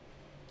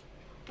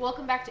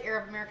Welcome back to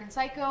Arab American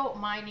Psycho.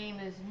 My name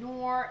is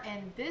Noor,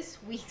 and this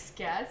week's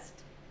guest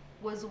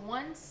was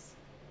once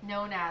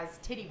known as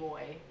Titty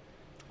Boy.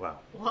 Wow.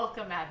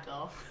 Welcome,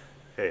 Abdul.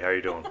 Hey, how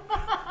you doing?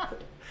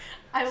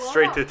 I love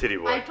Straight how to Titty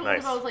Boy. I told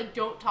Nice. him, I was like,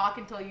 don't talk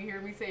until you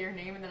hear me say your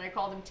name, and then I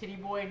called him Titty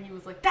Boy, and he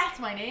was like, that's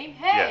my name,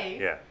 hey!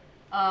 Yeah.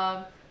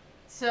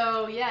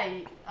 So,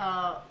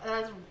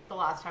 that's the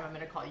last time I'm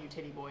going to call you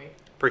Titty Boy.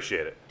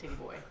 Appreciate it. Titty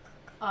Boy.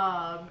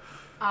 I've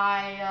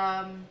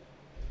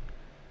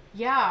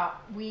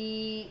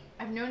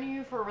known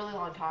you for a really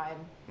long time.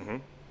 Mm-hmm.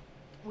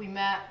 We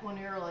met when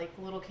we were like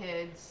little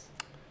kids.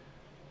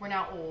 We're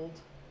now old.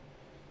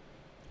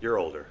 You're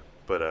older,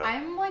 but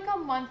I'm like a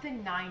month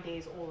and 9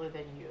 days older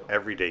than you.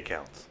 every day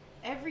counts.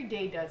 Every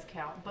day does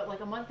count, but like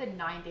a month and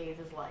 9 days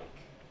is like,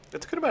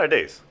 It's a good amount of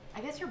days. I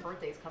guess your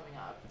birthday's coming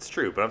up. It's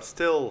true, but I'm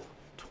still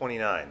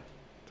 29.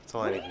 That's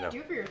all What I do need to you know.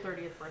 do for your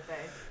 30th birthday?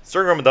 It's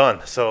during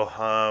Ramadan,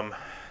 so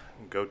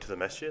go to the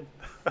masjid.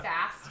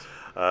 Fast?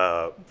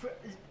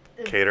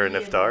 Cater an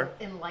iftar?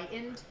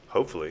 Enlightened?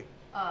 Hopefully.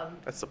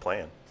 That's the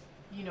plan.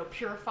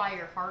 Purify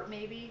your heart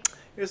maybe?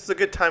 This is a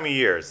good time of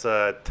year. It's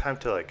time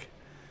to like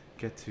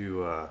get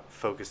to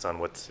focus on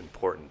what's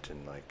important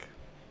and like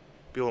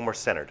be a little more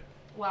centered.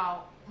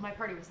 Wow, my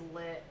party was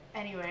lit.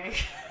 Anyway.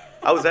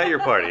 I was at your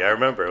party. I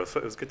remember.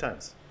 It was good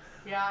times.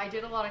 Yeah, I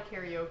did a lot of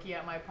karaoke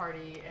at my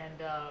party,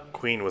 and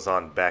Queen was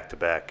on back to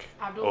back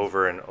Abdul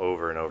over and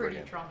over and over pretty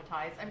again.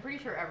 traumatized. I'm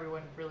pretty sure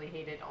everyone really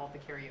hated all the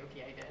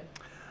karaoke I did.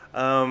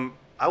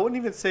 I wouldn't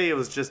even say it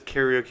was just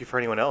karaoke for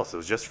anyone else. It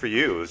was just for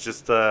you. It was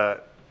just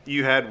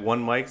you had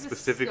one mic It was a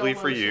specifically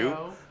for solo you.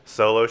 show.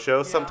 Solo show.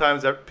 Yeah.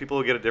 Sometimes people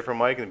will get a different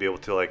mic and be able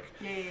to like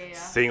Yeah.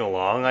 sing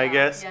along, I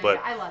guess. Yeah,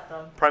 but I let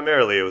them.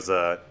 primarily it was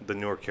the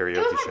Newer karaoke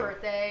It was my show.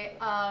 birthday.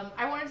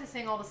 I wanted to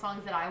sing all the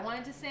songs that I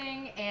wanted to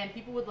sing, and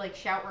people would like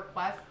shout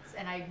requests,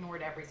 and I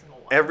ignored every single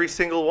one. Every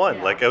single one.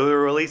 Yeah. Like there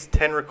were at least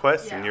 10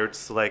 requests, and Yeah. you're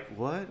just like,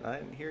 "What? I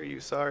didn't hear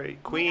you. Sorry,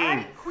 Queen,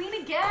 Alright, Queen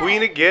again.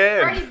 Queen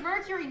again." Freddie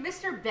Mercury,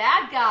 Mr.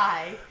 Bad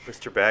Guy.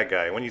 Mr. Bad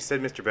Guy. When you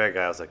said Mr. Bad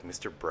Guy, I was like,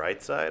 Mr.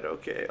 Brightside.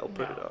 Okay, I'll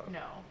put it on.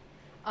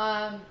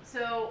 No.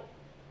 So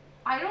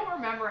I don't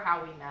remember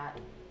how we met,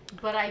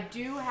 but I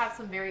do have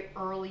some very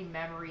early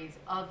memories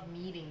of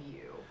meeting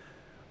you.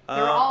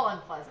 They're all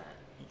unpleasant.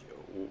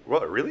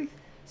 What? Really?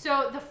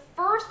 So the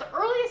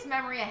earliest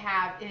memory I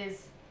have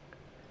is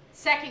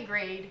second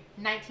grade,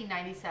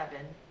 1997,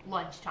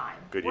 lunchtime.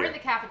 Good We're year. in the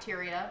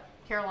cafeteria,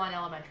 Caroline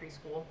Elementary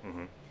School,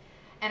 Mm-hmm.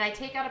 and I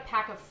take out a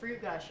pack of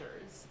Fruit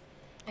Gushers,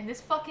 and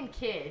this fucking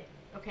kid,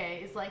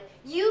 okay, is like,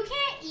 you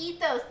can't eat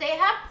those. They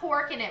have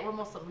pork in it. We're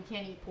Muslim. We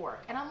can't eat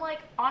pork. And I'm like,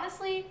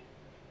 honestly,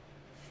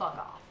 fuck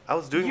off. I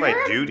was doing my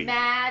duty. You're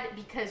mad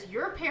because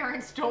your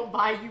parents don't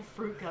buy you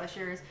Fruit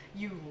Gushers,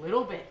 you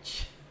little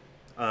bitch.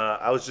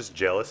 I was just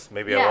jealous.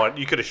 Maybe Yeah.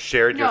 you could have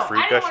shared No, your Fruit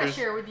I didn't want Gushers.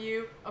 to share with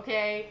you.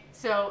 Okay,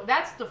 so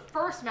that's the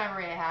first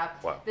memory I have.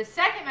 Wow. The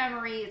second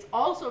memory is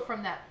also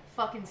from that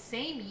fucking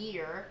same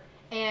year,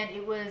 and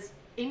it was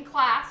in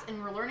class, and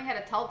we were learning how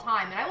to tell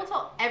time. And I will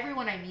tell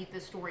everyone I meet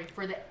this story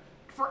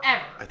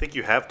forever. I think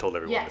you have told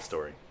everyone the Yes.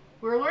 story.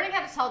 We were learning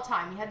how to tell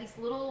time. We had these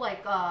little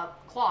like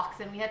clocks,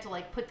 and we had to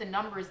like put the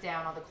numbers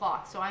down on the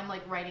clock. So I'm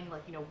like writing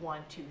like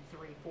 1, 2,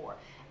 3, 4.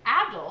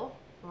 Abdul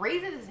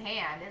raises his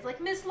hand. Is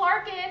like, Miss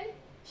Larkin.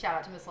 Shout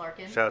out to Miss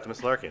Larkin. Shout out to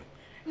Miss Larkin.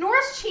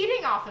 Nora's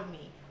cheating off of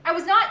me. I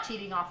was not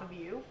cheating off of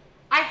you.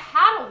 I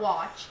had a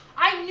watch.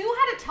 I knew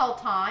how to tell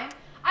time.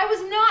 I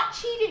was not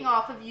cheating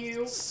off of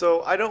you.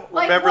 So I don't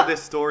Like remember what?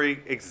 this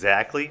story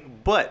exactly,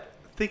 but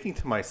thinking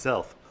to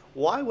myself,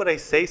 why would I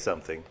say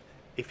something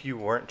if you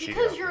weren't cheating?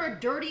 Because on you're me? a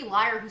dirty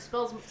liar who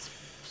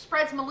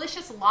spreads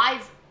malicious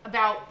lies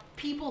about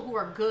people who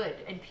are good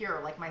and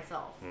pure like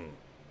myself.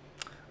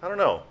 I don't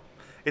know.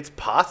 It's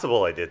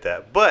possible I did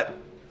that, but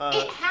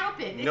It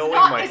happened. It's knowing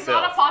not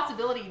myself, a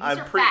possibility. These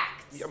are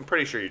facts. I'm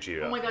pretty sure you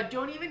cheated Oh on my me. god,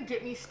 don't even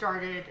get me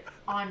started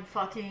on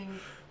fucking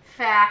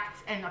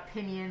facts and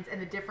opinions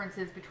and the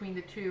differences between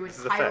the two, and This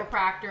is a fact.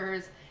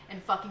 chiropractors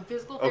and fucking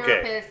physical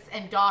Okay. therapists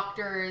and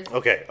doctors.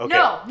 Okay.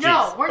 No,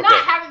 Jeez. we're Okay.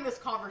 not having this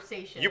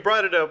conversation. You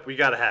brought it up. We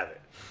got to have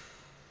it.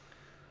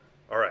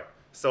 All right.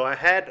 So I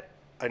had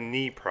a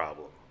knee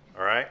problem.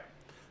 All right.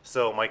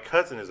 So my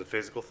cousin is a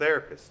physical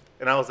therapist.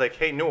 And I was like,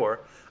 hey, Noor,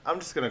 I'm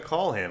just going to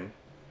call him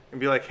and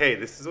be like, hey,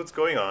 this is what's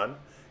going on.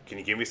 Can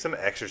you give me some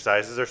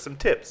exercises or some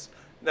tips?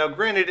 Now,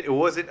 granted, it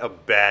wasn't a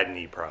bad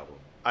knee problem.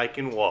 I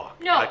can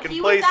walk. No, I can he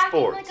play was acting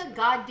sports. like a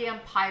goddamn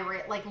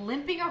pirate, like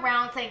limping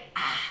around saying,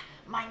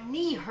 my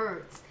knee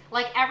hurts.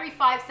 Like every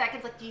 5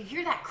 seconds, like, do you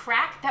hear that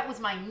crack? That was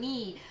my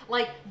knee.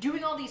 Like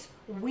doing all these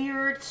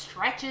weird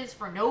stretches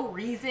for no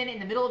reason in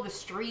the middle of the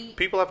street.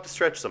 People have to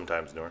stretch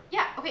sometimes, Noor.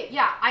 Yeah, okay,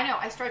 yeah, I know.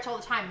 I stretch all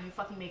the time and you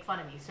fucking make fun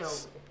of me. So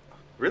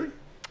Really?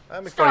 I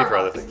make fun of you for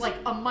other Starbucks, things. like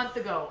a month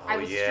ago, I Oh,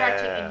 was yeah.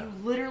 stretching and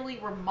you literally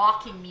were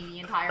mocking me the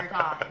entire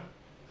time.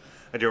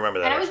 I do remember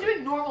that. And I was actually.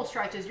 doing normal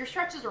stretches. Your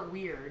stretches are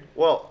weird.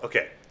 Well,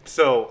 okay.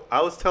 So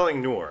I was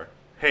telling Noor,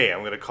 hey, I'm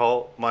going to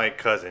call my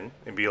cousin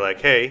and be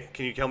like, hey,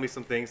 can you tell me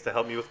some things to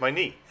help me with my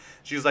knee?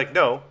 She was like,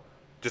 no,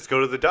 Just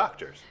go to the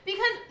doctors. Because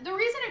the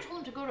reason I told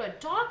him to go to a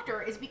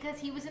doctor is because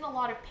he was in a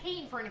lot of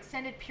pain for an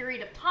extended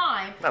period of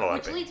time, Not a lot of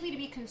which pain. leads me to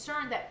be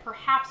concerned that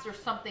perhaps there's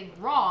something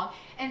wrong.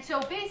 And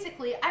so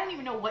basically, I don't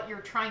even know what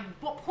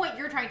point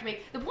you're trying to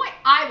make. The point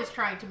I was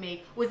trying to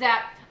make was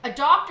that a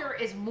doctor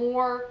is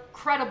more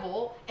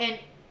credible and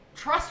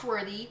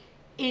trustworthy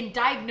in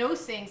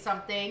diagnosing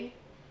something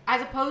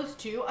as opposed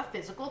to a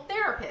physical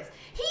therapist.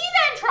 He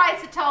then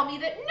tries to tell me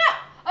that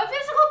no, a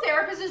physical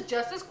therapist is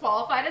just as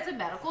qualified as a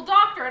medical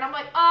doctor. And I'm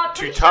like,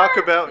 pretty To talk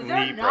sure about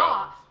they're knee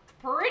not.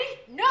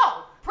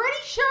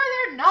 Pretty sure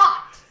they're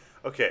not.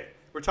 Okay,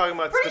 we're talking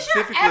about Pretty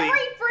specifically. sure every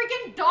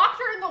freaking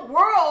doctor in the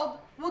world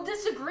will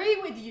disagree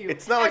with you.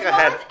 It's not like as I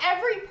well had- as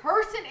every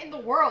person in the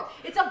world.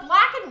 It's a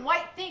black and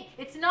white thing.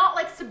 It's not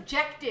like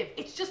subjective.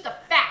 It's just a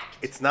fact.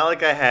 It's not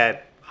like I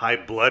had high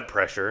blood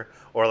pressure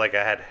or like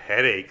I had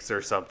headaches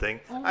or something.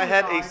 Oh my I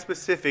had God. a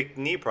specific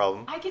knee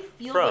problem. I could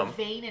feel from- the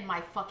vein in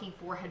my fucking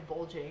forehead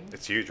bulging.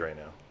 It's huge right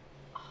now.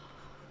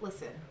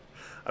 Listen,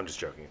 I'm just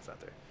joking. It's not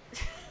there.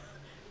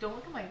 don't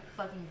look at my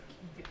fucking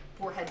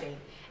forehead vein.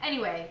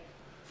 Anyway,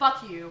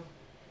 fuck you.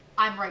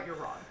 I'm right, you're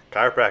wrong.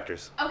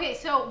 Chiropractors. Okay,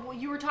 so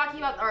you were talking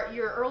about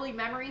your early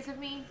memories of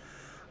me.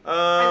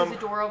 I was Um,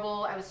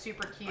 adorable. I was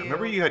super cute. I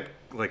remember you had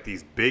like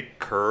these big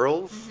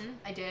curls.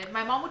 I did.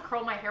 My mom would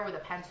curl my hair with a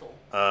pencil.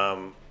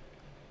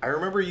 I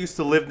remember you used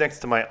to live next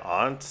to my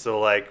aunt, so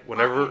like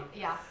whenever,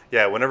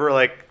 Yeah. whenever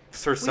like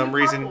for some would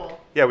reason, carpool.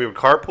 yeah, we would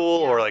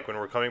carpool, Yeah. or like when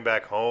we're coming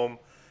back home,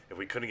 if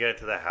we couldn't get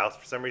into the house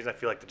for some reason, I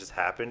feel like that just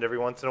happened every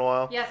once in a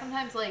while. Yeah,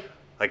 sometimes like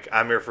Like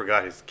Amir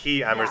forgot his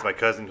key. Amir's Yeah. my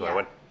cousin who I Yeah.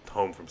 went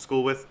home from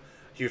school with.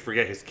 He would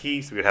forget his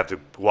key, so we'd have to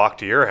walk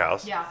to your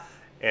house. yeah.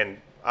 And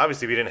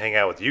obviously, we didn't hang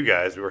out with you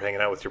guys. We were hanging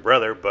out with your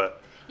brother,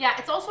 but Yeah,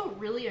 it's also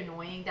really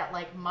annoying that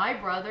like my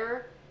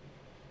brother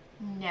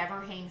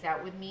never hangs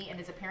out with me and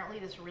is apparently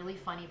this really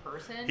funny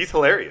person. he's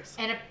hilarious.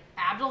 and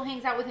Abdul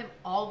hangs out with him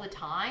all the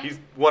time. He's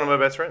one of my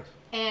best friends.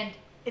 and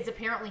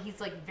he's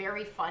like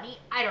very funny.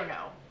 I don't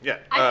know. Yeah.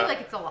 I feel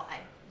like it's a lie,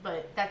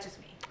 but that's just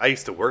me. I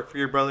used to work for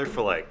your brother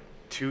for like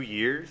 2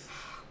 years.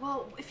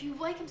 Well, if you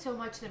like him so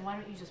much, then why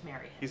don't you just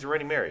marry him? He's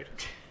already married.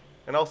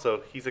 And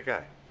also, he's a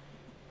guy.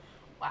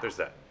 Wow. There's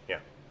that. Yeah.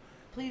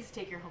 Please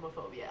take your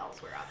homophobia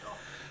elsewhere, Abdul.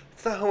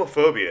 It's not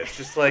homophobia. It's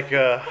just like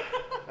I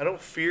don't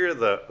fear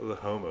the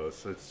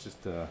homos. It's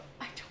just I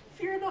don't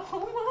fear the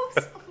homos.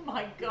 Oh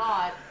my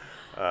god.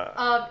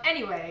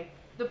 Anyway,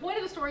 the point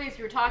of the story is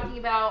you were talking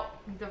about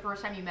the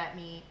first time you met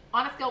me.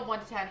 On a scale of 1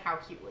 to 10, how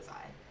cute was I?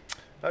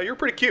 you're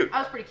pretty cute. I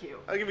was pretty cute.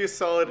 I'll give you a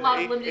solid A lot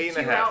of eight, limited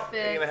 8.5. two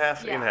outfits.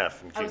 8.5. Yeah. 8.5 in I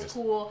was cuteness.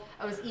 cool.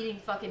 I was eating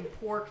fucking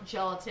pork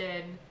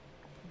gelatin.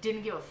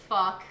 Didn't give a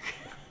fuck.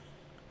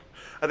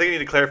 I think I need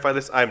to clarify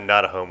this. I'm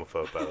not a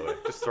homophobe, by the way.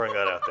 Just throwing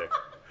that out there.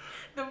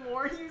 The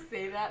more you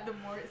say that, the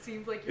more it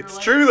seems like you're It's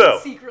like true, though.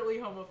 secretly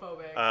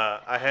homophobic.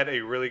 I had a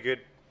really good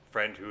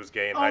friend who was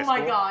gay in Oh high school.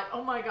 my god,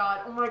 oh my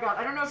god, oh my god.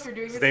 I don't know if you're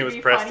doing His this name to was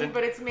be Preston. funny,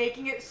 but it's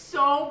making it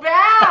so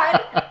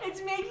bad.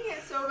 It's making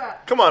it so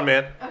bad. Come on,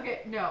 man.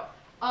 Okay, no.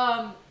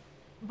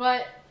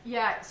 But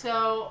yeah,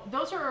 so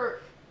those are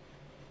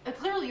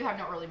clearly you have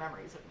no early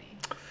memories of me.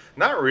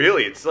 Not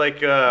really. It's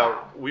like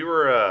Wow. we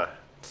were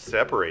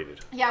separated.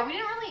 Yeah, we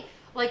didn't really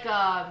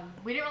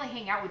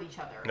hang out with each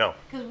other. No.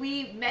 Because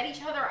we met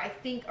each other, I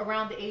think,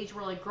 around the age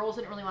where like girls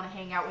didn't really want to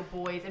hang out with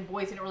boys, and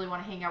boys didn't really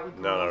want to hang out with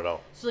girls. No, not at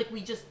all. So like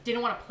we just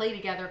didn't want to play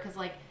together because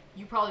like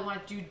you probably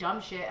want to do dumb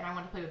shit, and I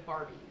want to play with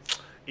Barbies.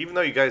 Even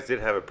though you guys did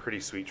have a pretty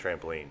sweet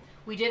trampoline.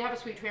 We did have a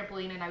sweet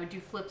trampoline, and I would do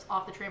flips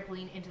off the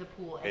trampoline into the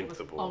pool, and Into it was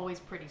the pool. always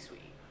pretty sweet.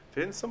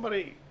 Didn't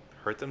somebody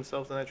hurt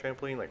themselves on that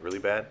trampoline, like really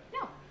bad?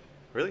 No,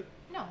 Really?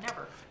 no,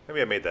 never.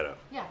 Maybe I made that up.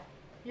 Yeah,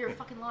 you're a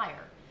fucking liar.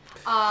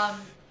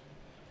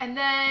 And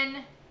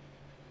then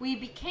we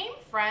became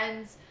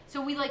friends.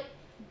 So we like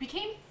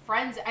became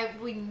friends.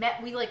 We met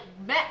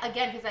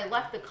again because I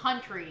left the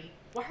country.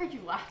 Why are you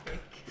laughing?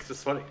 It's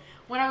just funny.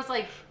 When I was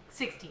like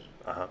 16.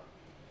 Uh-huh.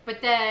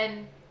 But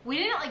then we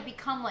didn't like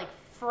become like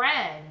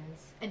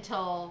friends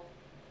until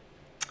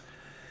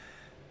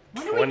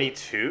when did we-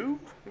 22?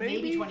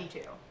 maybe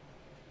 22.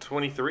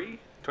 23?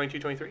 22,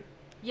 23?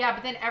 Yeah,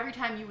 but then every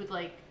time you would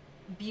like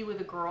be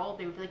with a girl,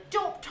 they would be like,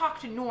 "Don't talk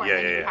to Nora," Yeah, and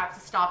then yeah, you would yeah. have to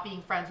stop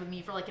being friends with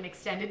me for like an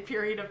extended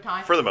period of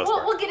time. For the most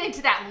part. We'll get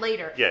into that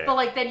later. Yeah, yeah. But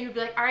like then you'd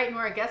be like, "All right,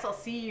 Nora, I guess I'll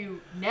see you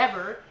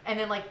never," and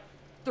then like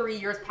 3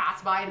 years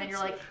pass by, and then you're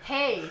like,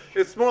 "Hey."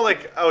 It's more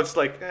like, I was just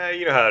like,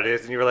 you know how it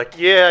is. And you were like,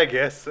 yeah, I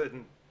guess.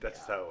 And that's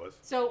just how it was.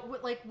 So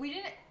like we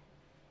didn't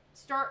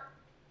start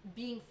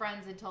being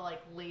friends until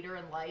like later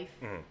in life,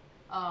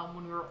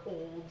 when we were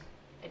old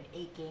and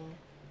aching.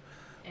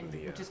 And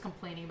just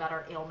complaining about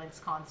our ailments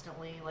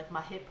constantly. Like,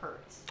 my hip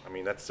hurts. I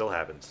mean, that still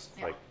happens,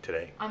 Yeah. like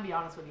today. I'm gonna be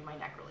honest with you, my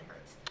neck really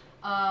hurts.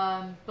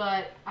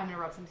 But I'm gonna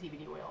rub some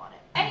CBD oil on it.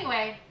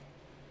 Anyway,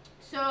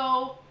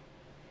 so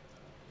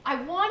I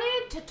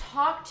wanted to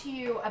talk to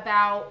you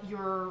about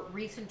your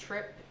recent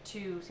trip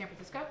to San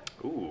Francisco.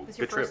 Ooh, This is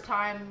your good first trip.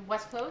 time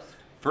West Coast?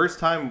 First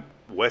time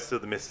west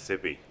of the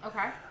Mississippi.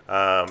 Okay. It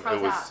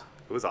was that?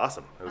 it was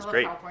awesome. It was I love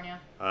great. California.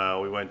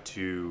 We went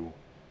to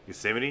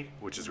Yosemite,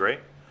 which is great.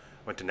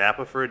 Went to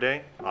Napa for a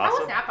day. How was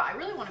Awesome. Napa? I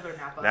really want to go to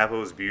Napa. Napa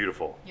was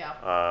beautiful.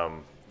 Yeah.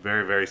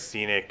 Very, very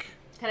scenic.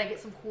 Can I get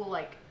some cool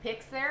like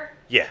pics there?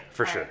 Yeah,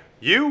 for All sure. right.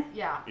 You?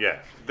 Yeah. Yeah.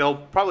 They'll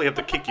probably have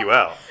to kick you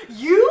out.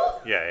 You?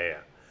 Yeah.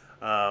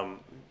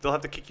 They'll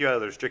have to kick you out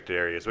of the restricted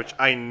areas, which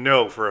I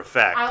know for a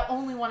fact. I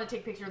only want to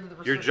take pictures of the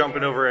restricted You're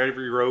jumping area. over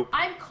every rope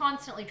I'm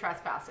constantly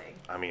trespassing.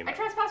 I mean- I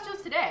trespassed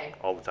just today.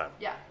 all the time.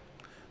 Yeah.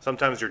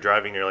 Sometimes you're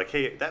driving and you're like,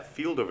 hey, that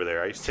field over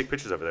there, I used to take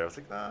pictures over there. I was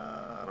like,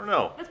 I don't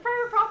know. It's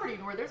private property,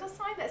 Nor. There's a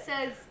sign that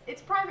says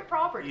it's private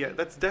property. Yeah,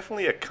 that's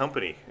definitely a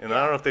company, and I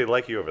Yeah. don't know if they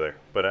like you over there,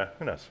 but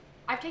who knows?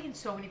 I've taken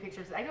so many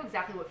pictures. I know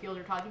exactly what field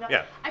you're talking about.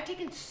 Yeah. I've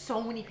taken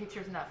so many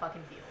pictures in that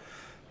fucking field.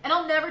 And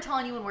I'll never tell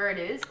anyone where it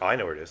is. Oh, I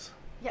know where it is.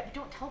 Yeah, but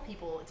don't tell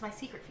people. It's my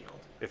secret field.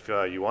 If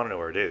you want to know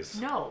where it is,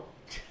 No.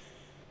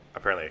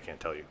 apparently I can't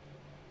tell you.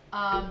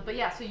 But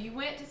yeah, so you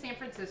went to San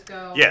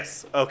Francisco.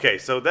 Yes. Okay.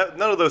 So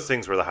none of those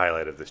things were the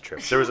highlight of this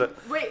trip. There was a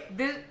Wait,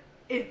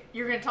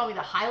 you're going to tell me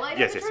the highlight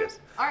Yes, of the yes, trip? yes.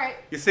 All right.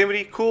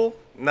 Yosemite, cool,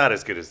 not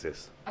as good as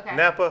this. Okay.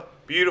 Napa,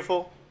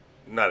 beautiful,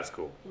 not as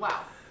cool.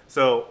 Wow.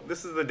 So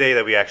this is the day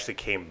that we actually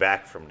came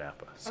back from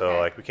Napa. So Okay.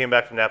 like we came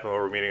back from Napa and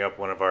we were meeting up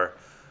one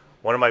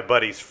of my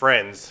buddy's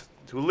friends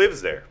who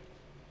lives there.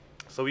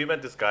 So we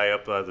met this guy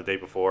up the day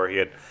before. He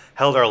had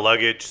held our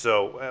luggage.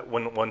 So at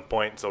one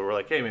point, so we're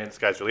like, hey man, this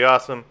guy's really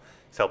awesome.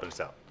 He's helping us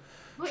out.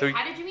 Wait, So-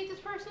 how did you meet this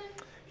person?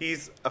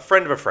 He's a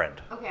friend of a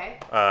friend. Okay.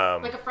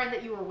 Um, Like a friend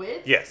that you were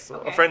with? Yes,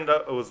 Okay. a friend.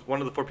 It was one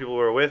of the 4 people we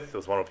were with. It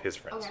was one of his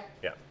friends. Okay.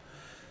 Yeah.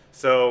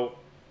 So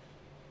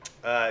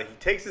he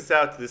takes us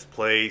out to this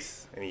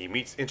place, and he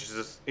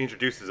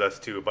introduces us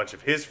to a bunch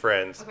of his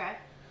friends, Okay.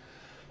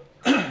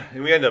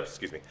 and we end up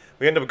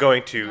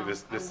going to No,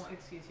 this. I won't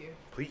excuse you.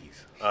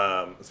 Please.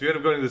 So we ended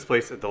up going to this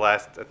place at the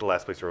last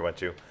place we went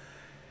to,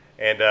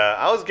 and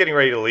I was getting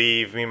ready to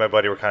leave. Me and my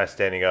buddy were kind of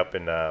standing up,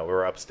 and we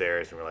were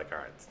upstairs, and we were like, all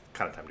right, it's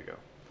kind of time to go.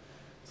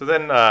 So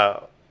then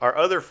our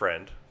other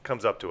friend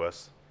comes up to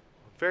us,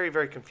 very,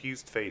 very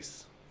confused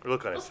face, or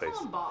look on his Let's face.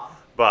 call him Bob.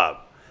 Bob.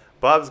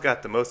 Bob's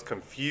got the most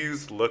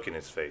confused look in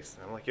his face.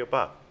 And I'm like, yo,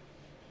 Bob,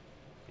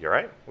 you all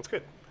right? What's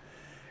good?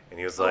 And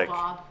he was Oh, like,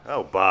 Bob.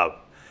 oh, Bob.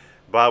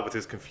 Bob, with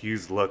his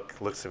confused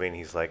look, looks at me and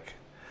he's like,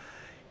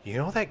 you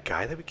know that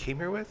guy that we came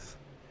here with?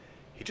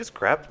 He just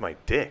grabbed my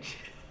dick.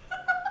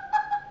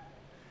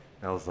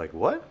 And I was like,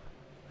 what?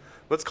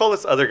 Let's call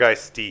this other guy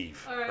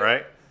Steve, All right.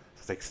 right?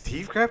 So it's like,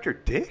 Steve grabbed your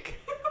dick?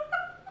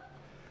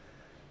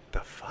 The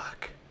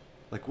fuck?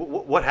 Like,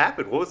 what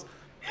happened? What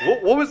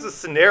was the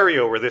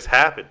scenario where this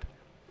happened?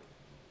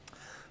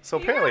 So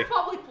You're apparently, in a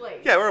public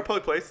place. yeah, we're in a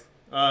public place.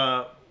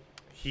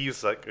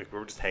 He's like, we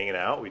were just hanging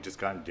out. We just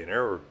gotten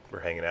dinner. We're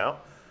hanging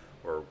out.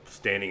 We're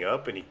standing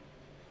up, and he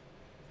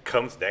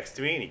comes next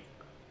to me and he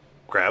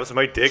grabs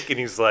my dick and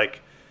he's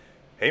like,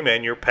 "Hey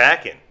man, you're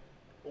packing."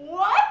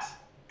 What?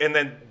 And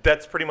then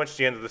that's pretty much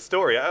the end of the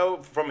story.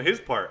 From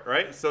his part,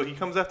 right? So he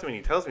comes up to me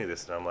and he tells me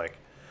this, and I'm like,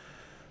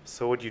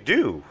 "So what'd you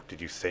do?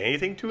 Did you say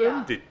anything to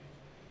him? Yeah.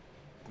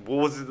 What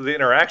was the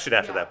interaction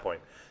after Yeah. that point?"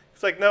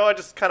 He's like, "No, I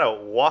just kind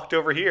of walked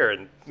over here,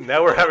 and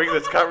now we're having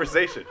this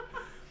conversation."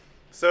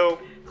 So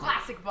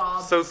Classic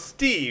Bob.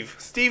 Steve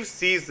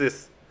sees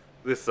this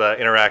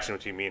interaction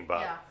between me and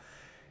Bob, Yeah.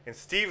 and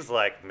Steve's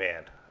like,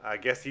 "Man, I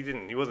guess he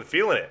wasn't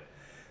feeling it."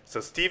 So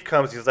Steve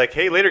comes, he's like,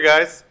 "Hey, later,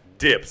 guys."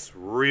 Dips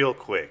real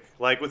quick.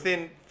 Like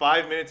within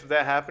 5 minutes of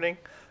that happening,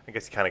 I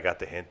guess he kind of got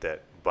the hint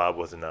that Bob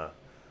wasn't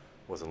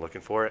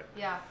looking for it.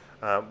 Yeah.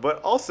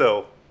 But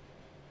also,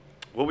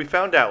 what we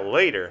found out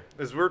later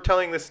is we're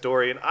telling this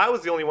story, and I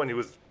was the only one who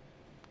was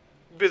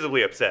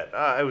visibly upset.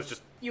 I was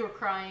just, You were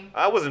crying.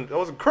 I wasn't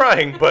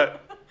crying,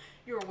 but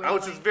You were wailing. I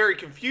was just very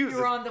confused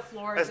You were on the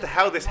floor. as to just,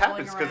 how like, this rolling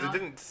happens, because it around.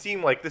 didn't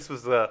seem like this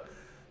is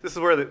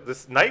where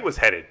this night was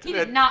headed. He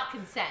did not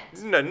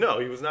consent. No,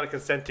 he was not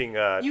consenting.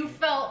 You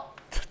felt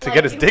to like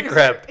get his it dick was-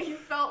 grabbed. You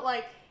felt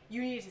like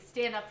you needed to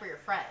stand up for your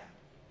friend.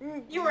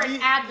 You were an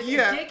advocate,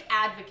 Yeah. dick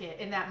advocate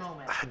in that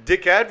moment.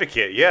 Dick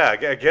advocate, yeah.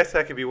 I guess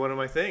that could be one of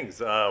my things.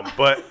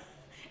 But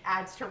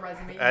Adds to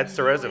resume. adds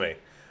to immediately. resume.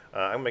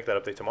 I'm gonna make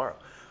that update tomorrow.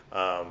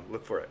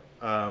 Look for it.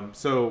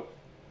 So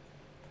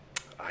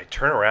I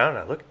turn around and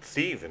I look at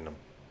Steve, and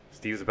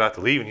Steve's about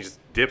to leave, and he just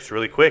dips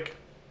really quick.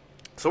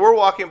 So we're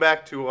walking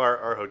back to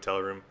our hotel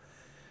room,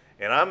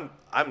 and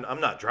I'm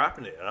not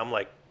dropping it, and I'm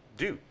like,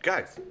 dude,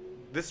 guys,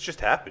 this just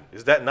happened.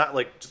 Is that not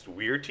like just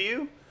weird to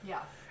you? Yeah.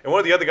 And one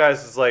of the other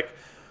guys is like,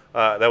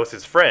 that was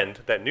his friend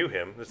that knew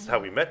him. This is how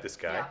we met this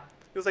guy. Yeah.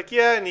 He was like,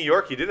 yeah, in New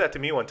York, he did that to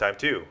me one time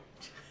too.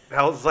 And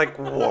I was like,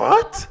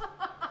 what?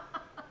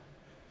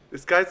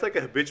 This guy's like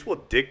a habitual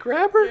dick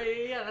grabber?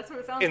 Yeah, that's what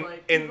it sounds And,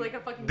 like. and He's like a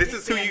fucking this dick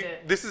is who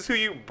bandit. this is who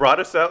you brought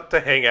us out to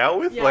hang out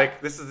with? Yeah.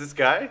 Like, this is this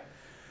guy?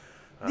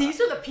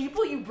 These are the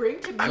people you bring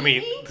to meet I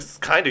mean, me? this is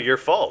kind of your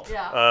fault.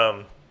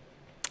 Yeah.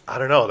 I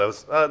don't know.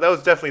 That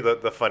was definitely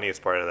the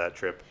funniest part of that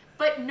trip.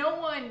 But no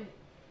one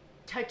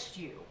touched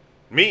you.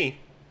 Me?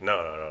 No,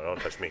 don't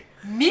touch me.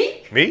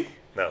 Me? Me?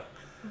 No.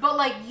 But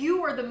like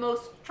you were the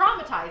most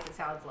traumatized, it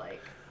sounds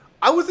like.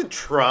 I wasn't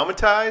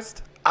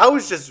traumatized. I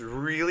was just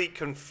really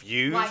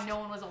confused. Why no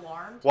one was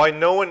alarmed? Why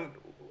no one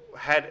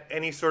had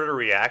any sort of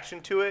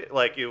reaction to it.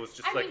 Like it was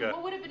just I like mean,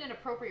 what would have been an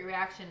appropriate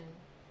reaction?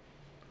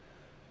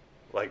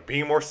 like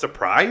being more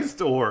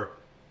surprised or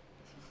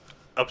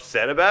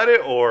upset about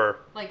it, or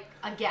Like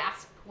a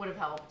gasp would have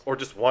helped.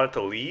 just wanted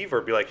to leave,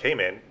 or be like, hey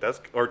man,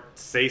 or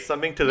say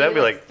something to Maybe, them,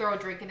 be like, throw a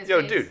drink in his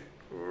yo, face.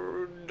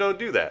 dude, don't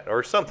do that,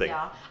 or something.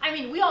 Yeah. I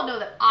mean, we all know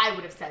that I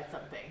would have said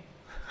something.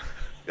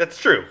 That's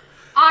true.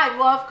 I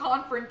love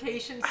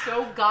confrontation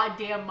so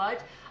goddamn much.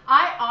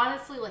 I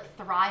honestly like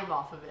thrive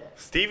off of it.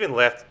 Steven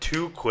left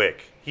too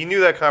quick. He knew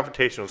that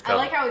confrontation was I coming.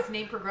 like how his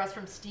name progressed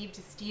from Steve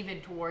to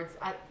Steven towards,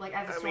 like,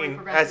 as the I story mean,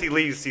 progresses. as he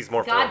leaves, he's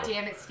more God formal.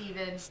 damn it,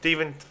 Steven.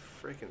 Steven,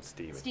 freaking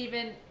Steven.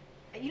 Steven,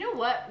 you know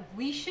what?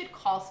 We should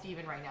call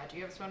Steven right now. Do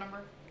you have his phone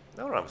number?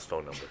 I don't have his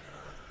phone number.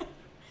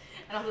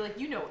 And I'll be like,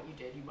 you know what you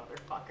did, you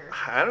motherfucker.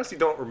 I honestly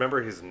don't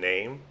remember his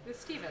name, It's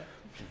Steven.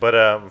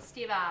 but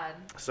Steven.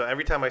 so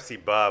every time I see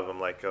Bob, I'm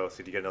like, oh, so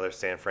did you get another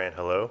San Fran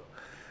hello?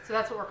 So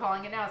that's what we're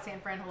calling it now, San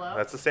Fran Hello?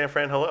 That's the San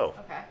Fran hello.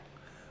 Okay.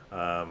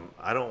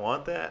 I don't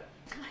want that.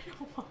 I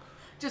don't want...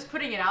 Just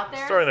putting it out there?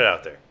 Just throwing it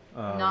out there.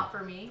 Not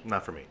for me.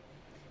 Not for me.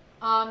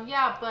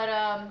 Yeah, but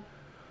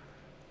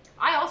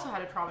I also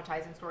had a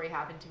traumatizing story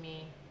happen to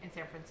me in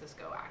San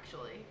Francisco,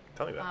 actually.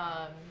 Tell me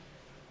about it.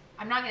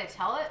 I'm not going to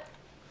tell it.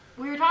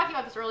 We were talking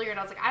about this earlier, and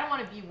I was like, I don't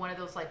want to be one of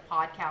those like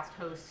podcast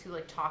hosts who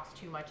like talks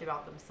too much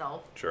about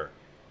themselves. Sure.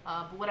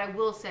 But what I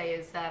will say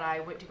is that I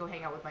went to go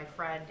hang out with my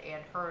friend,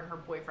 and her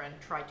boyfriend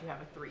tried to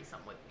have a threesome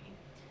with me.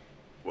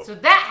 Whoa. So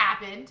that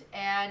happened,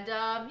 and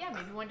yeah,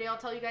 maybe one day I'll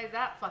tell you guys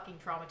that fucking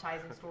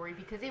traumatizing story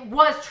because it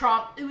was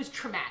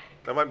traumatic.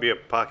 That might be a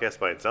podcast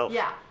by itself.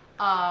 Yeah.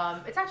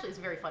 It's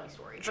a very funny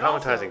story. But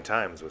Traumatizing also,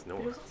 times with But it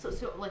Noah. was also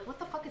so like, what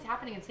the fuck is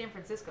happening in San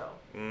Francisco?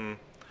 I mean,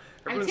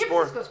 Everyone's San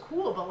more Francisco's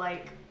cool, but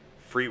like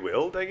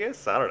free-willed, I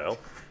guess. I don't know.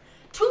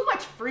 too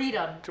much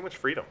freedom. Too much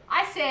freedom.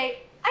 I say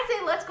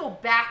let's go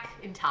back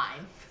in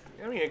time.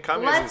 I mean,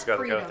 communism's Less got that kind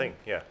freedom. of thing.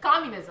 Yeah.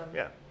 Communism.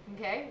 Yeah.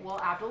 Okay. Well,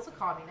 Abdul's a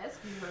communist.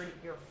 You heard it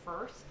here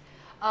first.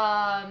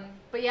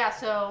 But yeah.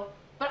 So,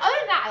 but other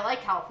than that, I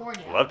like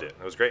California. Loved it.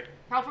 It was great.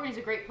 California's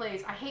a great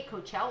place. I hate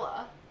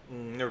Coachella.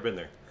 Never been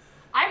there.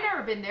 I've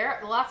never been there.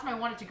 The last time I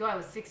wanted to go, I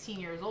was 16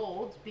 years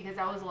old because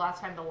that was the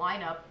last time the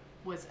lineup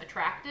was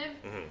attractive.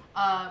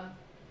 Mm-hmm.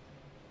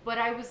 But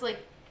I was like,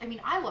 I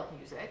mean, I love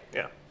music.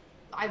 Yeah.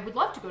 I would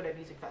love to go to a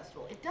music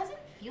festival. It doesn't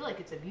feel like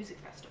it's a music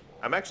festival.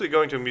 I'm actually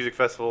going to a music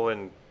festival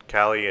in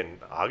Cali in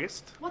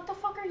August. What the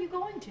fuck are you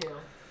going to?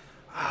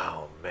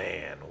 Oh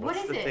man, What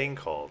what's is the it? thing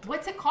called?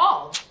 What's it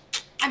called?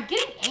 I'm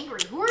getting angry.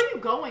 Who are you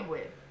going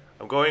with?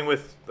 I'm going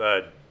with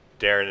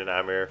Darren and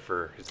Amir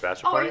for his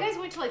bachelor Oh, are party. you guys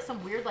going to like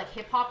some weird like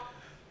hip hop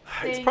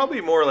It's thing?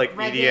 probably more like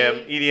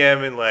Reggae,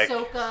 EDM and like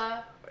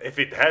soca? if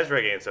it has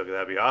reggae and soca,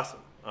 that'd be awesome.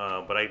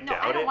 But I No,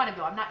 doubt I don't it. want to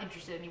go. I'm not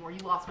interested anymore. You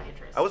lost my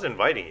interest. I was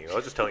inviting you. I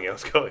was just telling you I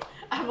was going.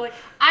 I'm like,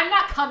 I'm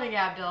not coming,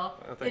 Abdul.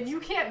 Oh, And thanks. you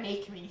can't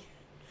make me.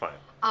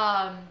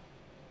 Fine.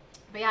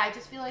 But yeah, I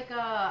just feel like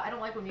I don't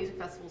like when music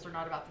festivals are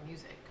not about the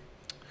music.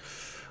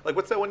 Like,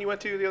 what's that one you went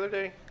to the other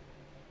day?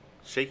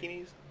 Shaky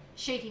Knees?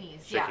 Shaky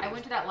Knees. Shaky Yeah, I Knees.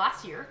 went to that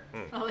last year.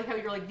 Hmm. I like how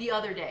you're like the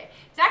other day.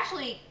 It's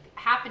actually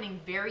happening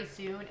very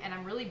soon, and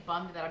I'm really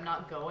bummed that I'm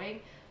not going.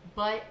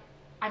 But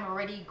I'm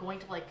already going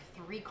to like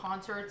 3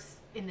 concerts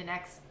in the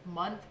next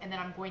month, and then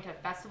I'm going to a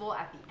festival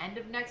at the end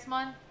of next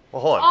month.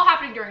 Well, hold It's all on.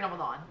 happening during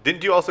Ramadan.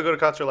 Didn't you also go to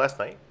concert last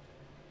night?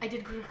 I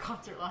did go to a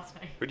concert last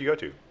night. Who'd you go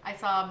to? I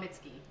saw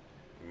Mitski.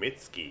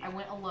 Mitski. I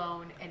went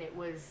alone, and it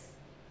was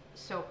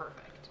so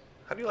perfect.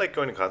 How do you like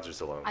going to concerts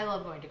alone? I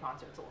love going to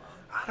concerts alone.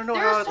 I don't know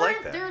There how are I'd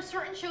like that. There are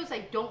certain shows I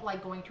don't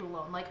like going to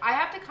alone. Like I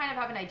have to kind of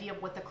have an idea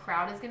of what the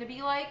crowd is going to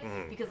be like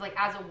Mhm. because like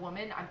as a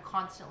woman, I'm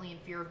constantly in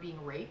fear of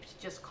being raped,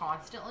 just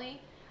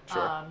constantly.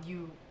 Sure.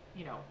 You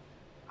know,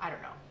 I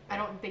don't know. I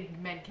don't think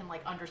men can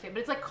like understand, but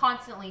it's like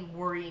constantly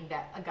worrying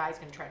that a guy's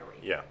going to try to rape.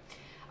 Yeah.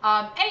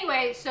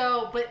 Anyway,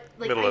 so but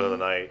like Middle of the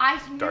night,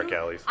 dark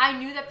alleys. I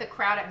knew that the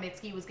crowd at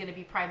Mitski was going to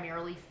be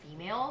primarily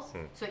females,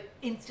 Hmm. so it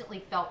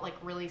instantly felt like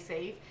really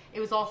safe. It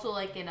was also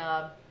like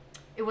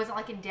it wasn't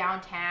like in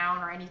downtown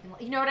or anything.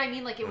 You know what I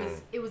mean? Like it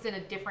was in a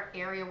different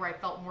area where I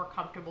felt more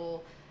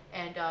comfortable.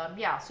 And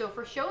yeah, so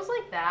for shows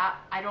like that,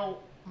 I don't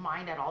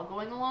mind at all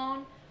going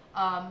alone.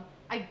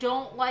 I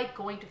don't like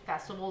going to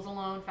festivals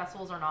alone.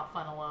 Festivals are not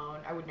fun alone.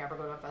 I would never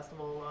go to a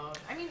festival alone.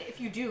 I mean, if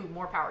you do,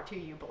 more power to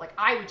you. But like,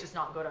 I would just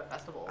not go to a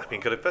festival alone. I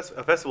mean, 'cause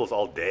a festival's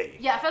all day.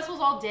 Yeah,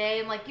 festivals all day,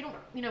 and like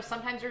you know,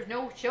 sometimes there's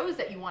no shows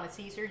that you want to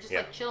see, so you're just Yeah.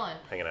 like chilling.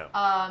 Hanging out.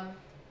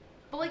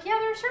 But like, yeah,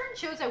 there are certain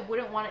shows I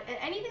wouldn't want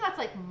to. Anything that's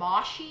like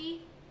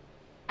moshy,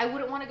 I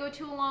wouldn't want to go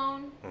to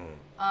alone.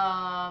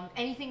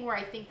 Anything where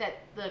I think that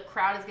the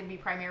crowd is going to be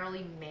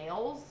primarily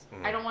males,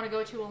 I don't want to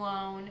go to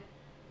alone.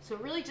 So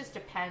it really just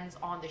depends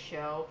on the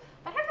show.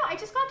 But I don't know, I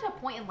just got to a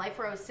point in life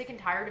where I was sick and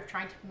tired of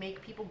trying to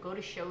make people go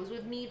to shows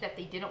with me that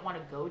they didn't want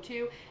to go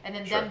to, and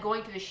then Sure. them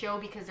going to the show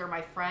because they're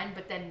my friend,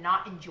 but then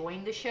not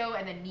enjoying the show,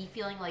 and then me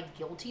feeling like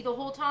guilty the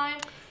whole time.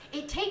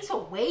 It takes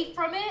away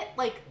from it.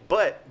 Like,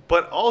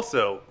 But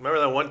also, remember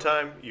that one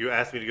time you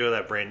asked me to go to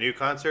that Brand New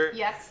concert?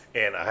 yes,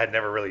 And I had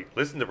never really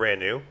listened to Brand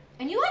New.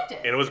 And you liked it.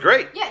 And it was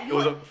great. Yeah, it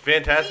was a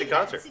fantastic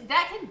concert.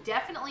 That can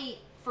definitely,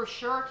 for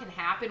sure, can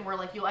happen where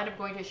like you'll end up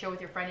going to a show with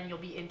your friend and you'll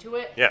be into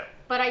it. Yeah.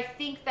 But I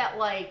think that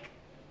like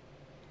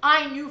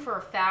I knew for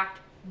a fact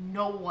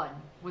no one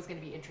was going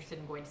to be interested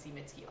in going to see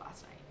Mitski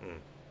last night. Mm.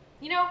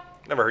 You know?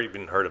 Never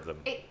even heard of them.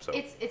 So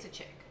It's a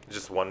chick.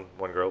 just one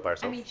girl by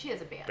herself. I mean, she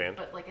has a band,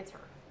 but like it's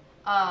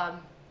her.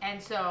 And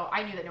so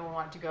I knew that no one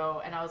wanted to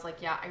go, and I was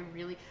like, yeah,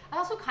 I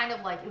also kind of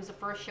like, it was the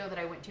first show that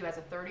I went to as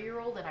a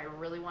 30-year-old, and I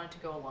really wanted to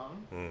go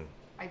alone. Mm.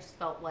 I just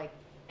felt like,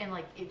 and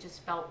like, it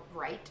just felt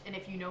right. And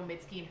if you know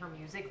Mitski and her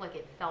music, like,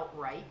 it felt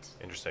right.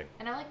 Interesting.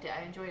 And I liked it.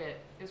 I enjoyed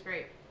it. It was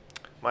great.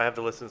 Might have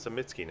to listen to some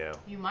Mitski now.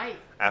 You might.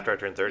 After I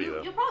turn 30,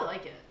 though. You'll probably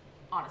like it,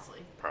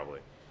 honestly.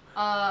 Probably.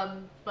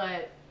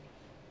 But,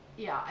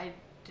 yeah, I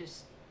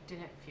just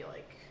didn't feel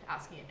like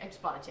asking it. I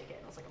just bought a ticket,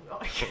 and I was like, I'm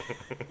going.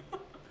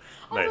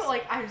 Also, Nice.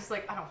 like, I was just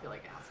like, I don't feel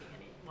like asking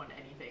anyone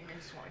anything. I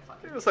just want to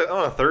fucking. It was like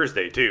on a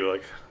Thursday, too.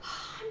 Like,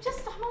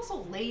 I'm also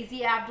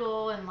lazy,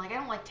 Abdul, and like I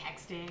don't like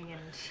texting, and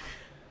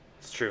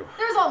it's true.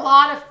 there's a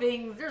lot of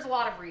things. There's a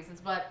lot of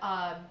reasons, but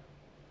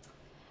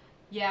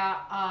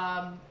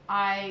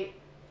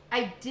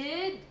I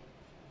did,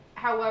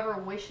 however,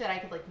 wish that I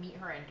could like meet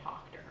her and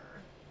talk to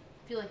her.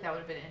 I feel like that would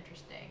have been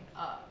interesting.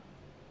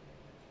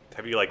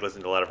 Have you like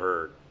listened to a lot of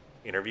her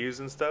interviews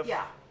and stuff?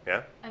 Yeah.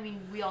 Yeah? I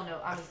mean, we all know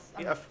I'm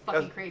Yeah, a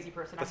fucking crazy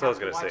person. that's I what I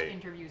have was to gonna watch say.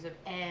 interviews of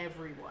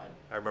everyone.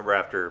 I remember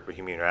after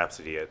Bohemian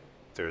Rhapsody,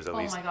 there was at Oh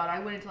least my god, I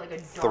went into like a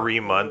dark 3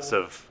 months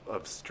hole.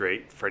 of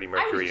straight Freddie I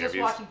Mercury was just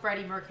interviews. watching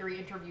Freddie Mercury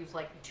interviews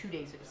like 2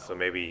 days ago. So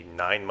maybe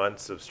 9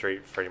 months of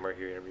straight Freddie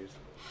Mercury interviews.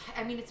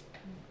 I mean, it's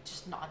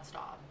just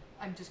nonstop.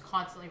 I'm just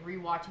constantly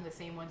rewatching the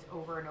same ones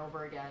over and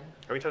over again.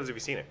 How many times have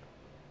you seen it?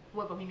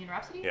 What, Bohemian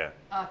Rhapsody? Yeah.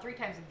 3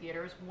 times in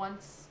theaters,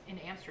 once in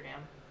Amsterdam.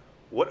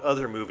 What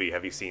other movie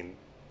have you seen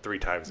 3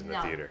 times in the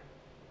None. theater?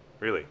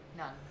 Really?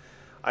 None.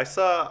 I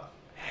saw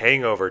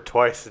Hangover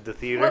twice in the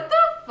theater. What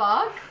the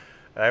fuck?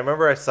 And I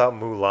remember I saw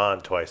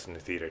Mulan twice in the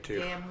theater too.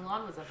 Damn,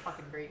 Mulan was a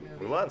fucking great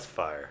movie. Mulan's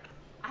fire.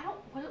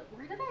 Where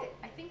did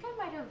I think I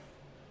might have...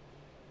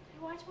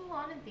 Did I watch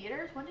Mulan in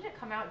theaters? When did it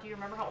come out? Do you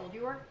remember how old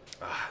you were?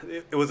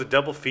 It was a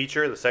double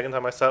feature. The second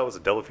time I saw it was a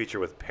double feature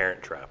with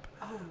Parent Trap.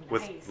 Oh, nice.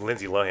 With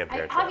Lindsay Lohan, I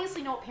Parent Trap.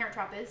 obviously know what Parent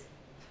Trap is.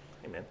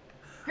 Hey, man.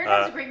 Parent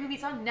Trap's a great movie.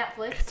 It's on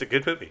Netflix. It's a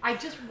good movie. I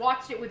just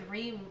watched it with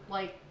Reem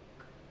like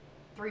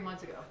 3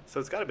 months ago. So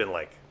it's got to been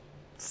like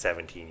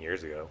 17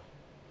 years ago.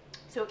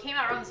 So it came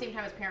out around the same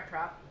time as Parent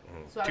Trap.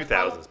 So I was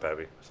 2000s,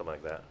 probably. Something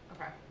like that.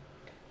 Okay.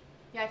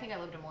 Yeah, I think I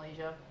lived in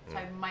Malaysia, so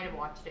I might have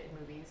watched it in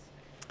movies.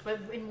 But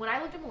when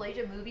I lived in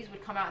Malaysia, movies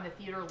would come out in the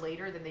theater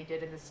later than they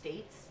did in the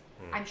States.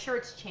 I'm sure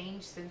it's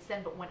changed since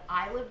then, but when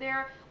I lived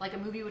there, like a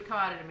movie would come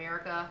out in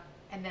America,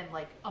 and then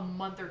like a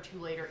month or two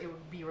later, it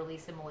would be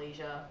released in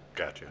Malaysia.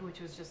 Gotcha. Which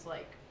was just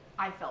like,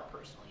 I felt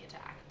personally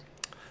attacked.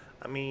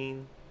 I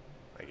mean,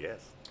 I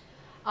guess.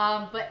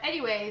 But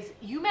anyways,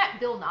 you met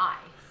Bill Nye.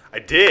 I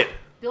did.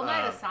 Bill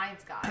Nye the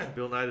Science Guy.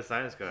 Bill Nye the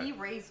Science Guy. He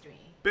raised me.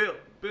 Bill.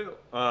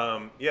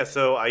 Yeah,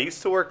 so I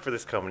used to work for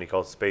this company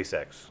called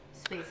SpaceX.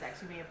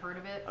 SpaceX, you may have heard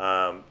of it.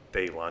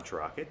 They launch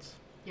rockets.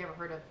 You ever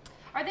heard of?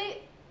 Are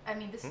they? I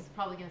mean, this is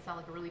probably going to sound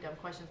like a really dumb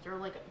question. They're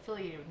like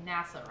affiliated with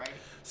NASA, right?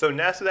 So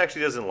NASA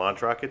actually doesn't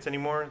launch rockets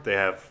anymore. They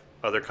have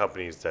other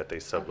companies that they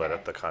sublet Okay.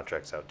 up the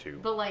contracts out to.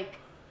 But like,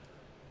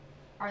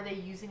 are they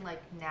using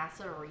like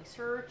NASA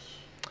research?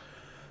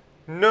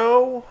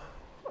 No.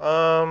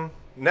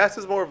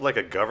 NASA's more of like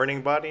a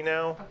governing body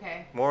now,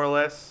 Okay. more or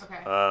less.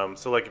 Okay.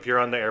 So like if you're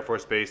on the Air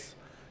Force Base,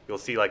 you'll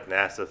see like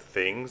NASA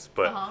things,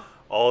 but Uh-huh.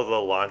 all of the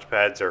launch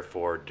pads are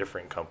for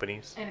different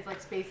companies. And it's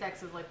like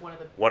SpaceX is like one of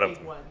the One big of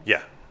them. ones.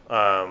 Yeah.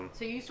 So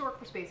you used to work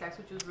for SpaceX,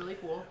 which was really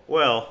cool.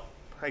 Well,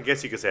 I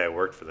guess you could say I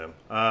worked for them.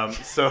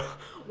 So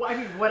Well, I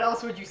mean, what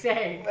else would you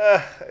say?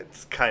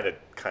 it's kind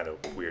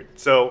of weird.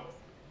 So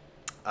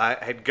I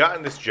had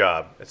gotten this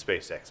job at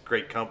SpaceX.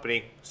 Great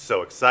company.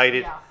 So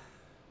excited. Yeah.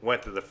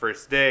 Went to the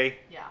first day.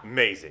 Yeah.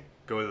 Amazing.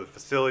 Go to the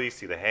facility,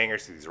 see the hangar,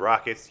 see these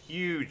rockets.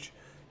 Huge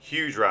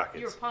rockets.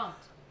 You were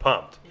pumped.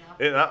 Pumped.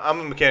 Yeah. And I'm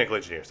a mechanical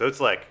engineer, so it's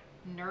like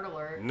Nerd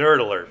alert. nerd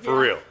alert for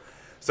Yeah. real.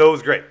 So it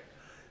was great.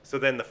 So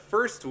then the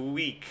first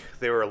week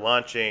they were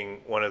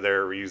launching one of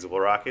their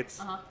reusable rockets,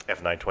 Uh-huh.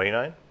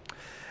 F929.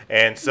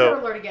 And Nerd so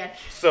alert again.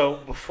 so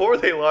before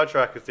they launch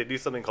rockets, they do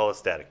something called a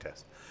static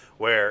test,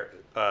 where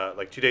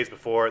like 2 days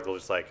before they'll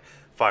just like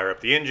fire up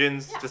the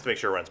engines Yeah. just to make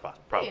sure it runs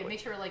properly. Yeah, make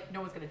sure like no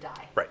one's gonna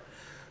die. Right.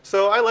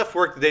 So I left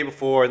work the day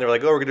before, and they were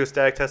like, "Oh, we're gonna do a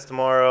static test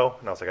tomorrow,"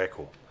 and I was like, "Okay,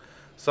 cool."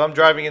 So I'm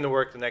driving into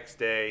work the next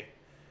day,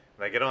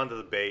 and I get onto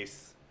the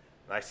base,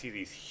 and I see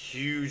these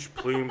huge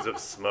plumes of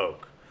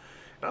smoke,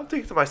 and I'm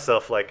thinking to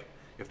myself, like,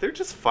 if they're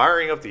just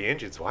firing up the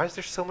engines, why is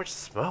there so much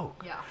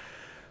smoke? Yeah.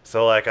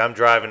 So like I'm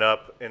driving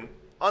up, and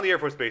on the Air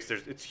Force Base,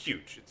 it's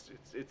huge.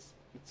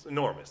 It's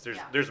enormous.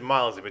 Yeah. There's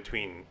miles in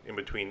between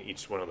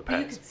each one of the But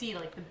you pads. could see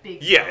like the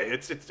big. Yeah,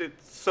 smoke.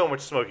 it's so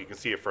much smoke you can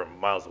see it from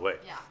miles away.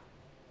 Yeah.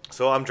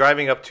 So I'm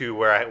driving up to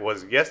where I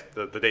was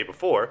the day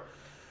before,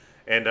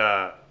 and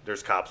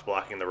there's cops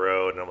blocking the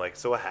road, and I'm like,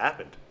 "So what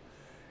happened?"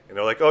 And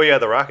they're like, "Oh yeah,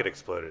 the rocket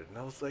exploded." And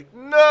I was like,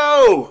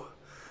 "No!"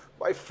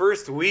 My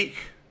first week.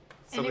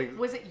 And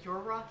was it your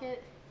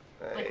rocket?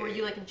 Like, were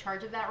you like in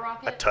charge of that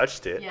rocket? I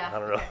touched it. Yeah. I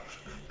don't know.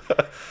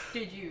 Okay.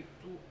 Did you?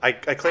 I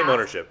claim ask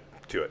ownership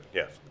to it.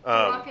 Yes. the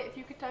rocket if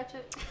you could touch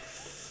it?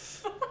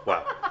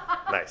 Wow.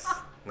 Nice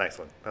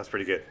one. That was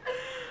pretty good.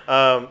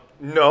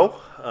 No.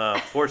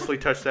 Forcefully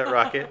touched that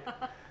rocket.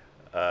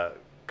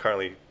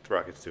 Currently, the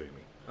rocket's suing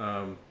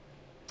me.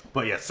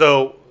 But yeah,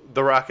 so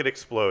the rocket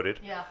exploded.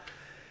 Yeah.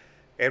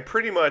 And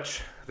pretty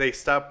much they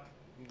stopped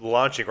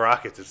launching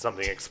rockets if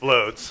something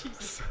explodes.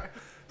 Jesus Christ.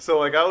 So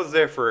like I was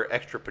there for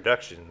extra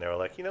production. They were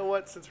like, you know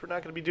what? Since we're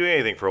not going to be doing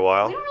anything for a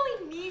while, We don't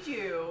really need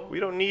you. we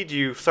don't need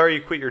you. Sorry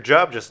you quit your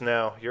job just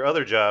now, your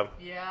other job,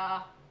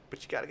 Yeah.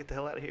 but you got to get the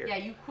hell out of here. Yeah,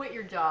 you quit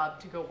your job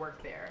to go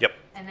work there. Yep.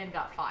 And then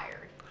got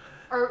fired.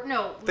 Or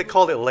no. They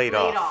called it laid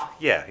off. off.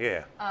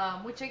 Yeah.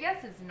 Which I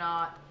guess is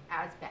not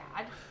as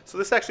bad. So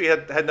this actually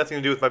had nothing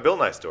to do with my Bill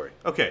Nye story.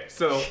 Okay,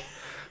 so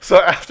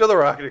after the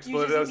rocket You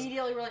exploded, just I was,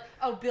 immediately were like,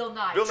 oh, Bill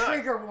Nye, Bill Nye.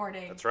 trigger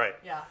warning. That's right.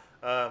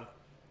 Yeah.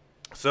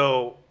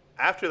 So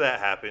after that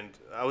happened,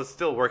 I was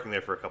still working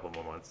there for a couple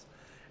more months,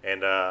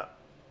 and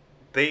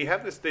they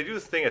do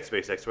this thing at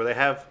SpaceX where they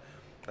have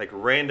like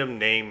random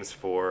names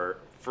for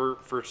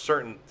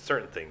certain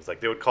things. Like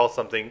they would call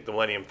something the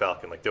Millennium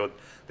Falcon. Like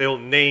they will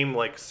name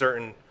like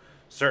certain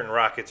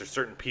rockets or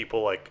certain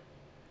people like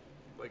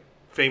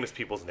famous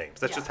people's names.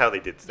 That's just how they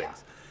did things.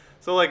 Yeah.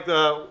 So like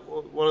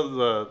one of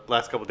the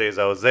last couple of days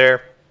I was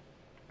there,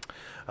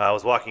 I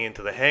was walking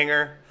into the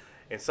hangar,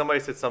 and somebody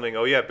said something.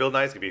 Oh yeah, Bill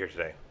Nye's gonna be here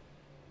today.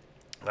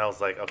 And I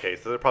was like, okay,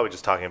 so they're probably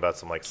just talking about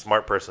some like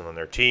smart person on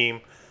their team.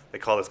 They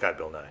call this guy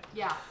Bill Nye.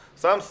 Yeah.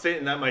 So I'm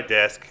sitting at my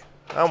desk.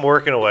 I'm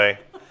working away.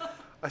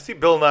 I see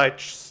Bill Nye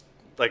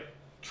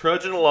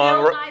trudging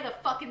along. Bill Nye, the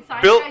fucking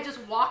science Bill- guy,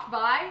 just walked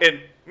by. And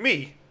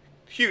me,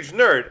 huge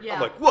nerd. Yeah.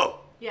 I'm like,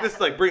 whoa. Yeah. This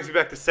like brings me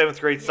back to 7th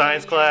grade Yeah,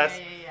 science yeah, class.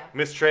 yeah.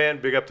 Miss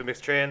Tran, big up to Miss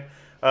Tran.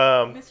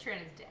 Miss Tran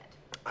is dead.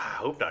 I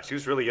hope not. She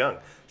was really young.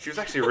 She was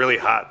actually really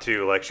hot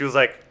too. Like she was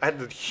like, I had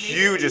the Maybe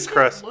hugest you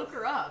crush. should Look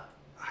her up.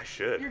 I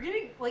should. You're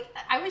getting like,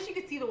 I wish you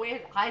could see the way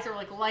his eyes are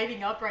like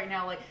lighting up right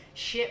now. Like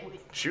shit.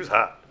 She was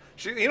hot.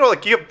 She,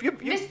 like you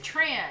have Miss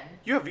Tran.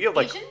 you have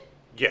like Asian?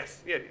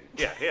 yes,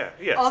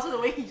 yes. Also, the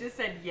way he just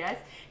said yes,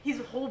 his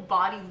whole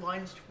body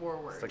lunged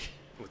forward. It's like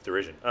with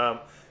derision.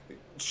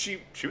 She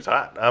was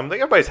hot. Like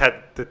everybody's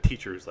had the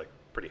teachers like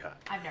pretty hot.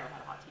 I've never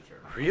had a hot teacher.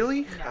 In my life.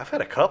 Really? No. I've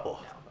had a couple.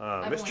 No.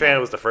 I've Miss only Tran had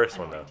was the first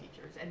one annoying though.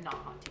 Teachers and not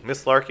hot teachers.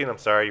 Miss Larkin, I'm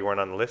sorry you weren't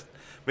on the list.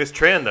 Miss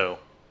Tran though.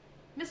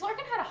 Miss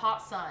Larkin had a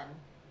hot son.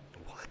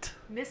 What?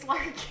 Miss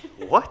Larkin.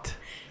 What?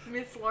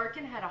 Miss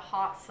Larkin had a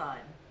hot son.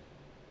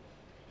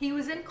 He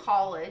was in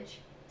college.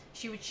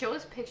 She would show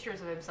us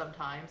pictures of him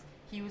sometimes.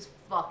 He was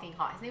fucking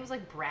hot. His name was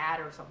like Brad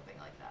or something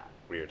like that.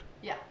 Weird.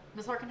 Yeah,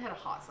 Miss Larkin had a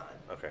hot son.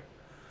 Okay.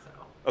 So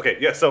Okay,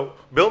 yeah, so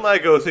Bill Nye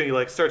goes and he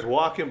like starts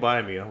walking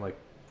by me. I'm like,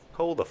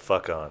 hold the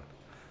fuck on.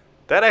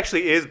 That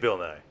actually is Bill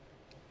Nye.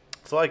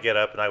 So I get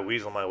up and I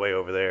weasel my way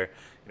over there,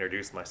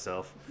 introduce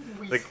myself.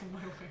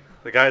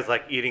 The guy's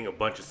like eating a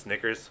bunch of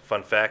Snickers.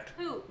 Fun fact.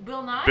 Who?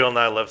 Bill Nye? Bill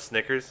Nye loves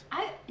Snickers.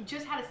 I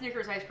just had a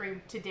Snickers ice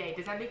cream today.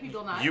 Does that make me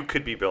Bill Nye? You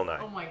could be Bill Nye.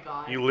 Oh my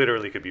god. You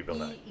literally could be Bill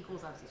Nye. E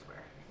equals MC squared.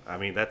 I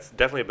mean, that's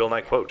definitely a Bill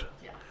Nye quote.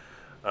 Yeah.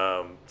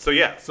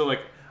 So like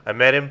I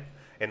met him,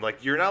 and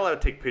like you're not allowed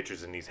to take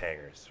pictures in these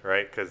hangars,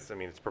 right? Because I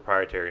mean it's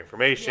proprietary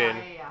information.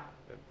 Yeah.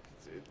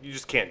 You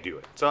just can't do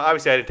it. So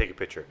obviously I didn't take a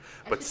picture,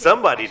 but I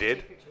somebody should did.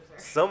 take pictures there.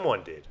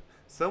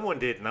 Someone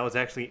did, and I was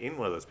actually in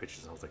one of those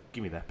pictures. I was like,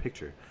 "Give me that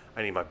picture.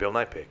 I need my Bill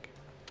Nye pic."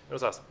 It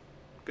was awesome.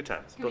 Good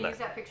times. Can Bill we Nye. use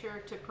that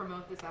picture to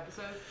promote this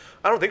episode?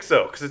 I don't think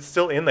so, because it's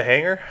still in the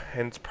hangar,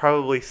 and it's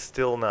probably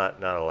still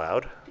not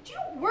allowed. But you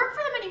don't work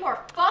for them anymore.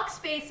 Fuck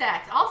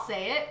SpaceX. I'll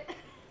say it.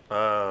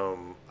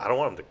 I don't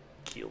want them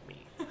to kill me.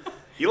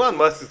 Elon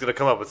Musk is gonna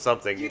come up with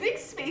something. Do you think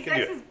He can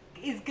do SpaceX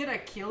it. is gonna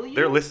kill you?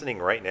 They're listening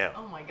right now.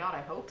 Oh my god,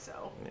 I hope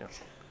so. Yeah.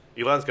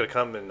 Elon's gonna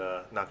come and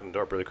knock on the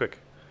door really quick.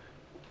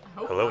 I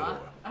hope Hello, not.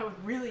 Noah. I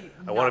would really.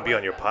 I want to be not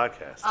on your like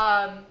podcast.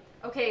 that.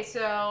 Okay,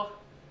 so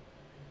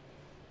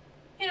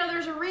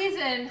there's a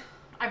reason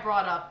I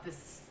brought up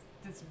this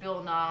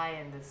Bill Nye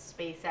and this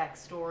SpaceX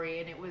story,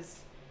 and it was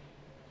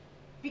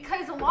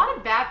because a lot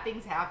of bad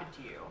things happen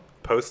to you.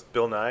 Post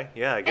Bill Nye,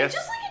 yeah, I And guess.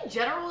 just like in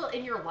general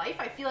in your life,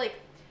 I feel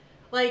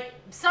like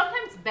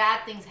sometimes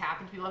bad things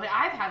happen to people. I mean,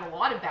 I've had a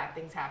lot of bad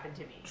things happen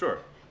to me. Sure.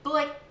 But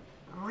like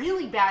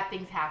really bad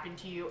things happen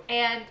to you,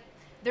 and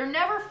they're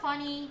never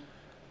funny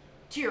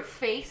to your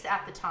face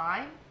at the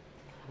time.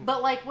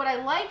 But like what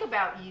I like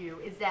about you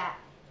is that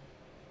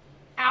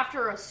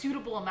after a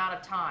suitable amount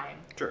of time,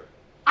 Sure.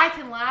 I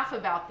can laugh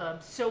about them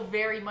so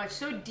very much,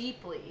 so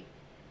deeply,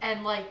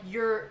 and like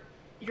you're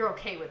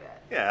okay with it.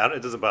 Yeah,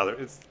 it doesn't bother.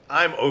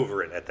 I'm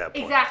over it at that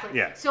point. Exactly.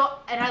 Yeah. So,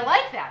 and I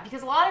like that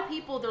because a lot of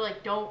people, they're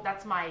like, don't,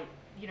 that's my,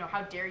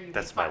 how dare you?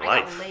 That's make fun. my I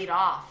life. got laid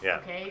off. Yeah.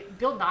 Okay.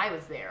 Bill Nye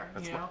was there.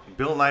 That's you know.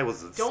 Bill Nye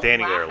was Don't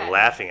standing laugh there at me.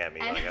 laughing at me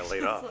And when I got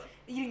laid just off. like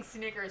eating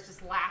Snickers,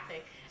 just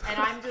laughing, and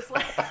I'm just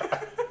like,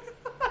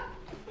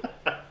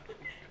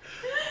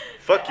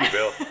 Fuck you,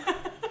 Bill.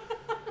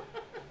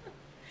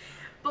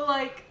 But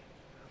like,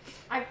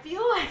 I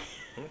feel like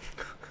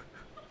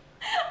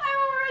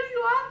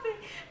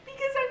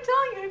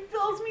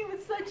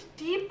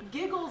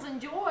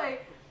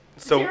like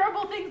So,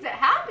 terrible things that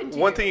happen to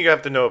you. one thing you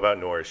have to know about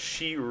Nora is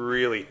she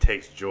really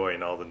takes joy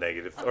in all the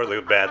negative or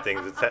the bad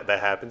things that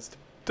happens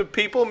to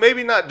people.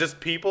 Maybe not just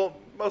people,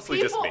 mostly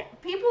just me.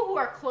 People who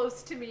are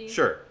close to me.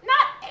 Sure.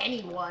 Not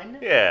anyone.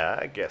 Yeah,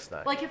 I guess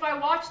not. Like if I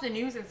watch the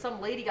news and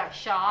some lady got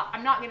shot,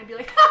 I'm not gonna be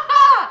like, ha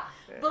ha.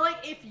 Yeah. But like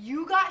if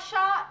you got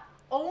shot,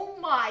 oh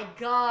my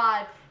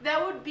god,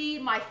 that would be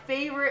my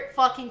favorite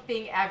fucking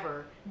thing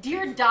ever.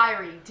 Dear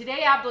diary,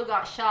 today Abdul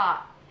got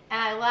shot,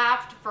 and I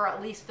laughed for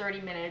at least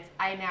 30 minutes.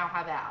 I now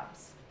have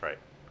abs. Right.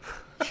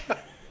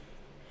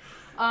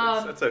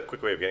 Um, that's a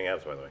quick way of getting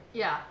abs, by the way.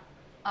 Yeah.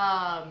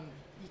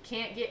 You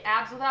can't get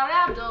abs without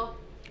Abdul.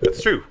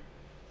 That's true.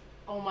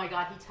 Oh my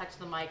god, he touched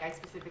the mic. I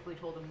specifically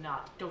told him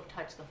not. Don't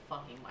touch the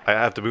fucking mic. I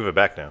have to move it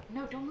back now.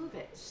 No, don't move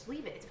it. Just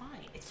leave it. It's fine.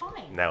 It's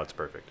fine. Now it's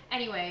perfect.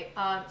 Anyway,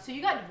 so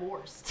you got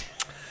divorced.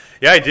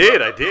 Yeah, I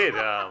did.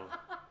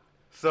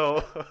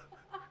 So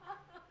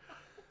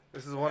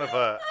this is one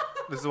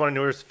of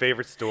Noor's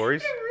favorite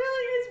stories. It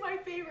really is my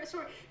favorite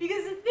story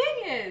because the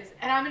thing is,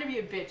 and I'm gonna be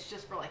a bitch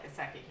just for like a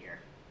second here.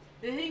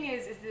 The thing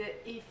is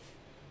that if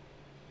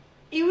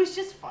it was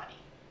just funny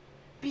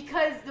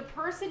because the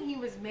person he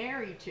was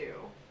married to,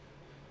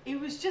 it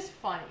was just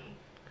funny.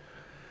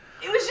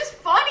 It was just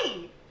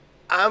funny.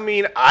 I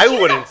mean, I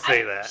wouldn't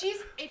say that.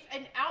 If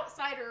an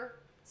outsider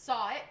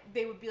saw it,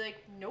 they would be like,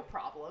 no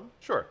problem.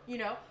 Sure. You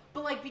know?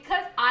 But like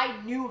because I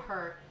knew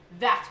her,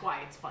 that's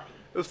why it's funny.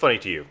 It was funny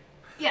to you.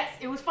 Yes,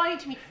 it was funny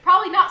to me.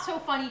 Probably not so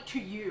funny to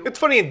you. It's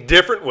funny in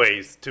different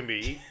ways to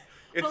me.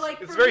 It's, But,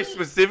 like, it's for very me-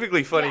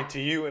 specifically funny yeah.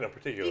 to you in a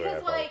particular way. I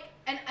Because thought. like,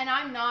 and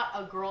I'm not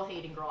a girl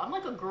hating girl. I'm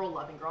like a girl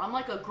loving girl. I'm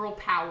like a girl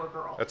power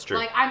girl. That's true.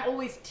 Like I'm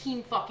always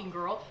team fucking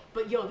girl.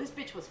 But yo, this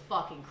bitch was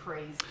fucking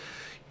crazy.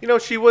 You know,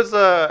 she was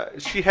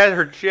she had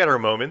her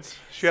moments.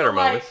 She had her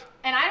like, moments.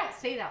 And I don't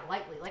say that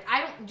lightly. Like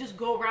I don't just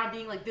go around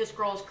being like this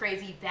girl's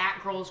crazy, that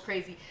girl's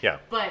crazy. Yeah.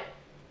 But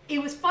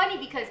it was funny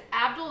because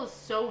Abdul is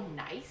so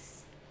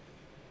nice,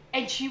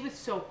 and she was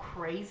so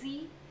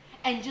crazy,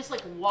 and just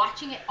like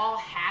watching it all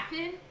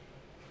happen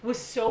was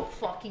so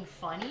fucking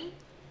funny.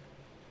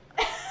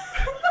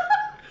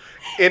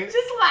 Just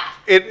laugh.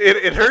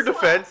 In her Just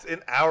defense,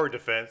 in our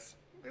defense,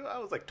 I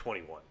was like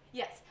 21.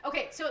 Yes.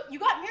 Okay, so you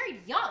got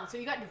married young, so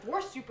you got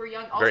divorced super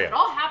young. Also, Very it young.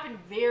 all happened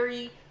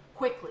very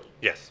quickly.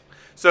 Yes.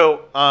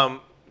 So,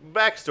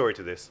 backstory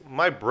to this: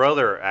 my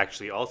brother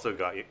actually also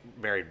got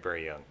married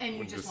very young. And you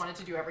which just was- wanted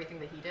to do everything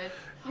that he did?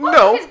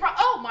 No.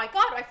 Oh my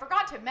god, I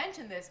forgot to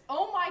mention this.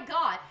 Oh my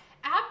god.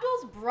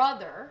 Abdul's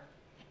brother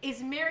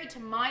is married to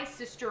my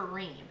sister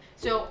Reem.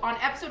 So on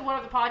episode 1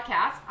 of the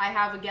podcast, I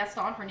have a guest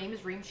on. Her name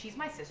is Reem. She's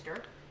my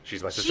sister.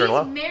 She's my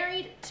sister-in-law. She's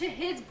married to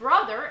his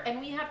brother, and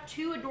we have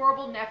 2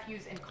 adorable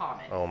nephews in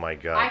common. Oh my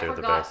God, I they're the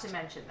forgot best. to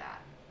mention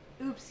that.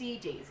 Oopsie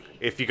daisy.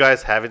 If you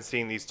guys haven't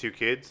seen these two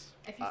kids,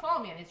 If you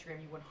follow me on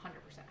Instagram, you 100%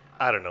 have.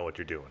 I don't know what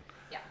you're doing.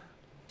 Yeah.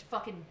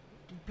 Fucking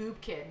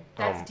Boob Kid.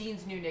 That's Um,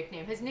 Dean's new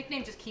nickname. His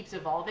nickname just keeps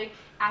evolving.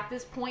 At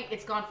this point,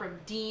 it's gone from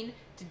Dean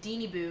to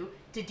Deanie Boo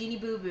to Deanie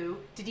Boo Boo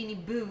to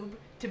Deanie Boob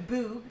to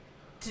Boob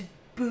to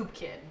Boob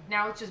Kid.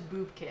 Now it's just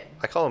Boob Kid.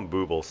 I call them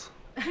boobles.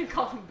 I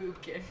call him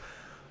Boob Kid.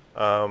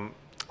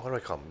 What do I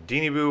call them?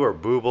 Deanie Boo or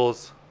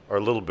boobles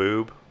or little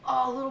boob?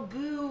 Oh, little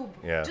boob.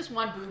 Yeah. Just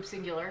one boob,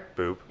 singular.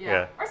 Boob. Yeah.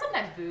 Yeah. Or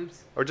sometimes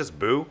boobs. Or just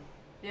boo.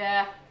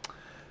 Yeah.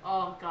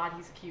 Oh, God,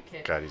 he's a cute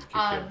kid. God, he's a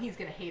cute kid. He's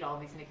going to hate all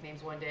these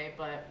nicknames one day,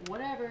 but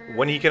whatever.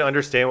 When he can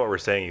understand what we're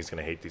saying, he's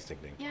gonna hate these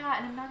nicknames. Yeah,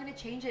 and I'm not gonna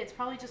change it. It's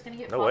probably just gonna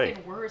get No way.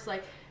 fucking worse.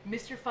 Like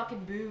Mr.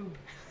 fucking Boob.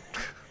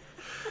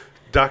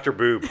 Dr.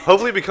 Boob.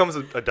 Hopefully becomes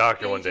a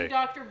doctor one Aging day.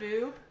 Dr.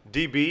 Boob.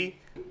 DB.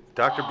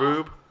 Dr.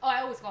 Boob. Oh,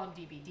 I always call him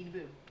DB. Deanie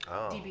Boob.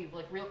 Oh. DB.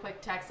 Like real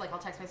quick text. Like I'll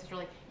text my sister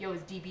like, "Yo,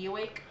 is DB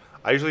awake?"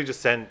 I usually just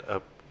send a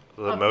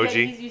Yeah,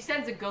 emoji. he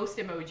sends a ghost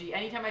emoji.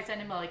 Anytime I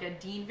send him like a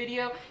Dean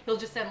video, he'll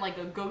just send like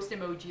a ghost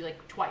emoji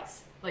like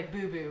twice, like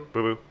boo boo.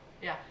 Boo boo.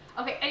 Yeah.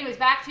 Okay. Anyways,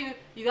 back to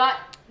you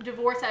got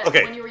divorced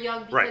Okay, when you were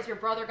young because right. your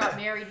brother got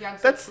married young.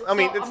 So, That's- I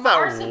mean, it's not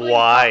our siblings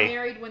why- got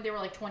married when they were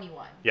like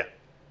 21. Yeah.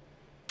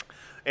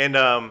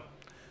 And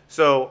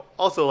so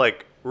also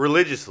like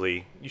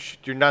religiously,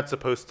 you're not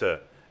supposed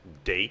to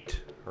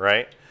date,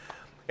 right?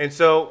 And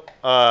so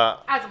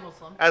As a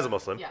Muslim. as a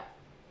Muslim,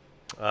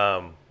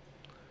 Yeah.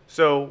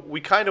 so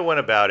we kind of went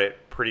about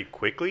it pretty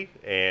quickly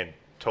and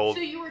told.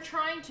 So you were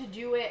trying to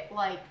do it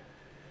like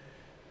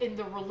in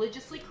the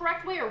religiously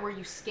correct way, or were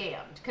you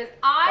scammed? Because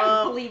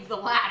I believe the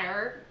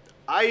latter.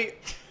 I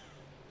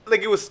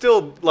like it was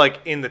still like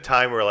in the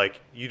time where like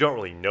you don't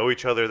really know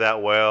each other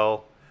that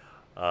well,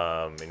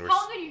 and we're How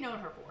long had you known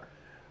her for?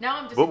 Now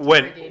I'm just but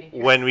interrogating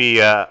you. when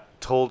we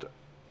told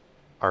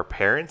our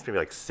parents, maybe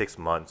like 6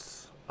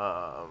 months, You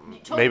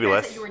told maybe your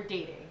less. parents that you were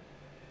dating.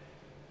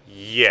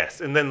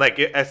 Yes, and then like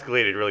it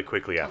escalated really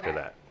quickly after Okay.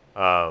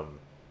 that.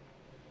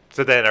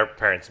 So then our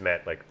parents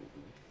met like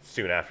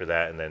soon after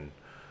that, and then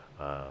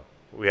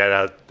we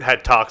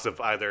had talks of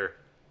either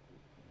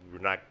we're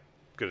not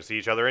going to see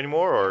each other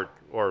anymore,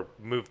 or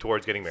move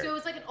towards getting married. So it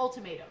was like an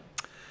ultimatum.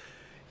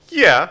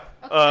 Yeah.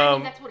 Okay, I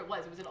mean, that's what it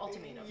was. It was an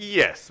ultimatum.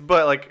 Yes,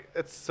 but like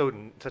it's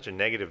such a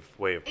negative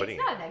way of putting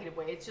It's not a negative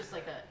way. It's just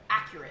like an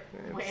accurate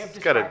way of It's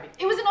gotta- describing.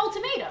 It was an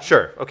ultimatum. it.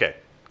 Sure. Okay.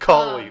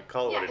 Call it Yeah,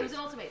 what it it was is.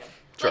 an ultimatum.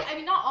 Sure. Like, I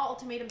mean, not all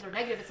ultimatums are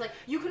negative. It's like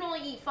you can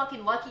only eat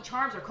fucking Lucky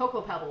Charms or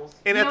Cocoa Pebbles.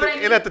 And you at know the- what I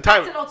mean? and at the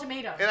time- that's an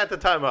ultimatum. And at the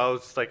time, I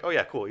was like, oh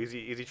yeah, cool,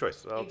 easy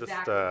choice. I'll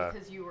Exactly, just.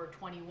 because you were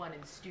 21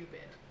 and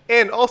stupid.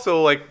 And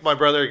also, like my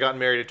brother got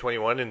married at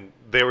 21, and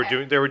they were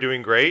Okay.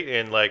 doing great,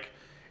 and like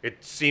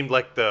it seemed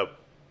like the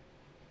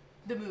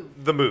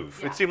move.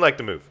 Yeah. It seemed like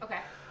the move.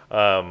 Okay.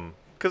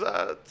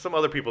 Because some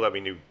other people that we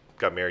knew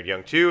got married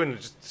young too, and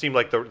it just seemed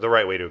like the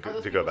right way to Are those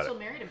go people about still it.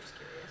 married? I'm just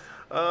curious.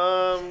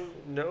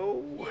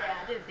 No. Yeah,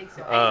 I didn't think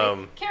so.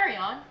 Anyways, carry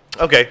on.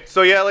 Okay,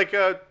 so yeah, like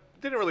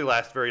didn't really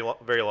last very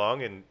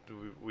long, and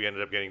we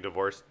ended up getting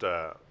divorced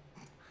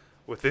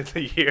within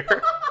the year.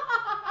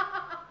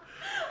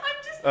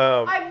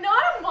 I'm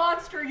not a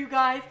monster, you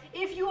guys.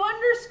 If you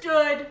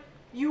understood,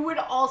 you would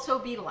also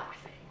be laughing.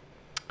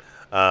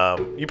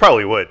 You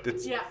probably would.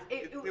 It's, Yeah,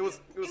 it was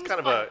kind funny.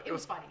 of a It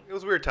was funny. It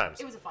was weird times.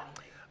 It was a funny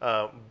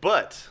thing.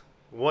 But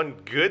one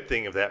good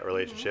thing of that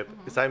relationship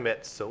is I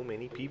met so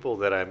many people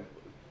that I'm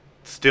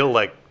still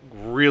like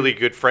really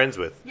good friends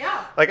with.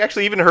 Yeah. Like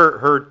actually, even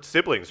her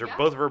siblings, Yeah.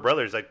 both of her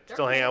brothers, I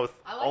still hang cool. out with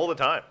I like all the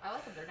them. time. I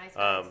like them. They're nice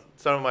guys.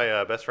 Some of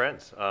my best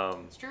friends.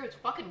 It's true. It's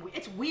fucking.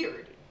 It's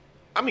weird.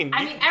 I mean,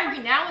 I mean, every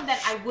now and then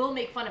I will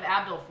make fun of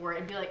Abdul for it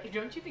and be like,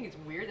 "Don't you think it's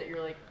weird that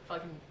you're like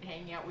fucking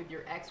hanging out with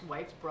your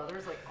ex-wife's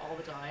brothers like all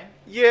the time?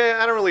 yeah,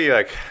 I don't really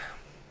like.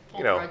 Hold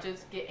You know,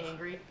 grudges, get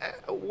angry."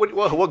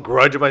 what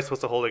grudge am I supposed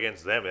to hold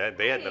against them?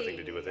 They had nothing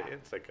to do with it. Hey.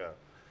 It's like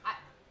I-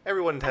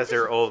 everyone has I'm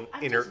their just- own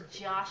I'm inner. just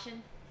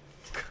joshing.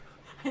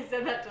 I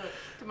said that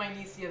to my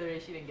niece the other day.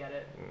 She didn't get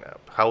it. No.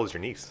 How old is your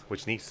niece?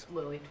 Which niece?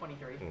 Lily,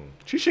 23.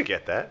 She should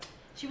get that.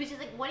 She was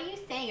just like, "What are you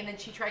saying?" And then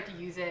she tried to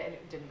use it, and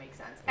it didn't make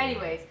sense. Mm.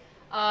 Anyways,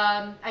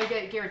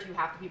 guarantee you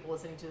half the people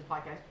listening to this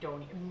podcast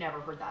never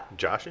heard that.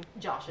 Joshing?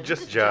 Joshing.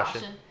 Just It's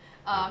joshing.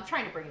 I'm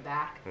trying to bring it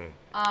back.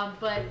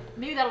 But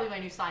maybe that'll be my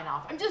new sign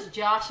off. I'm just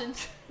joshing.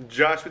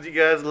 Josh with you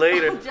guys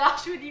later. I'll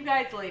josh with you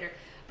guys later.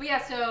 But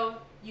yeah, so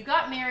you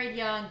got married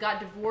young, got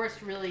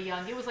divorced really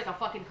young. It was like a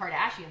fucking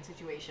Kardashian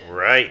situation.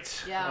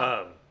 Right.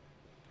 Yeah.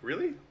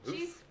 Really?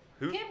 She's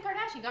Who? Kim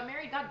Kardashian got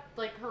married, got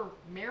like her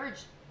marriage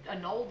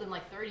annulled in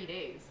like 30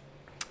 days.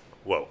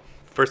 Whoa.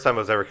 First time I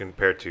was ever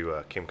compared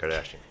to Kim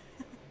Kardashian.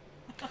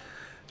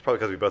 It's probably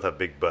because we both have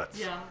big butts.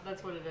 Yeah,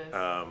 that's what it is.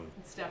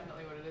 It's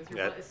definitely what it is. Your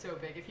yeah. butt is so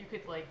big. If you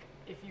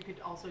could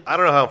also. I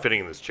don't know how I'm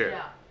fitting in this chair.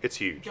 Yeah. It's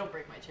huge. Don't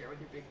break my chair with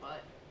your big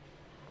butt.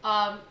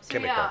 So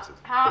Can make yeah, bounces.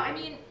 I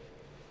mean,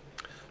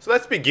 So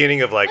that's the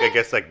beginning of like, I well,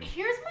 guess like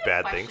here's my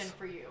bad question things.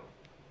 for you.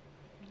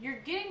 You're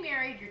getting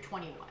married. You're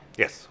 21.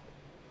 Yes.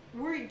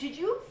 Did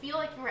you feel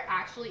like you were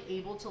actually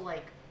able to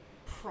like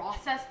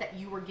process that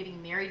you were getting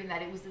married and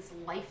that it was this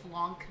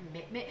lifelong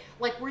commitment?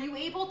 Like, were you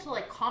able to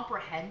like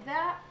comprehend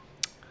that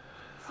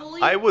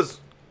fully? I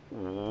was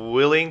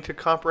willing to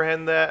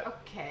comprehend that.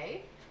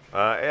 Okay.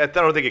 I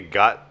don't think it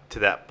got to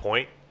that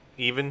point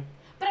even.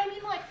 But I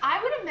mean, like,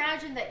 I would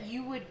imagine that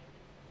you would.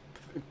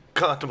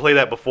 Contemplate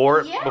that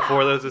before Yeah.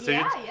 those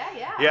decisions.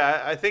 Yeah.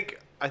 Yeah, I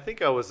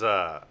think I was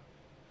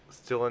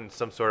still in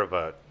some sort of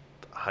a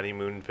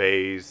honeymoon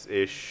phase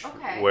ish,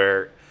 Okay.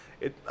 where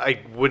I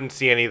wouldn't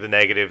see any of the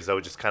negatives. I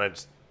would just kind of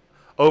just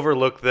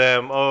overlook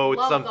them. Oh, it's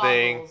Love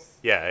something. goggles.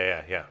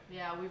 Yeah.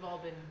 Yeah, we've all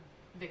been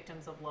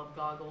victims of love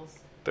goggles.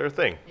 They're a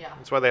thing. Yeah.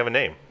 That's why they have a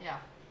name.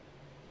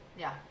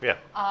 Yeah. Yeah.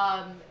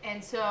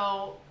 And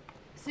so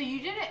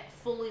you didn't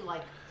fully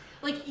like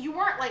you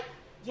weren't like,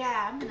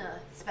 yeah, I'm gonna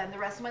spend the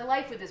rest of my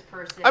life with this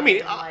person. I mean,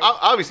 and, like,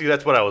 obviously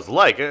that's what I was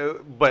like,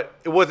 but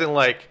it wasn't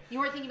like. you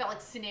weren't thinking about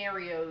like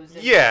scenarios.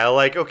 And, Yeah,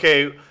 like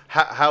okay,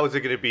 how is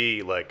it going to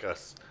be like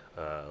us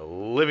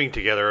living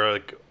together? Or,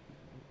 like,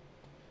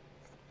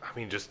 I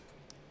mean, just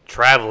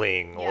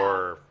traveling Yeah.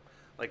 or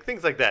like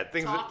things like that.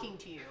 Things. talking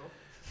to you.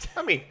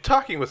 I mean,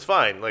 talking was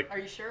fine. Like, Are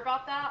you sure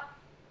about that?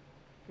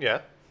 yeah.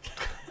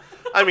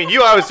 I mean,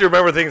 you obviously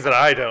remember things that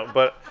I don't,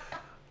 but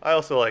I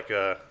also like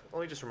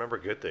only just remember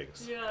good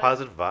things. Yeah.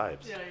 Positive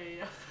vibes.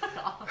 Yeah. Fuck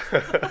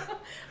off.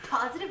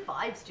 Positive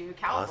vibes, dude.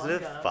 Cowabunga.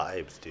 Positive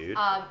vibes, dude.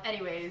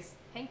 Anyways,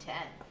 hang 10.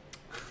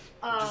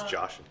 Just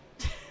joshing.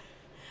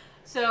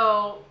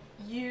 So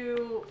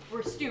you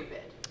were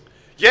stupid.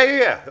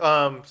 Yeah.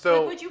 So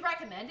Like, would you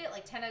recommend it?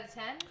 Like 10 out of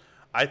 10?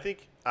 I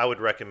think I would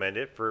recommend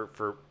it for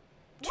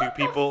two What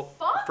the people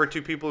fuck? for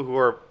two people who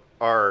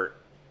are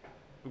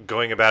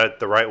going about it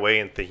the right way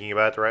and thinking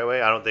about it the right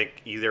way. I don't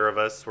think either of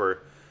us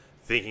were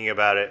thinking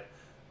about it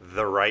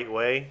the right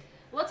way.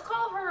 Let's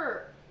call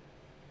her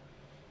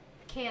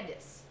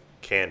Candace.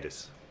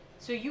 Candace.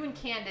 So you and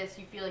Candace,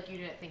 you feel like you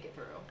didn't think it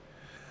through.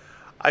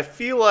 I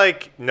feel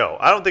like no.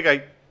 I don't think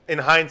I. In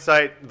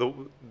hindsight,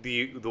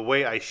 the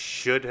way I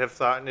should have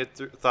thought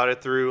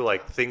it through,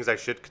 like things I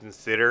should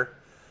consider,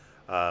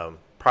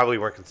 probably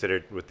weren't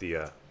considered with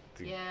the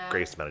Yeah.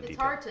 greatest amount of it's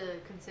detail. hard to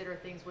consider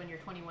things when you're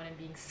 21 and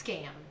being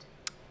scammed.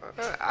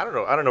 I don't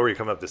know. I don't know where you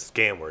come up with this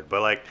scam word,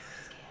 but like,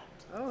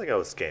 I don't think I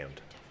was scammed.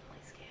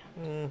 Definitely scammed.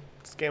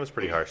 Scam is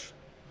pretty harsh.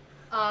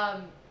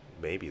 Um,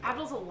 Maybe. Though.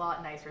 Abdul's a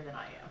lot nicer than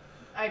I am.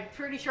 I'm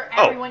pretty sure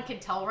Oh, everyone can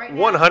tell right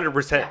now.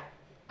 100%. Yeah,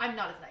 I'm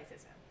not as nice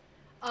as him.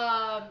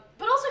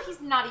 But also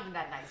he's not even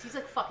that nice. He's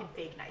like fucking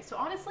fake nice. So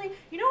honestly,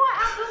 you know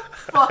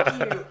what,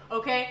 Abdul? Fuck you,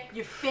 okay?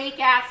 You fake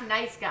ass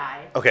nice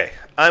guy. Okay,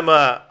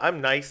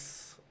 I'm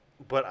nice,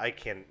 but I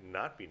can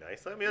not be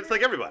nice. I mean, it's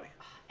like everybody.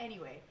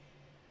 Anyway,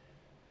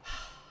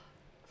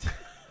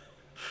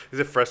 Is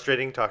it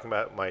frustrating talking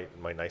about my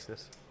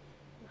niceness?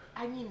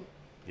 I mean,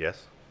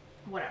 Yes.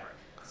 whatever.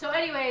 So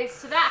anyways,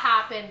 so that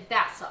happened.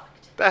 That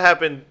sucked. That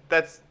happened.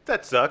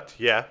 That sucked.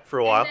 Yeah, for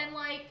a while. And then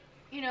like,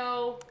 you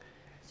know,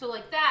 so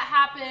like that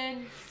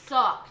happened,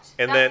 sucked.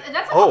 And that's then-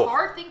 that's like oh. a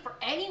hard thing for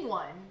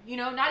anyone, you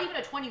know, not even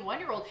a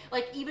 21-year-old,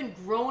 like even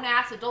grown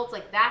ass adults,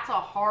 like that's a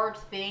hard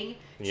thing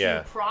to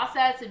Yeah.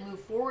 process and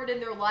move forward in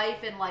their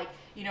life. And like,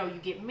 you know, you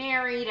get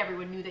married,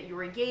 everyone knew that you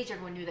were engaged,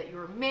 everyone knew that you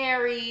were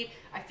married.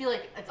 I feel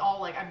like it's all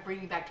like I'm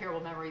bringing back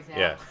terrible memories now.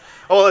 Yeah.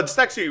 Oh, well, it's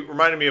actually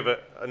reminded me of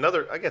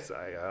another. I guess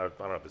I don't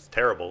know if it's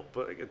terrible,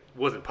 but it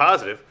wasn't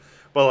positive.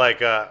 But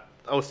like, I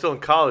was still in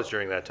college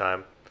during that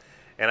time,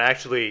 and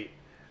actually,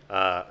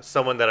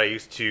 someone that I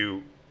used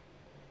to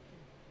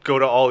go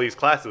to all these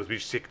classes with, we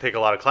used to take a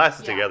lot of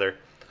classes Yeah. together.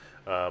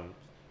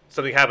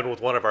 Something happened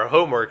with one of our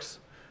homeworks,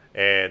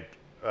 and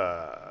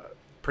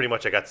pretty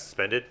much I got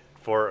suspended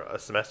for a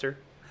semester,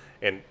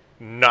 and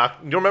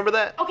knocked. You remember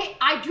that? Okay,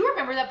 I do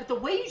remember that, but the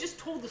way you just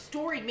told the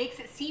story makes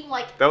it seem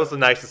like That was the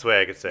nicest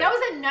way I could say. that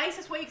was the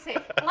nicest way you could say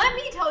it. Let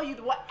me tell you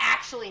what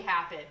actually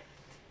happened.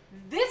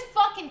 This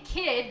fucking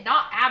kid,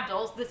 not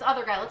Abdul, this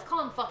other guy, let's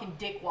call him fucking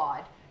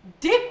Dickwad.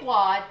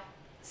 Dickwad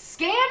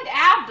scammed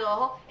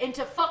Abdul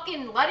into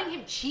fucking letting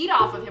him cheat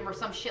off of him or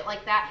some shit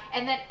like that.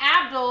 And then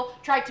Abdul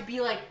tried to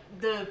be like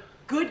the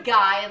good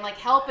guy and like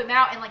help him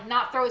out and like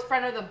not throw his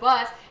friend under the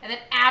bus. And then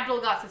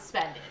Abdul got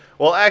suspended.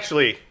 Well,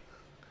 actually,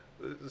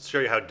 let's show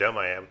you how dumb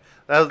I am.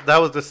 That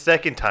was the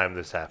second time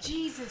this happened.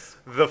 Jesus.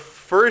 The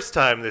first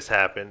time this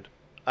happened,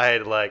 I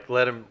had like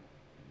let him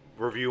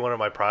review one of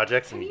my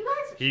projects, Can and you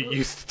guys, he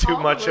used too all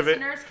the much of it.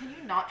 listeners, can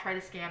you not try to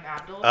scam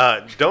Abdul?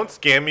 Don't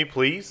scam me,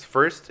 please.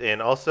 First,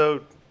 and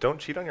also don't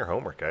cheat on your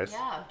homework, guys.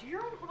 Yeah, do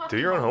your own homework. Do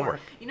your own homework.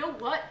 You know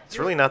what? It's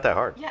really not that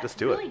hard. Yeah, Just it's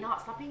do really it.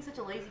 not. Stop being such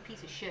a lazy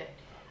piece of shit.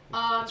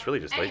 It's really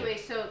just lazy. Anyway,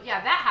 so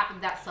yeah, that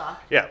happened. That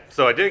sucked. Yeah.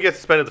 So I didn't get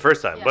suspended the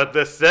first time, Yeah. but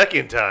the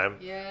second time,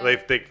 Yeah.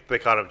 they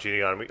caught him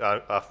cheating on me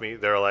off me.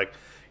 They were like,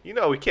 you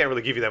know, we can't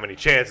really give you that many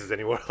chances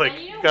anymore. Like,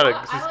 And you know gotta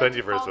what? I suspend like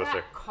you to for a call semester.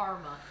 that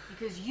karma,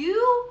 because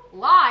you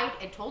lied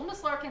and told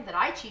Miss Larkin that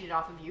I cheated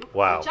off of you,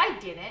 Wow. which I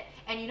didn't.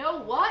 And you know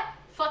what?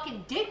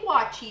 Fucking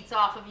Dickwad cheats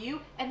off of you,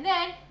 and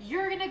then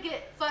you're gonna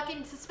get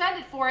fucking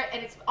suspended for it,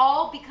 and it's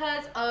all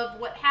because of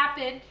what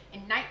happened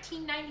in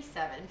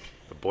 1997.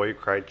 The boy who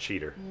cried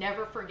cheater.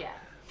 Never forget.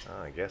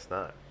 Oh, I guess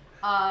not.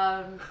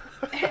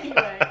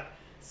 Anyway,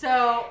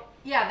 so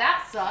yeah,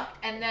 that sucked.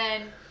 And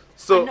then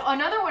So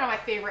another one of my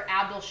favorite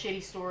Abdul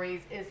shitty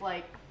stories is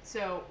like,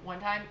 so one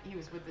time he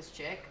was with this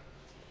chick,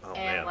 oh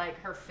and man, like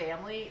her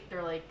family,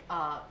 they're like,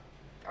 are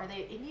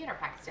they Indian or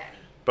Pakistani?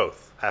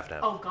 both half and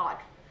half. Oh God.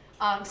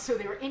 So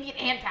they were Indian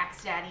and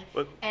Pakistani,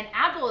 What? and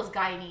Abdul is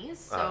Guyanese.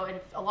 So Uh-huh. and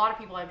a lot of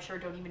people I'm sure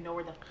don't even know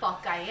where the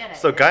fuck Guyana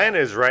So is. Guyana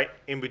is right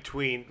in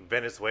between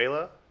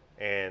Venezuela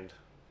and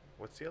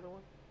what's the other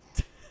one?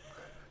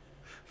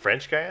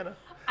 French Guyana?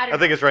 I don't I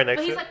think know. it's right next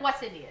But to he's it. like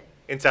West Indian.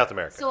 In South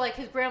America. So like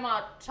his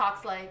grandma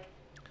talks like,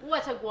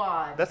 "What a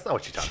guan." That's not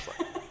what she talks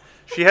like.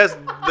 She has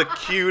the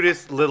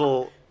cutest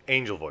little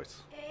angel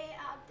voice. Hey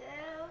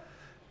Abdul.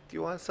 Do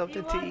you want something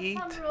You to want eat?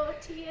 some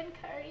roti and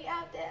curry,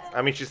 Abdul?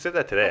 I mean, she said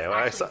that today. That's I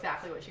actually saw,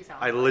 exactly what she sounds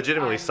I like.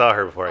 legitimately I'm saw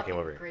her before I came fucking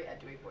over here. Great at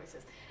doing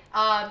voices.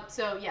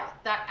 So yeah,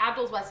 that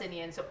Abdul's West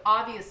Indian. So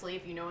obviously,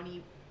 if you know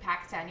any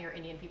Pakistani or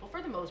Indian people,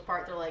 for the most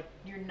part, they're like,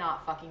 you're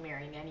not fucking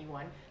marrying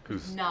anyone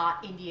who's Who's-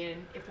 not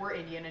Indian if we're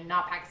Indian, and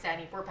not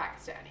Pakistani if we're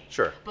Pakistani.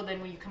 Sure. But then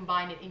when you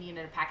combine an Indian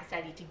and a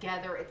Pakistani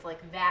together, it's like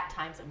that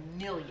times a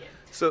million.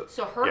 So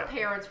her yeah.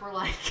 parents were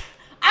like,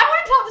 I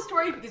want to tell the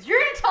story because you're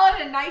going to tell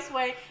it in a nice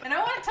way, and I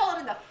want to tell it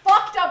in the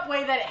fucked up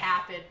way that it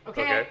happened,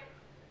 okay? Okay.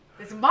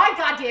 This is my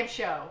goddamn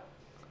show.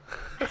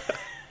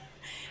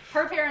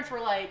 Her parents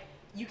were like,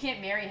 you can't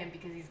marry him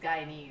because he's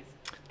Guyanese.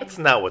 That's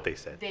not what they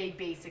said. They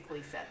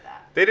basically said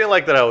that. They didn't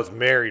like that I was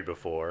married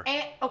before.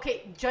 And,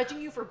 okay,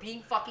 judging you for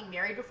being fucking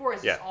married before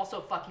is just Yeah.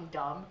 also fucking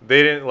dumb.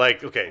 They didn't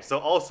like. Okay, so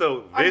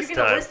also Are this you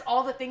going to time. list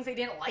all the things they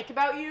didn't like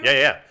about you?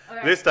 Yeah.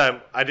 Okay. This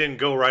time I didn't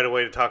go right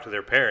away to talk to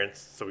their parents,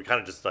 so we kind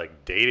of just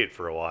like dated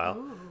for a while.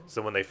 Ooh.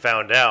 So when they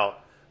found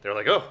out, they were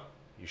like, "Oh,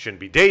 you shouldn't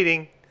be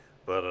dating."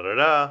 Blah da da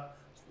da.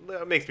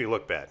 That makes me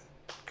look bad,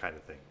 kind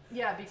of thing.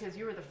 Yeah, because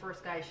you were the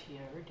first guy she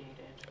ever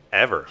dated.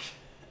 Ever,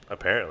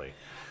 apparently.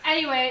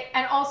 Anyway,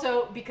 and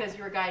also because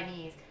you're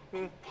Guyanese.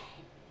 Hmm.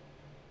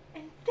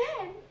 And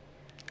then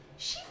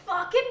she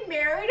fucking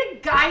married a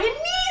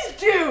Guyanese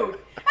dude.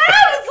 And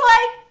I was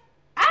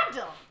like,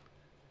 Abdul,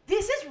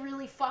 this is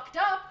really fucked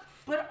up,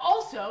 but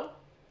also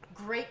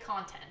great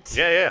content.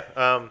 Yeah.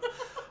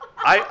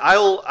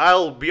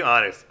 I'll be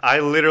honest. I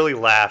literally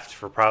laughed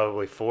for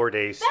probably 4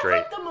 days That's straight.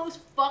 like the most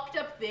fucked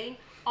up thing.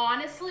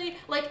 Honestly,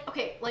 like,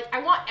 okay, like, I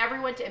want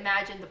everyone to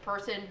imagine the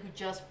person who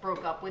just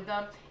broke up with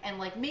them, and,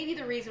 like, maybe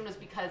the reason was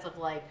because of,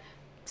 like,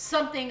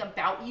 something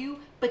about you,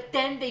 but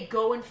then they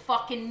go and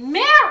fucking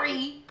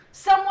marry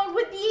someone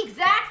with the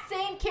exact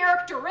same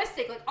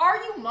characteristic. Like, are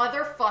you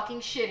motherfucking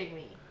shitting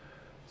me?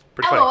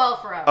 Pretty funny. LOL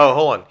forever. Oh,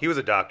 hold on. He was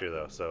a doctor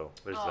though, so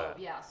there's Oh, that.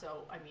 yeah,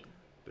 so, I mean,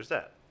 There's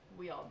that.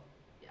 we all,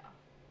 yeah.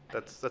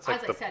 That's As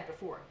like I the. said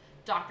before,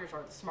 doctors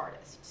are the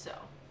smartest, so.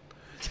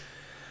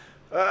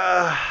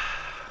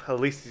 At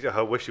least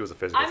I wish he was a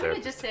physical I'm going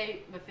to therapist. just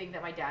say the thing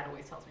that my dad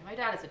always tells me. My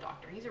dad is a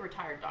doctor. He's a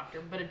retired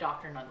doctor, but a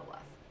doctor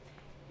nonetheless.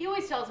 He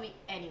always tells me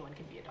anyone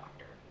can be a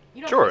doctor.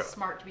 You don't have to be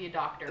smart to be a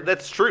doctor.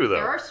 That's true though.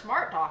 There are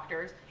smart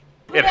doctors.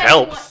 But It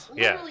helps,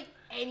 yeah. Literally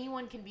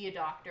anyone can be a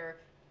doctor,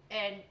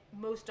 and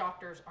most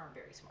doctors aren't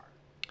very smart.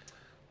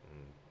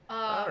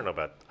 I don't know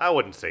about. I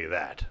wouldn't say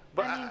that,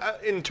 but I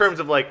in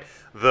terms of like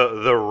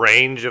the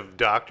range of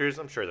doctors,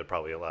 I'm sure there are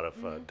probably a lot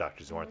of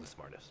doctors who aren't the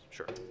smartest.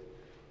 Sure.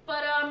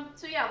 But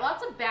so yeah,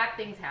 lots of bad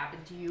things happen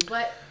to you,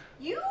 but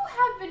you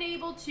have been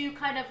able to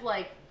kind of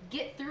like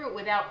get through it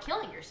without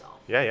killing yourself.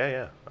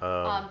 Yeah.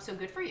 So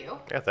good for you.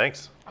 Yeah,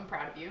 thanks. I'm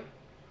proud of you.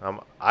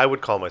 I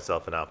would call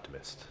myself an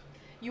optimist.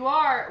 You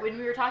are, when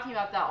we were talking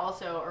about that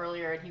also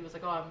earlier, and he was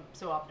like, oh, I'm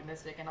so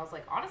optimistic. And I was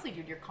like, honestly,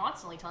 dude, you're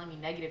constantly telling me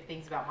negative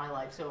things about my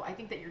life. So I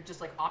think that you're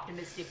just like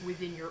optimistic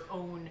within your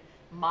own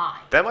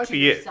mind. That might to be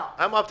yourself.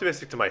 it. I'm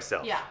optimistic to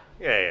myself. Yeah.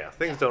 Yeah.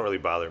 Things don't really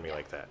bother me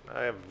like that.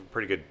 I have a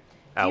pretty good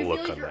Do you outlook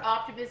feel like on your that.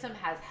 optimism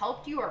has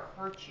helped you or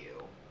hurt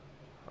you?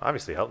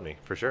 Obviously helped me,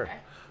 for sure.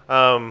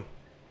 Okay.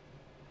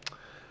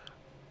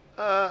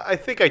 I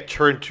think I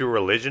turned to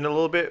religion a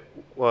little bit.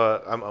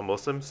 I'm a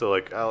Muslim, so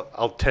like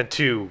I'll tend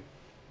to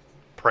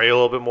pray a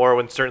little bit more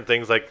when certain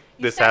things like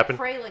this said happen.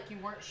 Pray like you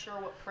weren't sure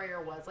what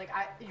prayer was. Like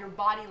your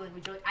body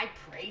language, you're like, I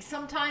pray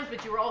sometimes,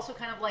 but you were also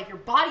kind of like your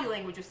body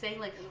language was saying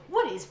like,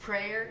 what is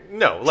prayer?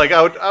 No, like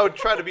I would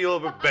try to be a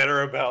little bit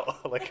better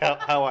about like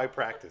how I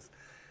practice,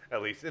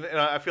 at least, and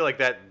I feel like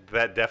that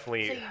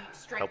definitely So you helped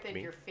strengthened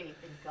me. your faith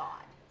in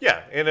God.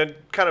 Yeah, and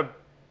it kind of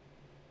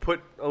put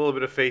a little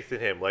bit of faith in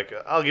him. Like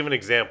I'll give an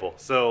example.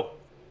 So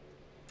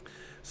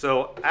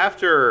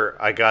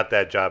after I got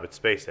that job at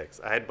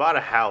SpaceX, I had bought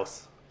a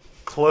house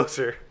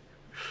closer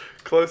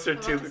I'm about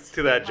to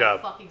spit that my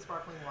job. Fucking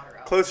sparkling water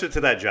out. Closer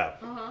to that job.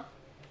 Uh-huh.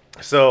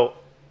 So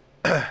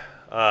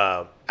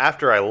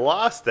after I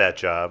lost that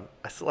job,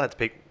 I still had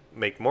to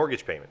make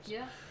mortgage payments.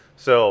 Yeah.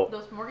 So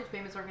Those mortgage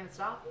payments aren't going to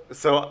stop.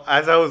 So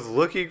as I was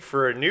looking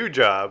for a new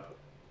job,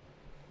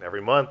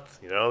 every month,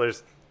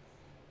 there's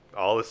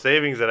all the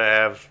savings that I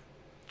have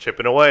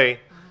chipping away,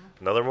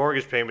 another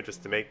mortgage payment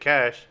just to make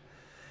cash.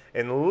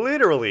 And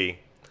literally,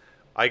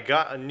 I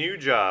got a new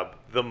job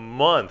the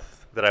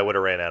month that I would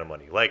have ran out of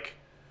money. Like,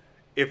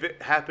 if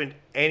it happened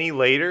any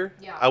later,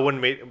 Yeah. I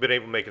wouldn't been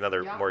able to make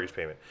another Yeah. mortgage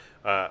payment.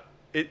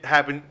 It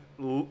happened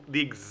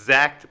the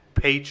exact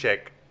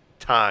paycheck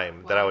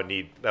time that I Wow. would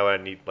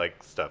need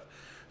like stuff.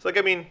 So like,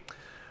 I mean,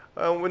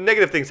 when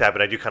negative things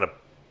happen, I do kind of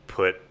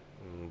put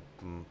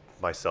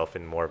myself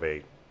in more of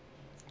a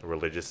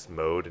religious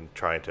mode and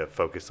trying to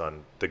focus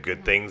on the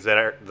good things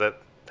that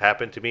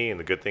happen to me and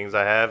the good things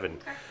I have, and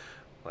Okay.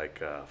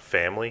 like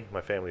family.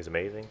 My family's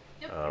amazing.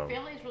 Yep, your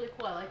family is really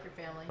cool. I like your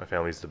family. My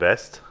family's the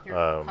best. Your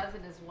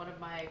cousin is one of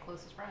my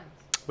closest friends.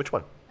 Which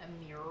one?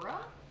 Amira?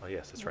 Oh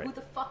yes, that's right. Who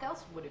the fuck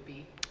else would it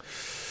be?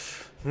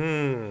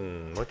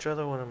 Which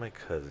other one of my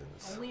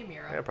cousins? Only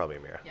Amira. Yeah, probably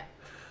Amira. Yeah.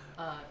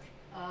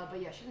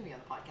 But yeah, she's gonna be on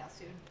the podcast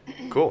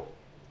soon. Cool.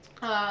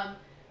 But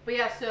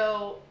yeah,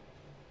 so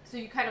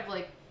you kind of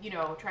like,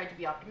 tried to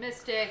be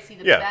optimistic, see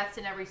the Yeah. best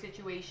in every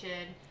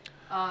situation.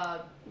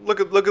 Look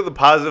at the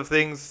positive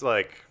things.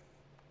 Like,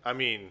 I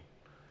mean,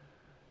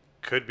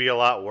 could be a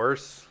lot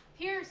worse.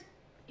 Here's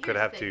Could the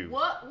have thing. to-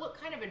 What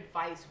kind of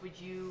advice would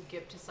you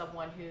give to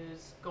someone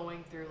who's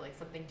going through like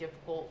something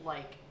difficult,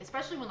 like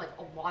especially when like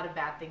a lot of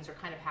bad things are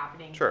kind of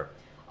happening Sure.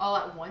 all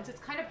at once? It's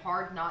kind of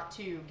hard not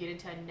to get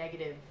into a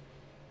negative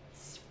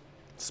state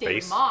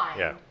Space. of mind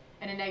Yeah.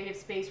 and a negative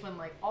space when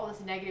like all this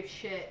negative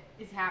shit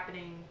is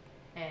happening,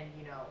 and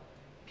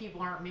people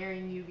aren't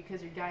marrying you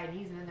because you're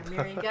Guyanese, and then they're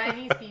marrying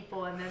Guyanese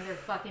people, and then they're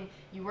fucking,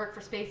 you work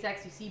for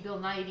SpaceX, you see Bill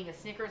Nye eating a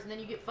Snickers, and then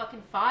you get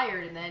fucking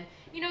fired, and then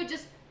you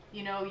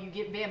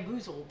get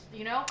bamboozled,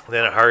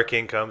 Then a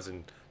hurricane comes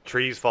and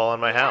trees fall on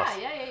my house.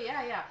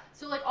 Yeah.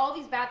 So like all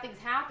these bad things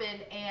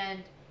happened,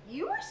 and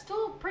you were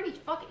still pretty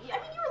fucking.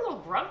 I mean, you were a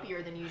little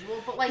grumpier than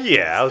usual, but like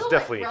Yeah, I was still,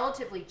 definitely- like,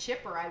 relatively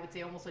chipper. I would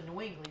say almost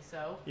annoyingly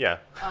so. Yeah.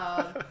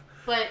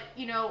 But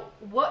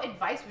what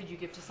advice would you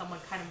give to someone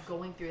kind of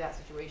going through that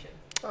situation?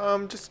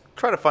 Just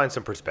try to find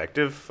some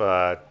perspective.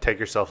 Take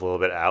yourself a little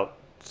bit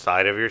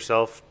outside of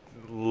yourself.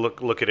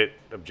 Look at it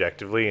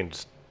objectively, and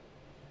just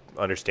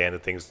understand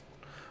that things.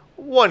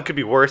 One could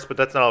be worse, but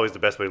that's not always the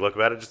best way to look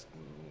at it. Just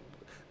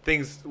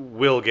things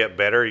will get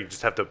better. You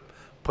just have to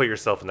put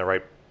yourself in the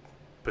right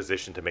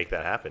position to make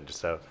that happen. Just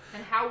so.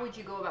 And how would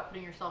you go about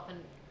putting yourself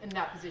in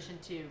that position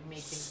to make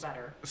things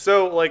better?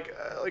 So like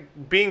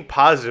being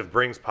positive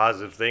brings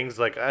positive things.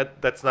 Like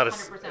that's not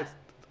 100%.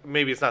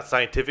 Maybe it's not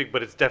scientific,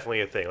 but it's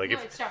definitely a thing. Like No,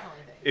 it's definitely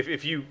a thing.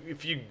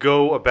 if you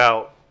go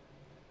about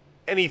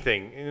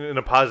anything in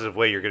a positive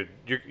way, you're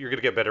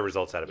gonna get better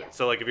results out of it. Yes.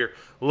 So like if you're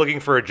looking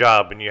for a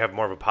job and you have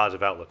more of a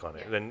positive outlook on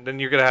it, Yeah. then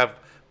you're gonna have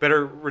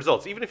better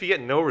results. Even if you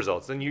get no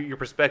results, then your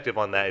perspective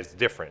on that is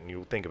different, and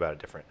you think about it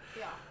different.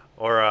 Yeah.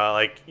 Or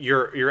like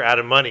you're out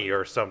of money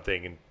or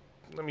something, and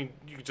I mean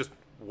you could just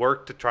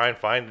work to try and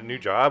find a new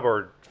job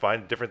or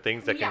find different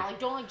things that Yeah, can like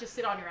don't like just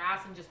sit on your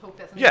ass and just hope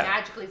that something Yeah.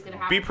 magically is gonna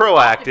happen. be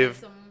proactive.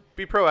 Optimism,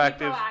 Be proactive.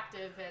 Be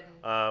proactive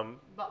and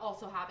but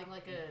also having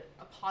like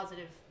a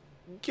positive.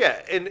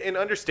 Yeah, and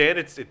understand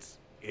it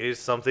is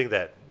something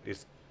that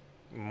is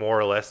more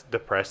or less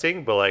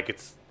depressing, but like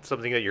it's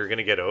something that you're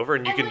gonna get over,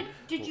 and you can. Like,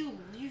 do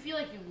you feel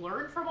like you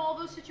learned from all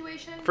those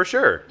situations? For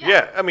sure. Yeah.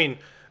 Yeah. I mean,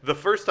 the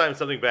first time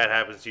something bad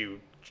happens to you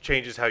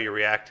changes how you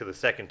react to the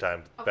second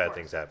time Of bad course.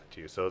 things happen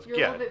to you. So it's, You're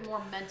yeah. a little bit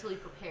more mentally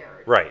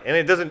prepared. Right, and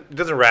it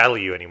doesn't rattle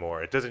you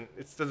anymore. It doesn't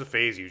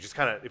phase you. Just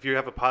kind of if you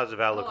have a positive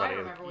outlook Oh, on I it,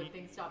 remember when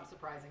things stopped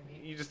surprising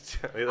me. you just.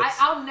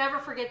 I'll never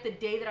forget the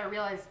day that I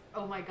realized,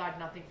 oh my god,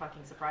 nothing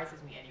fucking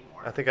surprises me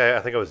anymore. I think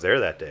I was there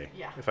that day.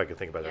 Yeah. If I could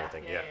think about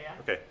everything. Yeah.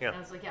 Okay. Yeah. And I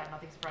was like, yeah,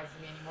 nothing surprises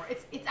me anymore.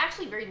 It's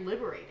actually very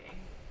liberating.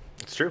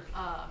 It's true.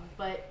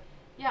 But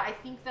yeah, I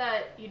think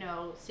that,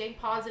 staying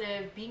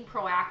positive, being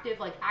proactive,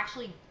 like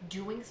actually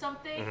doing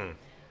something, Mhm.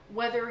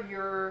 whether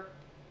you're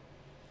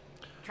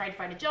trying to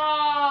find a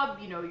job,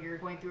 you're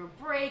going through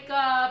a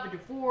breakup, a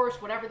divorce,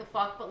 whatever the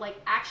fuck, but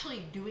like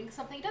actually doing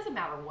something, it doesn't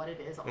matter what it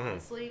is,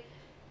 honestly,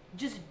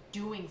 just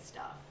doing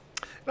stuff.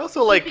 And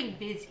also like Keeping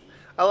busy.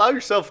 allow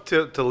yourself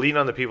to lean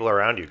on the people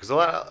around you, because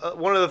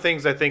one of the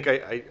things I think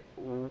I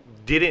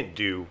didn't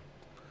do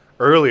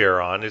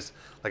earlier on is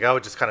like I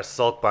would just kind of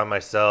sulk by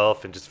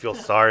myself and just feel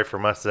sorry for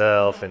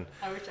myself, and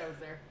I wish I was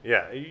there.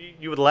 yeah,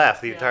 you would laugh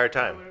the Yeah, entire I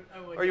time,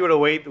 would, or you would have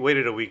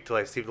waited a week till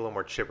I seemed a little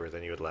more chipper,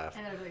 then you would laugh.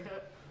 And I'd be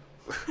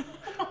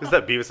like, Is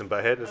that Beavis and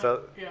Butthead? Is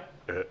that? yeah.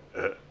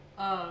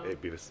 Hey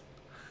Beavis.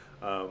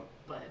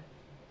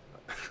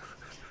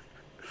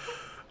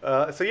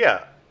 But So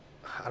yeah,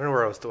 I don't know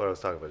what I was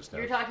talking about just now.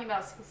 you're talking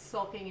about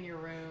sulking in your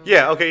room.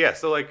 Yeah. Okay. Yeah.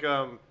 So like,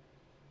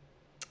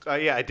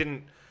 yeah, I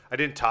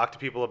didn't talk to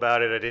people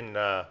about it. I didn't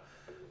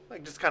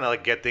like just kind of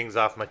like get things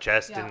off my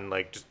chest Yeah. and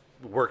like just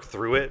work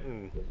through it.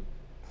 And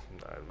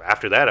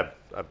after that,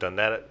 I've done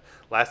that.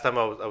 Last time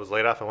I was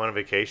laid off, I went on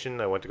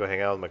vacation. I went to go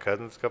hang out with my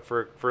cousins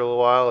for a little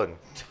while. And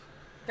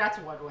That's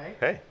one way.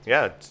 hey,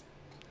 yeah,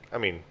 I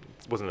mean,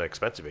 it wasn't an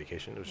expensive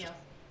vacation. It was Yeah.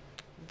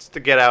 just to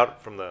get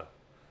out from the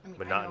I mean,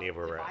 monotony I of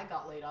where we're if I at.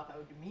 got laid off, I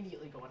would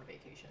immediately go on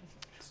vacation.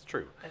 It's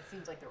true. That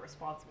seems like the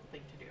responsible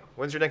thing to do.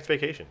 When's your next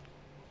vacation?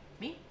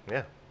 Me?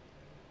 Yeah.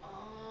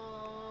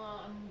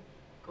 I'm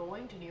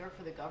going to New York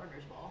for the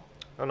Governor's Ball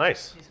Oh,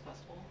 nice. Music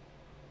Festival.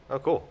 Oh,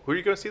 cool. Who are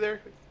you going to see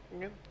there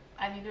again?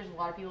 I mean, there's a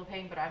lot of people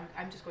paying, but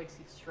I'm just going to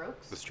see the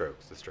Strokes. The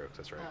Strokes.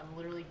 That's right.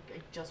 Literally, I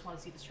just want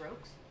to see the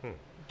Strokes. Hmm.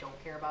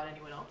 Don't care about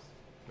anyone else.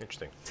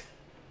 Interesting.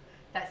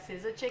 That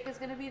SZA chick is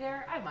going to be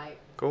there. I might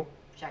Cool.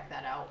 check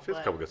that out. She has a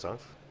but, couple good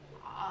songs.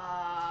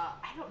 I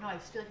don't know. I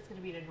just feel like it's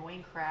going to be an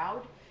annoying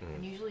crowd. Mhm.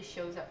 And usually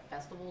shows at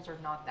festivals are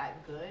not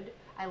that good.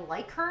 I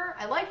like her.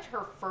 I liked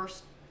her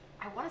first.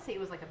 I want to say it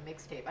was like a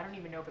mixtape. I don't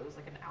even know if it was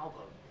like an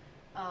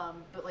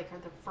album. But like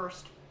the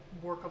first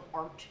work of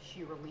art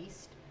she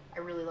released, I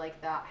really like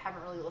that.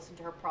 Haven't really listened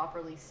to her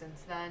properly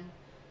since then.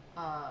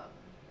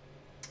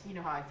 You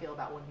know how I feel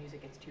about when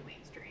music gets too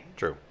mainstream.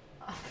 True.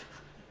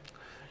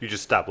 You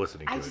just stop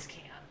listening to I it. just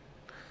can't.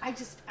 I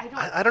don't.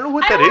 I don't know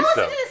what I that don't is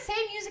listen though. to the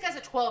same music as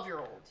a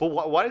 12-year-old.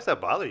 But why does that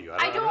bother you?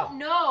 I don't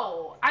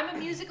know. I'm a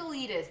music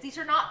elitist. These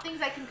are not things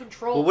I can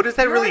control. Well, what does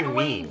that You're really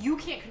annoying. mean? You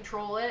can't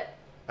control it.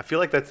 I feel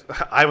like that's.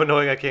 I'm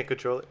annoying. I can't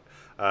control it.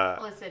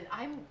 Listen,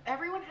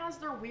 everyone has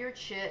their weird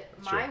shit.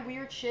 That's My true.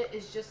 weird shit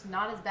is just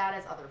not as bad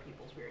as other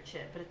people's weird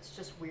shit, but it's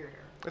just weirder.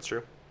 That's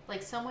true.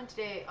 Like someone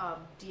today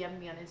DM'd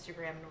me on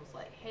Instagram and was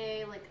like,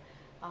 "Hey, like,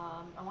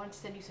 I wanted to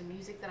send you some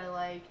music that I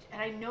liked," and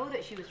I know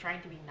that she was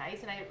trying to be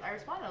nice, and I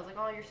responded. I was like,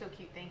 "Oh, you're so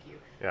cute, thank you."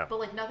 Yeah. But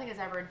like, nothing has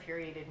ever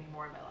infuriated me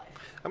more in my life.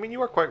 I mean,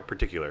 you are quite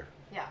particular.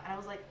 Yeah, and I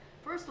was like,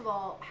 first of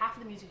all, half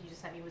of the music you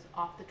just sent me was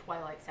off the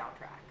Twilight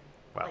soundtrack.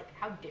 Wow. Like,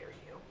 how dare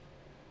you?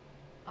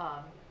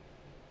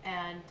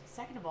 And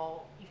second of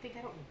all, you think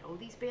I don't know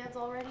these bands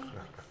already?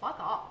 Like, fuck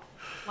off.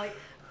 Like,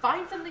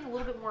 find something a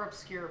little bit more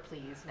obscure,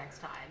 please, next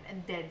time,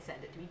 and then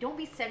send it to me. Don't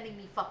be sending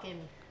me fucking,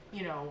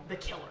 The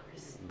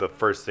Killers. The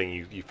first thing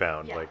you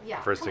found, Yeah, like yeah.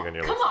 the first come thing on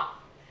your come list.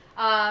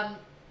 on.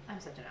 I'm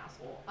such an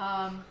asshole.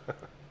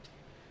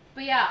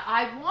 But yeah,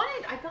 I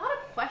got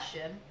a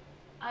question.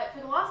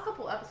 For the last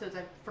couple episodes,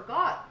 I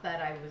forgot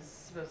that I was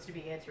supposed to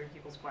be answering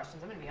people's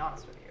questions. I'm going to be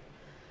honest with you.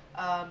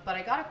 But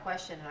I got a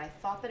question, and I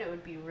thought that it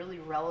would be really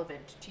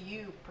relevant to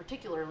you,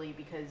 particularly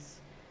because,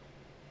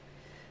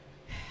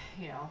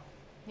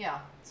 yeah.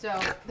 So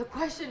the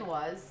question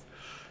was,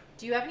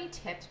 Do you have any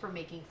tips for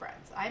making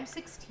friends? I'm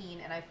 16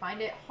 and I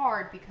find it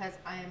hard because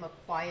I am a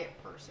quiet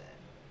person.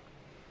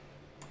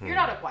 You're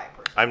not a quiet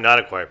person. I'm not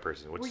a quiet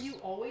person. Were you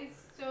always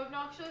so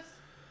obnoxious?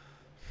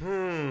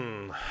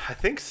 I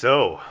think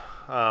so.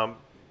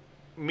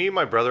 Me and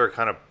my brother are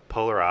kind of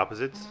polar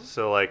opposites.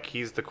 So like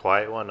he's the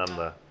quiet one. I'm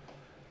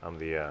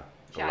the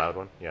loud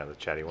one. Yeah, the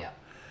chatty one.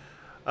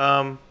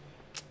 Yeah.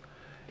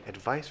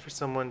 Advice for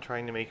someone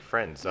trying to make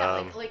friends.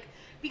 Yeah,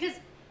 because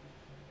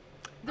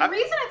the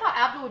reason I thought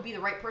Abdul would be the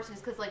right person is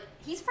because like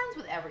he's friends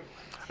with everyone.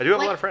 I do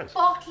have a lot of friends.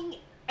 Fucking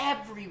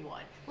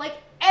everyone. Like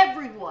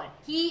everyone.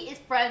 He is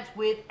friends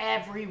with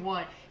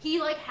everyone. He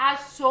like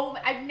has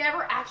I've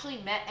never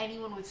actually met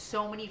anyone with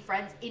so many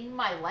friends in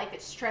my life.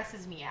 It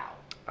stresses me out.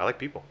 I like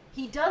people.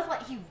 He does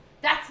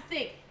that's the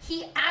thing.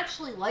 He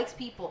actually likes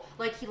people.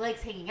 Like he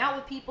likes hanging out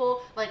with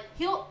people. Like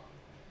he'll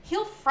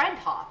friend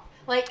hop.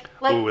 Like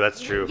Ooh, that's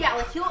true. Yeah,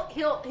 like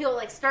he'll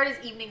like start his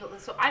evening.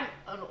 So I'm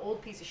an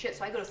old piece of shit,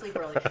 so I go to sleep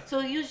early. So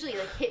he'll usually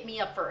like hit me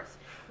up first.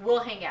 We'll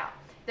hang out.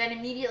 Then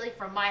immediately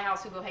from my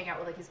house we'll go hang out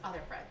with like his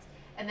other friends.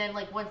 And then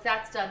like once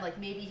that's done, like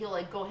maybe he'll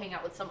like go hang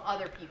out with some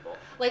other people.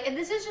 Like, and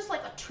this is just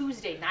like a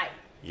Tuesday night.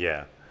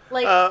 Yeah.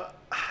 Like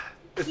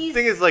the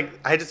thing is, like,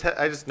 I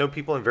just know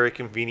people in very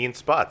convenient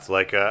spots.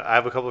 Like, I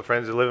have a couple of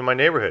friends who live in my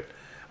neighborhood.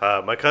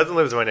 My cousin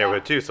lives in my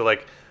neighborhood too. So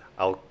like,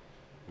 I'll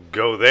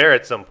go there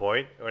at some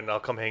point, and I'll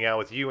come hang out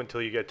with you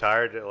until you get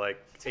tired at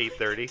like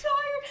 8:30.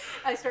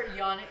 I start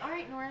yawning. All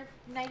right, Nora,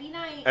 nighty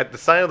night. At the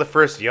sign of the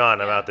first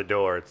yawn, I'm out the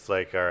door. It's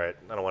like, all right,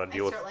 I don't want to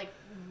deal with. I start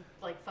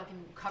like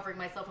fucking covering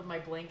myself with my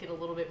blanket a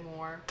little bit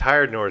more.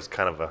 Tired Nora's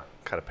kind of a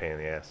pain in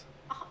the ass.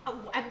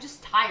 I'm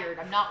just tired.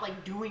 I'm not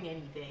like doing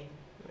anything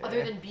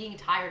other than being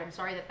tired. I'm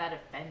sorry that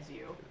offends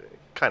you. It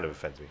kind of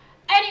offends me.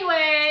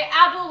 Anyway,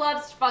 Abdul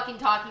loves fucking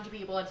talking to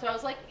people, and so I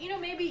was like,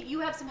 maybe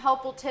you have some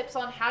helpful tips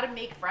on how to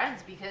make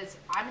friends, because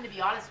I'm going to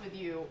be honest with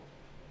you,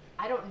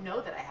 I don't know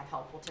that I have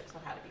helpful tips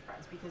on how to be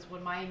friends, because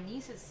when my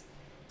nieces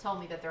tell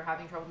me that they're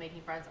having trouble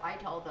making friends, I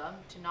tell them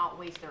to not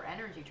waste their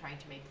energy trying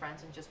to make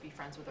friends and just be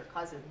friends with their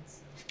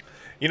cousins.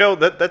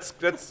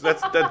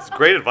 That's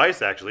great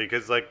advice, actually,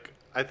 because like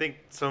I think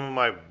some of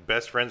my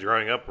best friends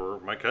growing up were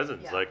my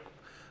cousins. Yeah. Like,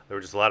 there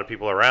were just a lot of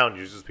people around.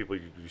 You're just people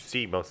you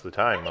see most of the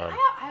time. I mean,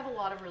 I have a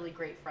lot of really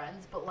great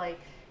friends, but like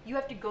you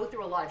have to go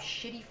through a lot of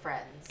shitty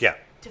friends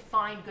to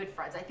find good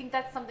friends. I think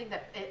that's something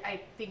that I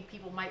think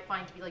people might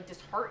find to be like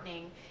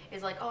disheartening,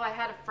 is like, oh, I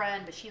had a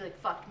friend, but she like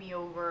fucked me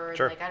over, and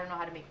like I don't know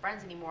how to make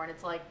friends anymore. And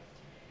it's like,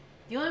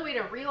 the only way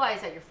to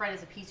realize that your friend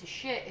is a piece of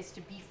shit is to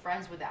be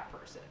friends with that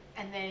person.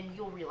 And then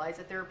you'll realize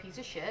that they're a piece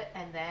of shit,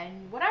 and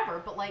then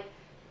whatever. But like,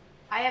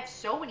 I have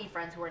so many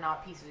friends who are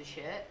not pieces of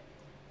shit,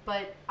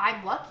 but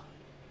I'm lucky.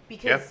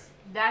 Because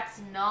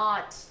that's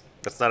not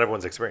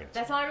everyone's experience.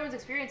 That's not everyone's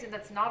experience, and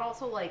that's not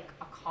also like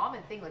a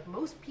common thing. Like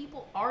most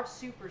people are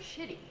super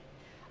shitty.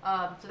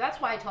 So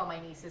that's why I tell my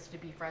nieces to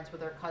be friends with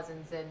their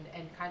cousins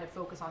and kind of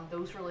focus on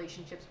those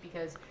relationships,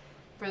 because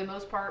for the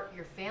most part,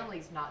 your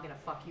family's not going to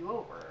fuck you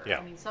over. Yeah.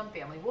 I mean, some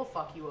family will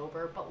fuck you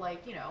over, but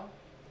like,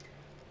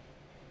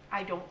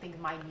 I don't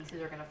think my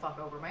nieces are going to fuck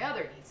over my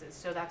other nieces.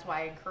 So that's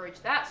why I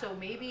encourage that. So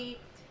maybe,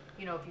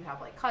 if you have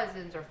like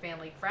cousins or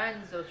family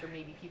friends, those are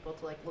maybe people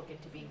to like look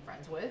into being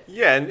friends with.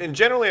 Yeah, and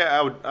generally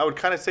I would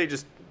kind of say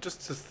just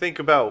to think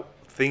about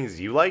things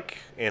you like,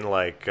 and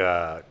like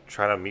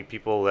try to meet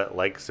people that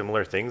like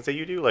similar things that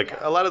you do. Like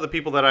a lot of the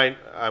people that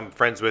I'm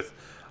friends with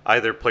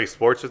either play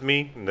sports with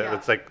me, and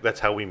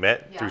that's how we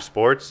met through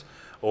sports,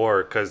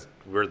 or because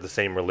we're the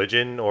same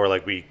religion, or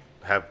like we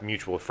have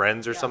mutual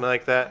friends or something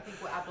like that. I think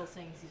what Abdul's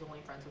saying is he's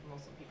only friends with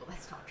Muslim people.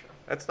 That's not true.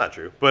 That's not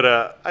true,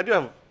 but I do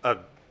have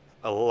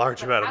a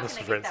large amount of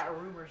Muslim friends. How can I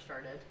get that rumor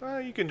started? Well,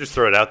 you can just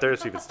throw it out there,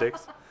 see if it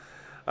sticks.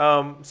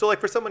 So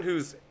like for someone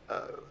who's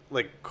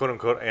like quote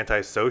unquote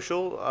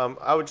antisocial,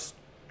 I would just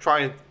try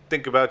and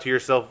think about to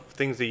yourself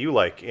things that you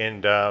like,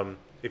 and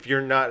if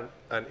you're not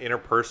an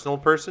interpersonal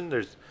person,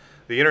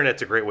 the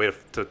internet's a great way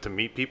to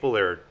meet people.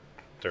 They're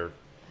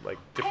like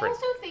different. I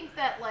also think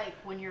that like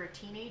when you're a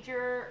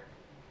teenager,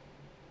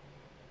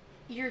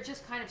 you're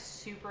just kind of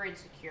super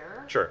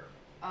insecure. Sure.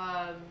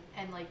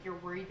 And like you're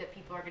worried that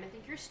people are going to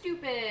think you're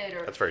stupid,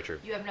 or that's very true.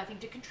 You have nothing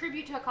to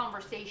contribute to a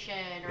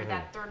conversation, or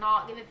that they're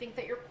not going to think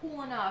that you're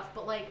cool enough.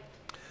 But like,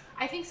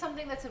 I think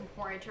something that's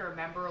important to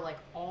remember like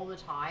all the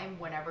time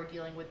whenever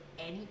dealing with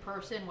any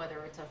person, whether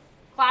it's a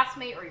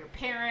classmate or your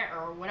parent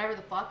or whatever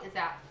the fuck, is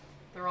that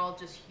they're all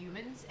just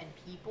humans and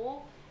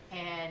people,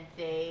 and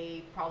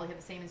they probably have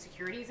the same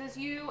insecurities as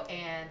you,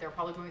 and they're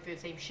probably going through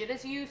the same shit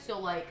as you. So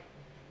like,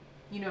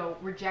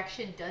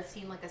 rejection does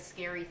seem like a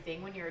scary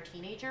thing when you're a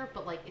teenager,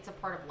 but like it's a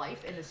part of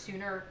life, and the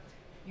sooner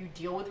you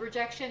deal with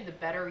rejection, the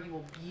better you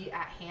will be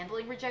at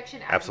handling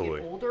rejection as you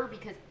get older,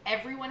 because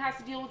everyone has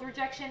to deal with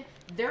rejection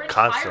their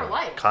entire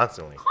life.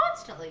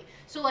 Constantly.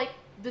 So like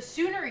the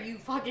sooner you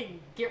fucking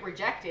get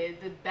rejected,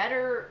 the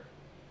better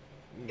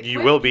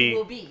you will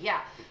be.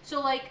 Yeah. So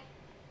like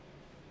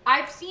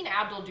I've seen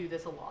Abdul do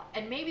this a lot,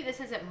 and maybe this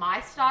isn't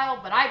my style,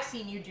 but I've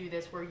seen you do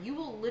this where you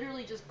will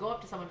literally just go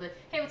up to someone and be like,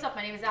 hey, what's up?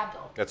 My name is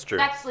Abdul. That's true.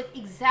 That's like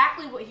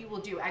exactly what he will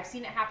do. I've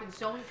seen it happen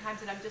so many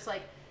times, and I'm just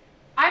like,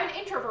 I'm an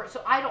introvert,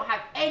 so I don't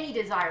have any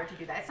desire to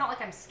do that. It's not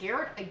like I'm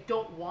scared. I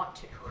don't want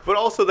to. But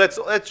also, that's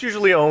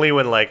usually only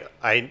when like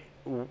I'm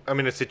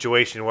in a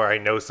situation where I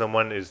know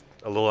someone is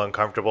a little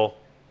uncomfortable,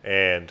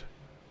 and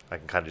I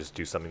can kind of just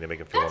do something to make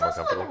them feel That's more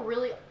also comfortable. like a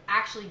really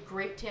actually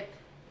great tip.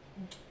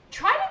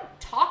 Try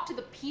to talk to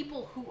the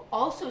people who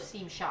also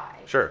seem shy.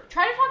 Sure.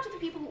 Try to talk to the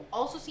people who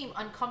also seem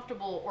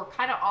uncomfortable or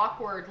kind of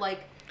awkward,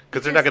 like.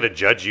 Because they're not going to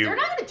judge you. They're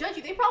not going to judge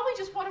you. They probably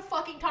just want to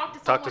fucking talk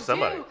to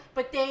someone too,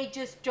 but they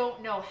just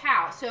don't know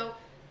how. So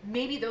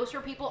maybe those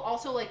are people.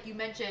 Also, like you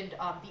mentioned,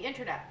 the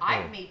internet.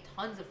 I've made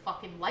tons of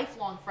fucking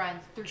lifelong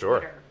friends through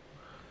Twitter.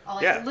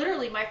 Like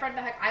literally, my friend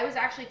Mehek, I was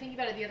actually thinking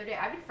about it the other day.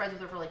 I've been friends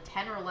with her for like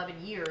 10 or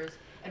 11 years,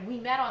 and we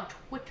met on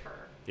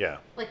Twitter. Yeah.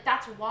 Like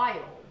that's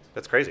wild.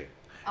 That's crazy.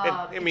 And,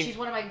 I mean, she's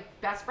one of my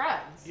best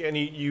friends. Yeah, and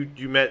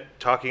you met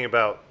talking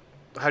about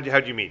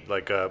how'd you meet?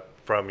 Like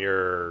from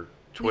your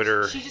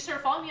Twitter. She just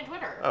started following me on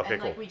Twitter. Okay,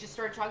 and like we just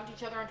started talking to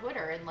each other on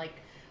Twitter, and like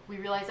we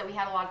realized that we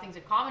had a lot of things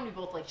in common. We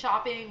both like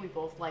shopping. We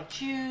both like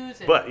shoes.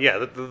 And but yeah,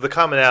 the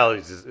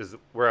commonalities is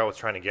where I was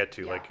trying to get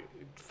to. Yeah. Like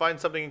find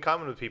something in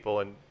common with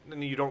people, and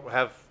you'll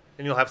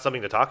have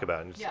something to talk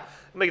about, and just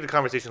make the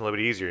conversation a little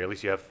bit easier. At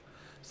least you have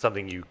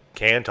something you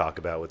can talk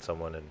about with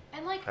someone,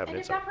 and like, have and an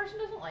if insight. that person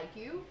doesn't like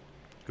you,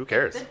 who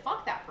cares? Then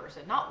fuck that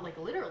person. Not like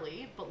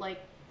literally, but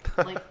like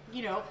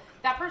you know,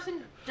 that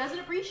person doesn't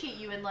appreciate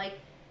you, and like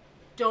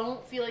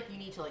don't feel like you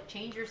need to like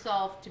change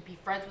yourself to be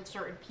friends with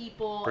certain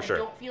people. For sure.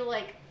 Don't feel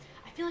like.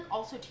 I feel like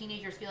also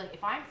teenagers feel like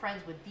if I'm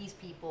friends with these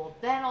people,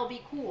 then I'll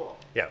be cool.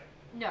 Yeah.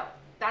 No,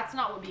 that's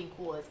not what being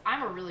cool is.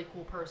 I'm a really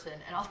cool person,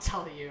 and I'll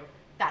tell you,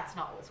 that's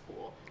not what's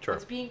cool. Sure.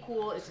 What's being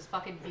cool is just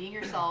fucking being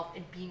yourself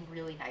and being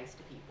really nice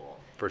to people.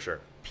 For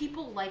sure.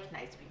 People like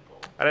nice people.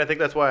 And I think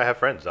that's why I have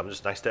friends. I'm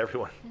just nice to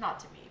everyone. Not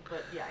to me,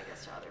 but yeah, I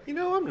guess to other people. You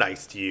know, I'm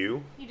nice to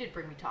you. You did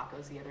bring me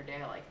tacos the other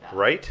day. I like that.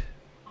 Right?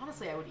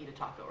 Honestly, I would eat a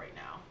taco right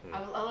now. I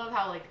love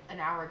how like an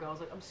hour ago I was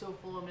like, I'm so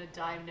full, I'm gonna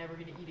die, I'm never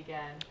gonna eat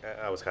again.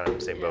 I was kind of in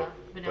the same boat.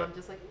 But now I'm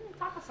just like,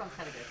 taco sounds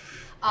kind of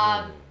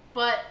good.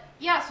 But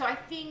yeah, so I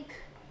think,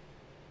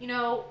 you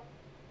know,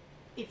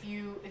 if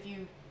you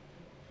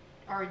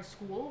are in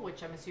school,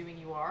 which I'm assuming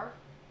you are,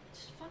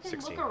 just fucking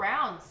 16. look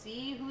around,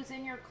 see who's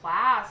in your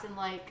class, and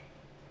like,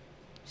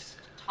 just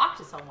talk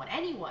to someone,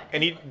 anyone.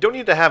 And you don't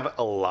need to have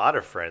a lot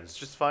of friends.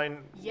 Just find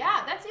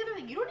Yeah, that's the other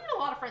thing. You don't need a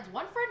lot of friends.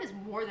 One friend is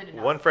more than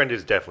enough. one friend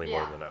is definitely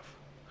more than enough.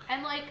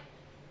 And like,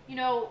 you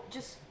know,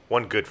 just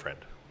One good friend.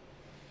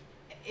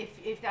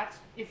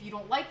 if you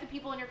don't like the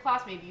people in your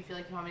class, maybe you feel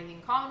like you don't have anything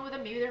in common with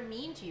them, maybe they're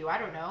mean to you. I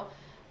don't know.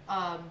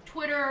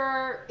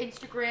 Twitter,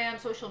 Instagram,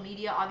 social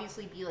media,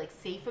 obviously be like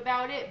safe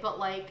about it, but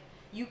like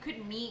you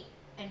could meet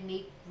and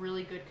make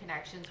really good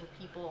connections with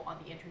people on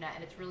the internet,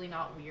 and it's really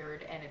not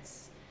weird. And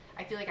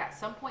I feel like at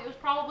some point it was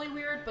probably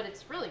weird, but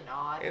it's really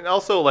not. And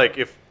also, like,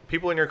 if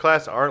people in your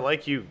class aren't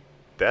like you,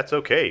 that's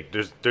okay.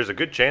 There's a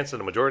good chance that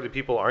the majority of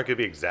people aren't going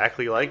to be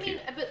exactly like you.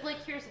 But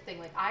like, here's the thing.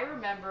 Like, I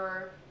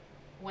remember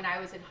when I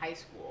was in high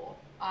school,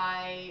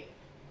 I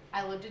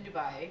lived in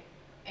Dubai,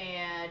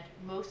 and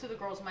most of the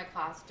girls in my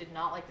class did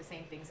not like the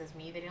same things as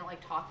me. They didn't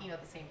like talking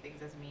about the same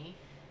things as me.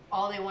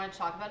 All they wanted to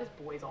talk about is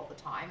boys all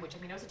the time, which, I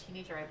mean, I was a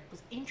teenager. I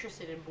was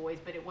interested in boys,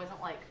 but it wasn't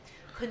like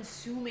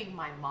consuming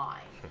my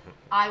mind.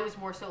 I was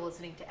more so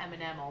listening to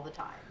Eminem all the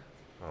time.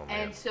 Oh, man.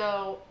 And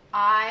so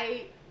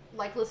I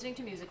like listening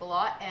to music a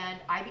lot, and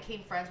I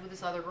became friends with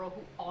this other girl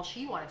who all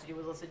she wanted to do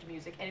was listen to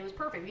music, and it was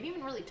perfect. We didn't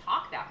even really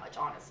talk that much,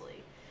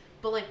 honestly.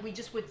 But like, we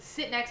just would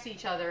sit next to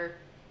each other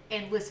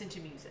and listen to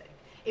music.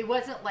 It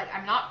wasn't like,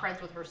 I'm not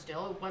friends with her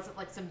still. It wasn't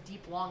like some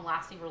deep,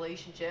 long-lasting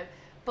relationship.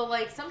 But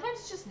like, sometimes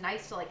it's just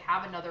nice to like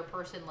have another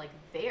person like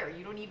there.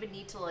 You don't even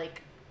need to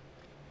like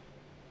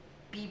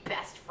be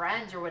best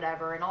friends or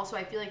whatever. And also,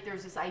 I feel like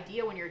there's this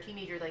idea when you're a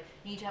teenager, like,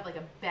 you need to have like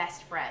a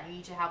best friend. You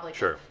need to have like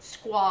a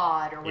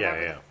squad or whatever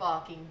the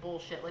fucking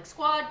bullshit, like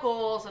squad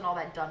goals and all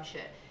that dumb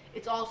shit.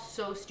 It's all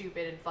so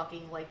stupid and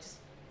fucking like just,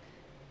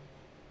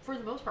 for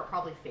the most part,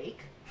 probably fake.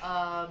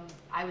 I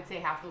would say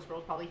half those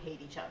girls probably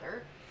hate each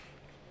other.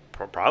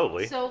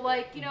 Probably. So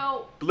like, you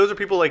know. But those are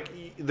people like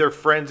they're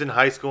friends in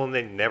high school and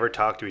they never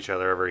talk to each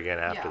other ever again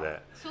after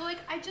that. So like,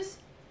 I just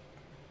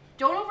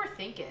don't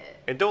overthink it.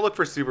 And don't look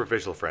for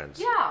superficial friends.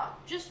 Yeah,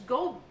 just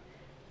go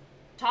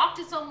talk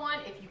to someone.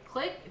 If you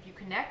click, if you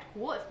connect,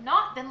 cool. If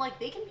not, then like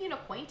they can be an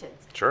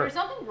acquaintance. Sure. There's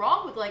nothing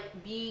wrong with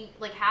like being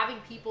like having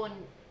people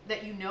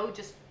that you know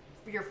just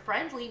you're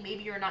friendly.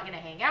 Maybe you're not gonna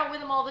hang out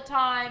with them all the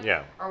time.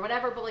 Yeah. Or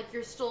whatever, but like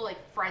you're still like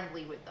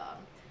friendly with them.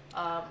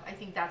 I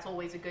think that's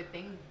always a good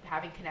thing,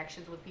 having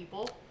connections with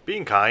people.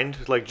 Being kind,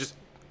 like just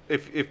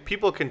if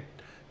people can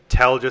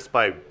tell just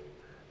by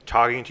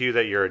talking to you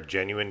that you're a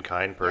genuine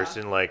kind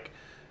person, like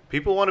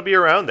people want to be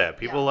around that.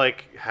 People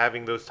like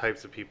having those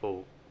types of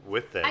people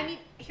with them. I mean,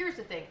 here's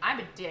the thing. I'm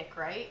a dick,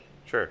 right?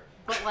 Sure.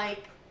 But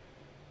like,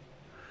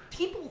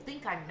 people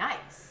think I'm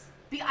nice.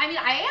 I mean,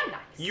 I am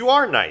nice. You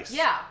are nice.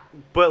 Yeah.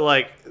 But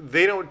like,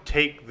 they don't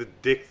take the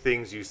dick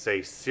things you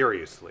say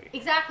seriously.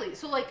 Exactly.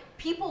 So like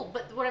people,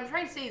 but what I'm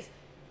trying to say is,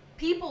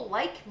 people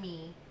like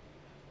me,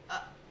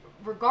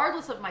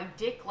 regardless of my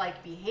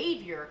dick-like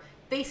behavior,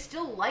 they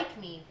still like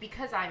me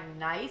because I'm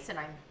nice and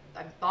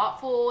I'm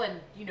thoughtful and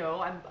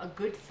I'm a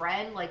good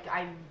friend. Like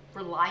I'm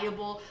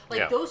reliable.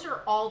 Like those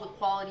are all the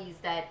qualities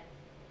that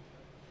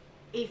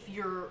if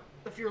you're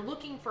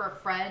looking for a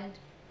friend,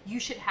 you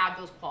should have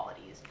those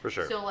qualities. For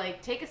sure. So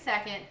like take a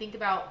second, think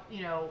about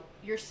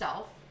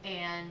yourself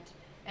and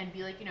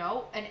be like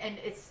and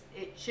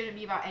it shouldn't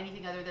be about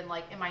anything other than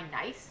like, am I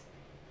nice?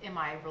 Am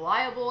I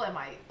reliable? Am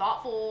I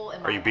thoughtful?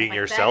 Are you being empathetic?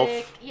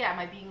 yourself? Yeah, am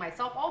I being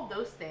myself? All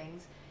those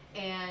things.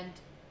 And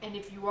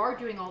if you are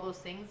doing all those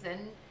things,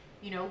 then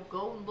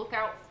go and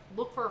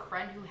look for a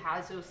friend who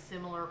has those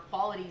similar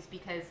qualities,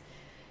 because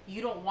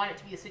you don't want it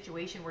to be a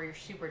situation where you're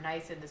super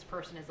nice and this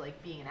person is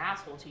like being an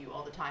asshole to you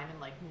all the time and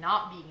like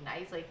not being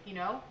nice,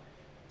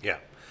 Yeah,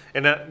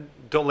 and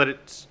don't let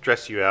it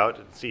stress you out.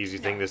 It's an easy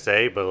thing to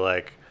say, but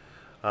like,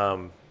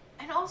 and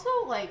also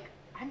like,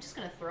 I'm just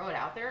gonna throw it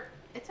out there.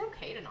 It's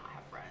okay to not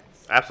have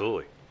friends.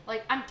 Absolutely.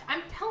 Like I'm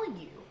telling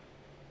you,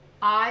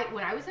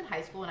 when I was in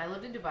high school and I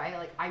lived in Dubai,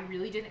 like I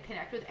really didn't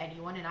connect with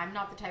anyone, and I'm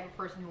not the type of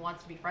person who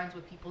wants to be friends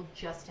with people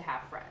just to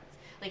have friends.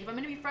 Like if I'm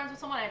gonna be friends with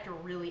someone, I have to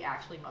really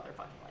actually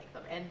motherfucking like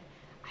them, and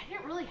I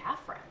didn't really have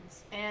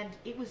friends, and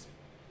it was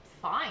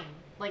fine.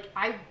 Like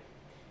I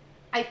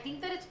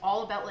think that it's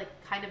all about like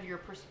kind of your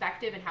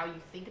perspective and how you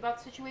think about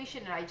the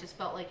situation, and I just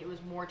felt like it was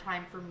more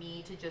time for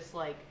me to just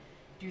like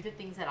do the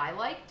things that I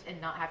liked and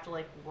not have to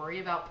like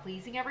worry about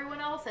pleasing everyone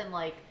else. And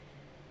like,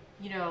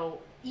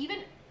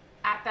 even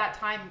at that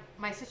time,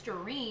 my sister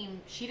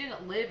Reem, she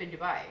didn't live in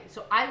Dubai.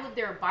 So I lived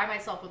there by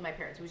myself with my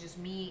parents. It was just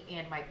me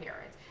and my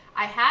parents.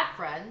 I had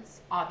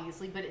friends,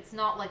 obviously, but it's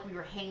not like we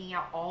were hanging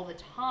out all the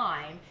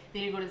time.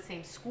 They didn't go to the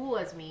same school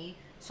as me.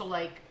 So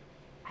like,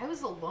 I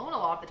was alone a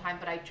lot of the time,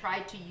 but I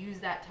tried to use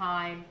that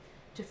time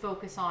to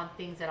focus on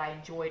things that I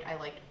enjoyed. I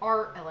liked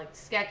art, I liked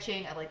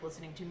sketching, I liked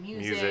listening to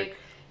music.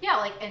 Yeah,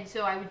 like, and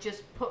so I would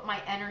just put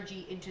my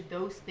energy into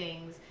those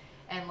things,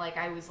 and like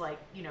I was like,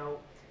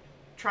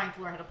 trying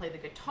to learn how to play the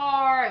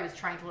guitar, I was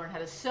trying to learn how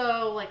to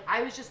sew, like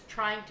I was just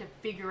trying to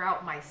figure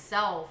out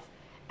myself,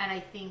 and I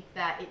think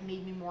that it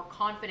made me more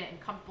confident and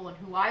comfortable in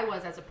who I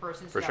was as a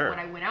person, so that when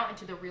I went out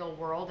into the real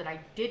world and I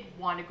did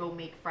want to go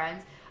make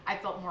friends, I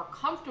felt more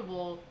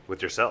comfortable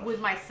with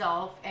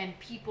myself, and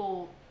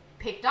people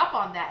picked up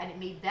on that, and it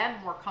made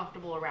them more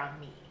comfortable around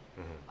me.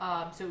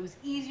 Mm-hmm. So it was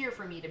easier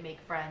for me to make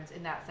friends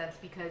in that sense,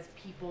 because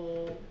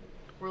people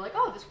were like,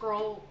 oh, this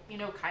girl,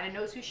 kind of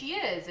knows who she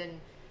is, and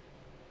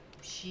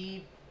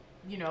she,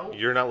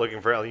 You're not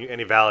looking for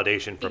any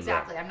validation from them.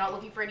 Exactly. I'm not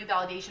looking for any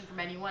validation from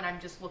anyone. I'm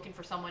just looking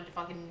for someone to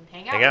fucking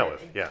hang out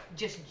with. Yeah.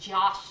 Just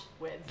josh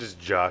with. Just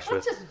josh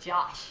with. Just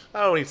josh.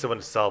 I don't need someone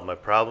to solve my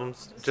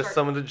problems. Just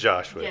someone to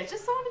josh with. Yeah,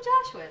 just someone to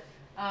josh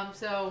with.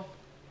 So,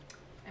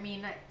 I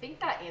mean, I think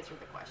that answered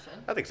the question.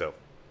 I think so.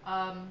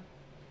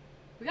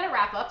 We gotta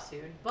wrap up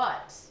soon,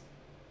 but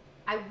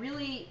I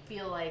really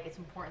feel like it's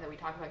important that we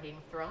talk about Game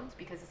of Thrones,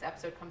 because this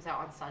episode comes out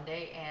on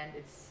Sunday, and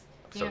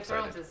Game of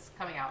Thrones is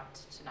coming out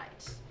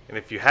tonight. And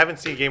if you haven't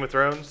seen Game of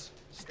Thrones,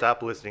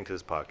 stop listening to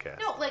this podcast.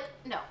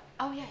 No.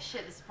 Oh yeah,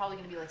 shit. This is probably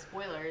gonna be like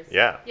spoilers.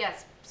 Yeah.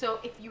 Yes. So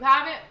if you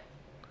haven't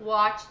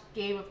watched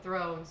Game of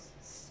Thrones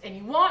and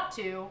you want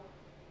to,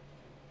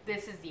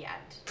 this is the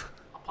end.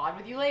 I'll pod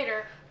with you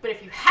later. But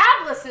if you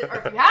have listened, or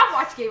if you have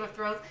watched Game of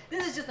Thrones,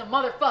 this is just a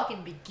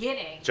motherfucking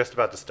beginning. Just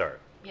about to start.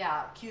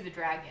 Yeah. Cue the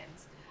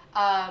dragons.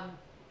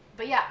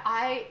 But yeah,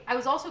 I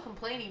was also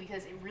complaining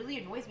because it really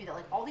annoys me that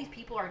like all these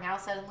people are now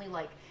suddenly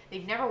like,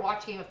 they've never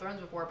watched Game of Thrones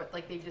before, but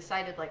like they've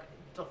decided like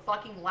the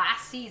fucking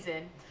last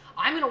season,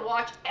 I'm gonna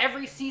watch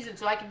every season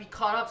so I can be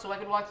caught up, so I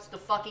can watch the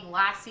fucking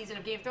last season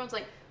of Game of Thrones.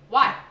 Like,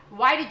 why?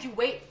 Why did you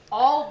wait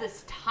all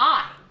this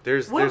time?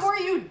 What were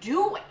you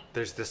doing?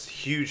 There's this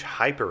huge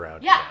hype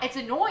around. Yeah, it's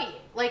annoying.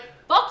 Like,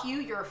 fuck you,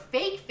 you're a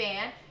fake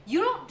fan.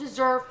 You don't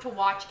deserve to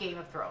watch Game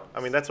of Thrones.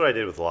 I mean, that's what I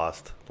did with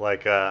Lost.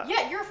 Like,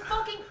 yeah, you're a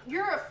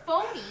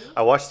phony.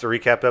 I watched the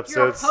recap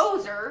episodes. You're a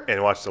poser.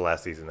 And watched the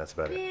last season. That's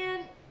about it.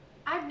 Man,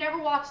 I've never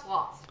watched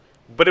Lost.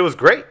 But it was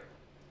great.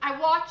 I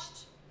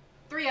watched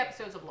 3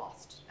 episodes of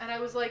Lost, and I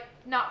was like,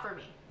 not for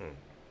me.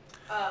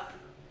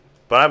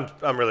 But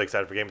I'm really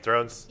excited for Game of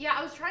Thrones. Yeah,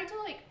 I was trying to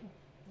like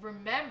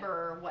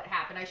remember what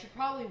happened. I should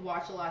probably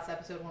watch the last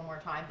episode one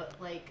more time, but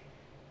like.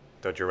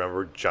 Don't you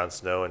remember Jon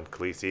Snow and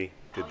Khaleesi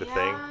did the thing?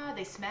 Yeah,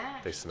 they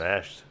smashed. They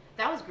smashed.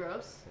 That was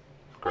gross.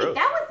 Gross. Wait,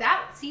 that was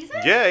that season?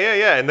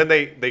 Yeah. And then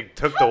they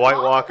took the White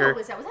Walker. How long ago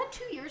was that? Was that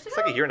 2 years ago? It's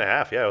like a year and a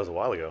half. Yeah, it was a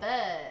while ago.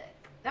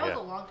 That was a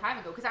long time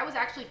ago. Because I was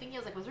actually thinking, I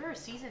was like, was there a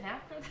season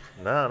after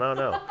that?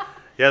 No.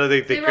 Yeah,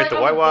 they create like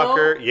the White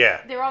Walker.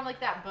 Yeah. They were on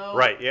like that boat.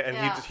 Right. Yeah,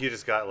 and he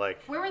just got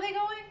like. Where were they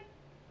going?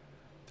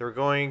 They were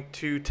going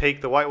to take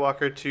the White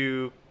Walker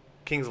to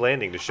King's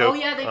Landing to show. Oh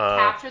yeah, they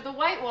captured the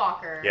White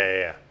Walker.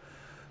 Yeah.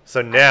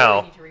 So now. I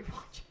really need to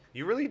rewatch.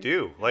 You really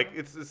do. Like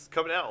it's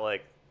coming out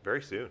like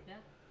very soon. Yeah.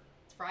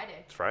 It's Friday.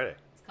 It's Friday.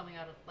 It's coming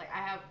out of like I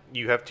have.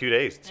 You have 2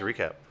 days to Yeah.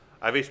 recap.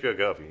 I have HBO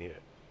Go if you need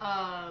it.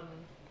 I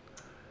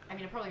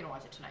mean, I'm probably gonna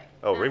watch it tonight.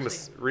 Oh, And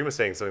Reema's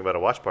saying something about a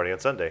watch party on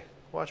Sunday.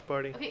 Watch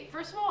party. Okay,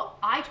 first of all,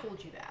 I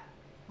told you that.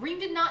 Reem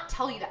did not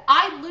tell you that.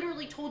 I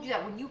literally told you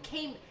that when you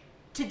came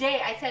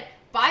today. I said,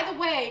 by the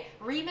way,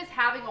 Reem is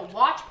having a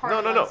watch party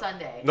on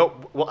Sunday.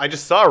 No, well, I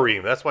just saw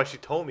Reem. That's why she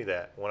told me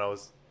that when I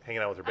was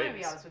hanging out with her I'm gonna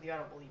babies. be honest with you, I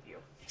don't believe you.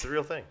 It's a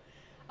real thing.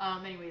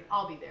 Anyways,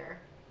 I'll be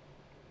there.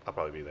 I'll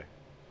probably be there.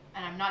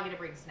 And I'm not gonna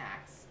bring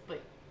snacks,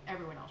 but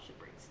everyone else should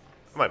bring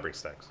snacks. I might bring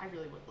snacks. I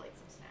really would like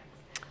some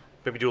snacks.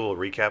 Maybe do a little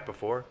recap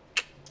before.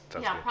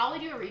 Sounds Yeah, good. probably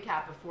do a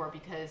recap before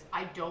because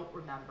I don't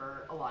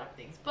remember a lot of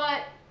things.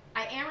 But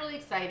I am really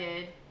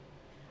excited.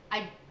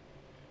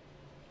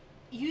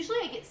 Usually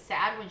I get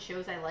sad when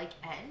shows I like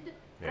end.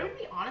 But Yeah. I'm gonna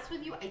be honest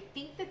with you, I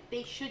think that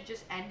they should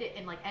just end it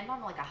and like end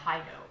on like a high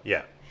note.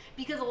 Yeah.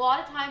 Because a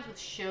lot of times with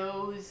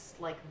shows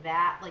like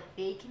that, like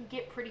they can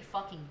get pretty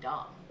fucking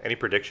dumb. Any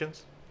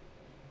predictions?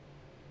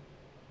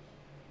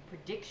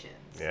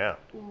 Predictions. Yeah.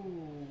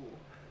 Ooh.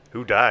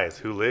 Who dies?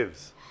 Who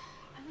lives?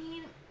 I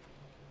mean,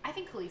 I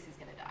think Khaleesi's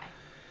gonna die.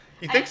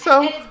 You think And-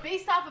 so? And it's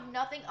based off of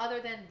nothing other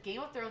than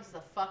Game of Thrones is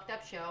a fucked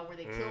up show where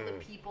they kill the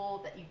people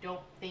that you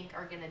don't think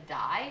are gonna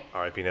die.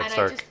 R.I.P. Ned And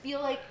Stark. I just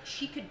feel like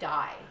she could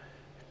die.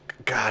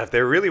 God, if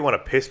they really want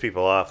to piss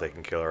people off, they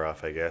can kill her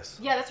off, I guess.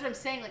 Yeah, that's what I'm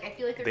saying. Like I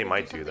feel like they're They gonna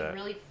might do do something that.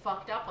 really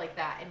fucked up like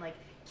that and like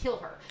kill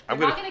her. They're I'm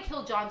not gonna- gonna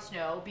kill Jon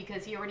Snow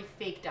because he already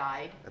fake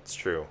died. That's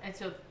true. And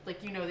so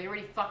like they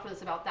already fucked with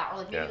us about that. Or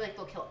like maybe Yeah. like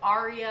they'll kill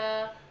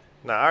Arya.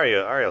 Nah,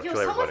 Arya'll kill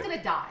Someone's everybody.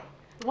 gonna die.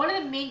 One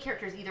of the main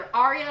characters, either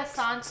Arya,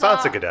 Sansa.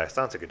 Sansa could die.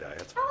 Sansa could die.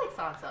 That's fine. I like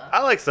Sansa.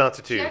 I like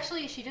Sansa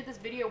too. She did this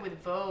video with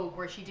Vogue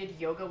where she did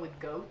yoga with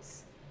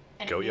goats,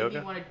 and Goat it made yoga?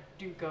 me want to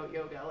do goat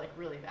yoga like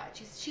really bad.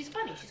 She's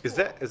funny. She's Is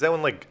cool. that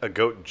when like a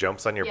goat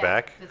jumps on your Yeah,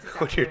 back that's when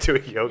exactly you're what it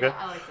doing is. yoga?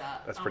 Yeah, I like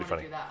that. That's I pretty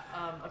wanna funny. Do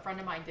that. A friend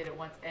of mine did it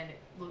once, and it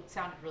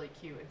sounded really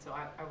cute, and so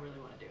I really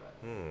want to do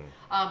it.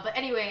 But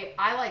anyway,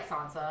 I like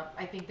Sansa.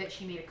 I think that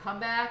she made a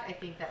comeback. I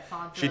think that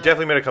Sansa. She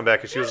definitely made a comeback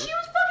because she She was. was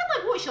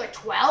fucking like what? She like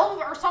 12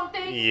 or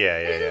something. Yeah.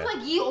 This is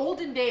like ye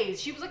olden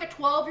days. She was like a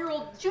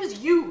 12-year-old. She was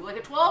like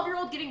a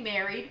 12-year-old getting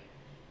married,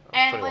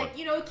 and 21. like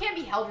it can't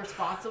be held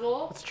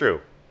responsible. It's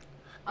true.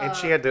 And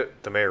she had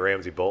to marry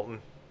Ramsay Bolton.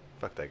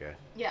 Fuck that guy.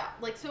 Yeah,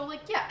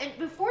 yeah. And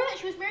before that,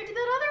 she was married to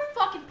that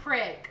other fucking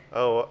prick,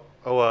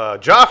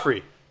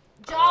 Joffrey.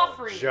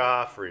 Joffrey.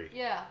 Joffrey.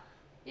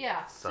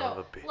 Yeah. Son so of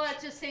a bitch.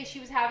 let's just say she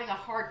was having a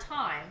hard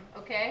time.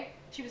 Okay,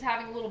 she was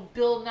having a little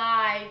Bill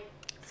Nye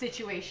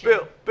situation.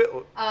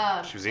 Bill.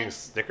 She was eating and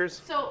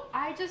Snickers. So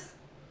I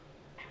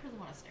really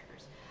want a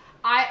Snickers.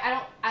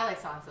 I like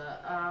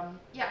Sansa.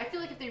 Yeah, I feel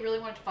like if they really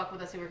wanted to fuck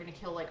with us, they were gonna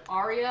kill like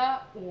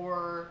Arya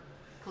or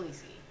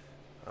Khaleesi.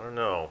 I don't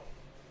know.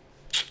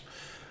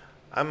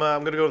 I'm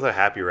gonna go with a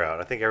happy route.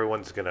 I think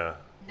everyone's gonna.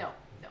 No.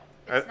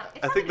 I It's not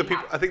think the gonna be people.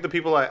 happy. I think the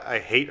people I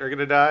hate are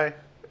gonna die,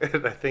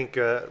 and I think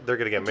they're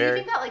gonna get Do you married.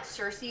 think that like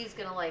Cersei is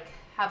gonna like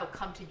have a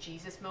come to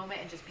Jesus moment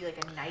and just be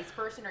like a nice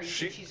person, or you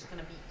think she's just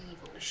gonna be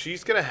evil?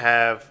 She's gonna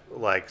have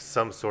like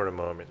some sort of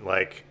moment,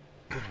 like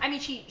I mean,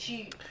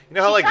 she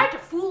know how, she like- tried to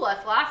fool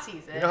us last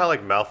season. you know how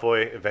like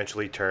Malfoy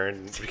eventually turned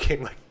and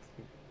became like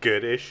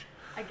goodish.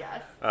 I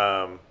guess.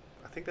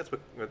 I think that's what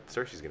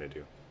Cersei's gonna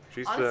do.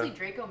 She's Honestly,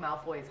 Draco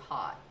Malfoy is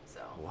hot. So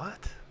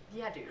what?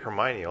 yeah, dude.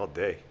 Hermione all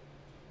day.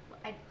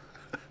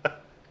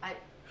 I,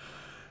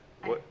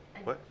 What?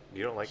 What?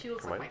 You don't like She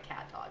looks Hermione? like my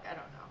cat dog. I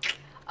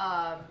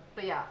don't know.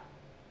 But yeah,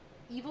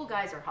 evil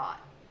guys are hot.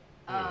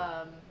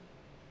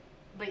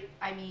 But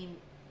I mean,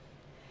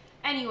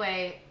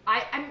 anyway,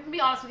 I'm gonna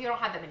be honest with you. I don't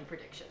have that many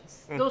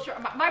predictions. Those are,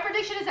 my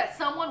prediction is that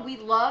someone we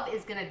love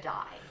is gonna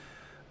die.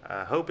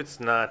 I hope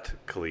it's not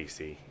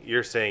Khaleesi.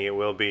 You're saying it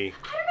will be.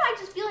 I don't know. I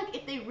just feel like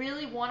if they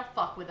really want to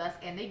fuck with us,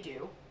 and they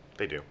do,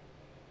 They do.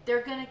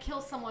 they're gonna kill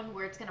someone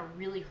where it's gonna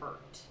really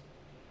hurt.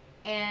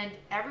 And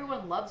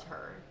everyone loves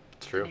her.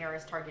 It's true.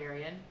 Daenerys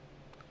Targaryen.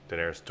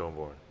 Daenerys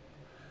Stormborn.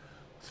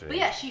 But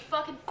yeah, she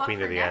fucking fucked Queen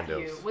her of the nephew.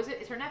 Andals.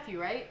 It's her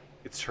nephew, right?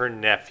 It's her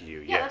nephew.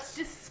 Yeah, yes. that's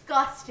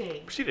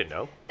disgusting. She didn't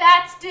know.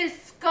 That's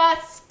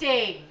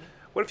disgusting.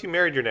 What if you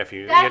married your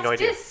nephew? You That's had no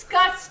idea.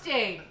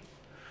 disgusting.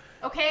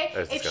 Okay?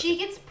 That's if disgusting. she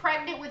gets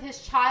pregnant with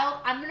his child,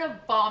 I'm gonna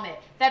vomit.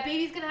 That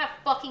baby's gonna have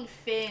fucking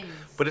fins.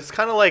 But it's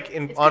kind of like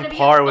It's on gonna be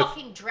par a with.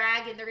 fucking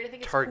dragon. They're gonna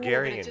think it's cool, but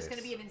it's just Targaryenness.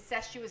 gonna be an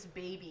incestuous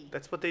baby.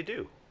 That's what they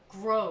do.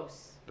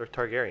 Gross. They're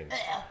Targaryens.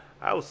 Ugh.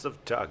 House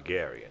of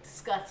Targaryen.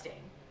 Disgusting.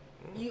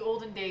 You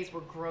olden days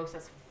were gross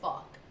as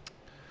fuck.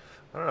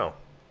 I don't know.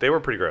 They were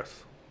pretty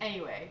gross.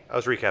 Anyway, I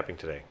was recapping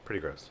today. Pretty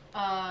gross.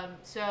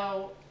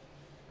 so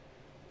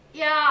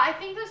yeah, I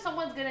think that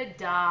someone's gonna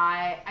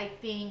die. I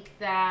think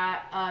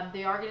that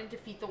they are gonna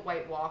defeat the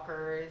White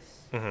Walkers.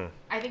 Mm-hmm.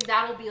 I think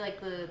that'll be like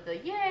the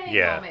yay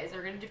Yeah. moment is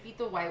they're gonna defeat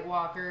the White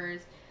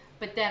Walkers.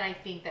 But then I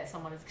think that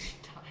someone is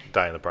gonna die.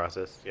 Die in the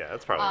process. Yeah,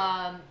 that's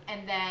probably.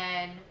 And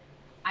then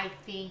I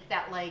think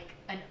that like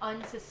an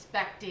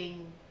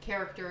unsuspecting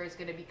character is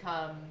gonna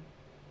become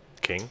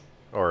King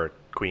or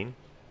Queen.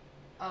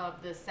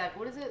 of the set.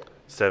 What is it?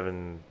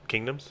 7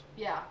 Kingdoms.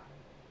 Yeah.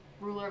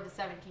 ruler of the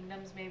Seven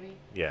Kingdoms, maybe.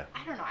 Yeah.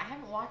 I don't know. I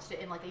haven't watched it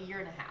in like a year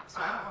and a half,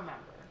 so I don't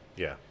remember.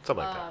 Yeah.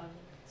 Something like that.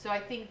 So I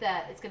think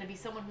that it's going to be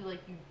someone who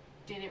like you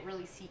didn't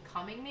really see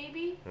coming,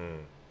 maybe.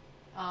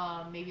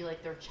 Maybe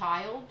like their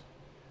child,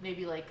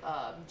 maybe like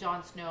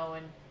Jon Snow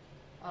and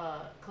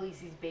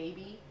Khaleesi's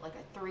baby, like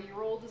a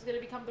 3-year-old is going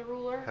to become the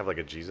ruler. Have like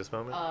a Jesus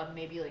moment.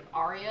 Maybe like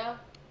Arya.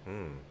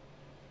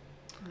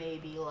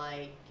 Maybe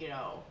like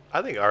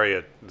I think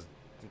Arya is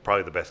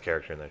probably the best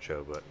character in that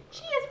show, but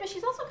she is, but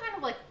she's also kind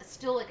of like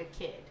still like a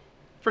kid.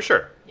 for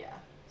sure. Yeah,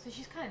 so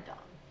she's kind of dumb.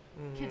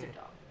 Kids are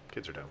dumb.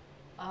 Kids are dumb.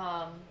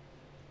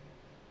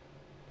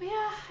 But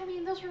yeah, I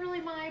mean, those are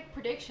really my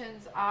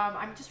predictions.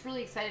 I'm just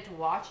really excited to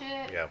watch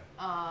it. Yeah.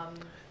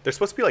 They're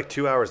supposed to be like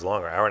 2 hours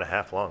long or hour and a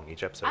half long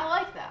each episode. I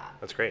like that.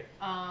 That's great.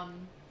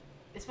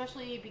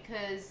 Especially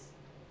because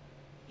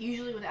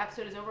usually when the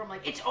episode is over, I'm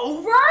like, it's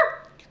over?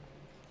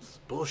 It's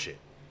bullshit.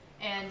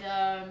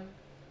 And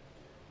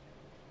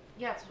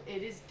yeah,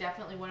 it is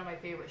definitely one of my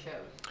favorite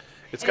shows.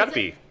 It's got to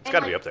be. It's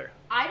got to be up there.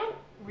 I don't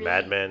really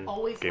Mad Men,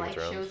 always Game of like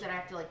Thrones. shows that I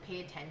have to like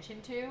pay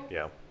attention to.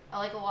 Yeah. I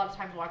like a lot of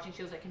times watching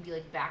shows that can be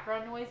like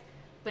background noise,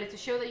 but it's a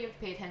show that you have to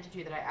pay attention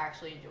to that I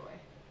actually enjoy,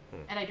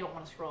 and I don't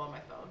want to scroll on my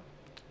phone.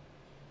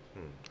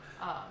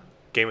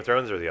 Game of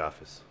Thrones or The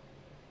Office?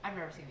 I've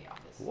never seen The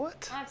Office.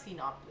 What? I've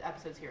seen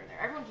episodes here and there.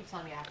 Everyone keeps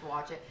telling me I have to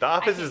watch it. The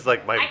Office is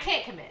like I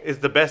can't commit. Is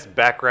the best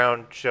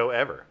background show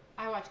ever.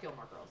 I watch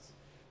Gilmore Girls.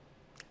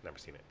 Never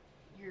seen it.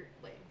 You're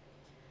lame.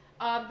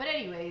 But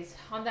anyways,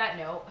 on that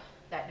note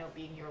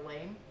being you're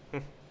lame,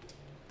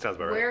 Sounds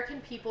about right. where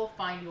can people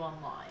find you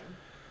online?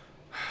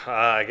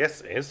 I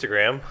guess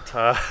Instagram.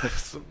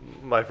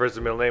 My first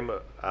and middle name,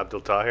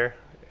 Abdul Tahir,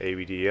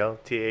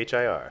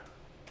 ABDLTHIR.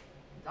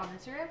 On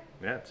Instagram?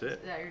 Yeah, that's it.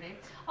 Is that your name?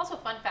 Also,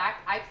 fun fact,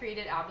 I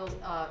created Abdul's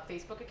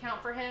Facebook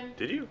account for him.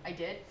 Did you? I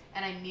did.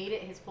 And I made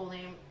it his full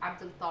name,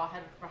 Abdul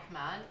Tahir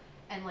Rahman.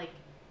 And, like,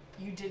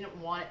 you didn't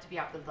want it to be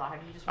Abdul Tahir.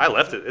 You just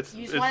wanted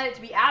You just wanted it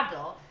to be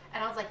Abdul.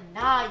 And I was like,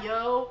 nah,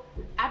 yo.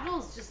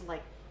 Abdul's just,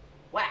 like,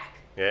 whack.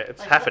 Yeah, it's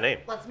like, half a name.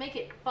 Let's make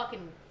it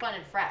fucking fun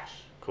and fresh.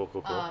 Cool.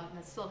 And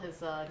it's still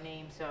his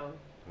name, so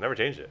Never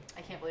changed it.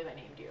 I can't believe I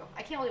named you.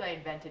 I can't believe I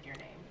invented your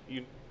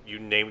name. You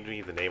named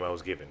me the name I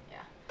was given. Yeah.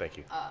 Thank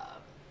you.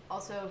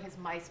 Also, his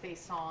MySpace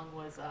song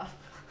was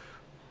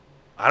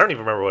I don't even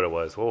remember what it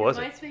was. What was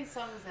it? MySpace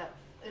song was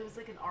it was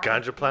like an R&B.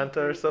 Ganja Planta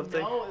or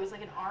something? No, it was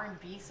like an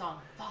R&B song.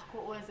 Fuck,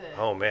 what was it?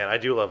 Oh man, I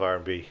do love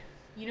R&B.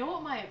 You know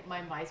what my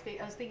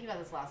MySpace? I was thinking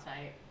about this last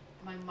night.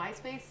 My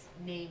MySpace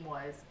name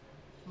was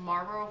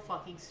Marlboro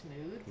fucking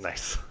Smooths.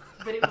 Nice.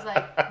 But it was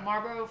like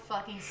Marlboro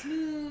fucking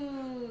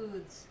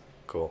Smooths.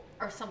 Cool.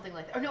 Or something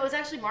like that. Or no, it was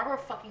actually Marlboro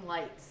fucking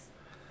Lights.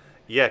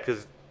 Yeah,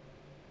 because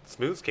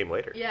Smooths came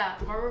later. Yeah,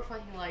 Marlboro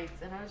fucking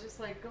Lights. And I was just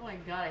like, oh my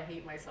god, I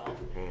hate myself.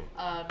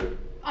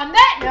 On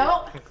that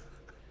note,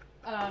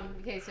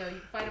 okay, so you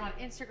can find him on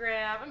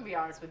Instagram. I'm gonna be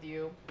honest with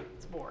you,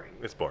 it's boring.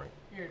 It's boring.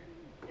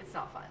 It's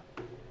not fun.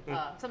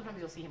 Sometimes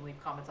you'll see him leave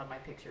comments on my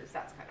pictures.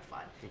 That's kind of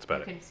fun. It's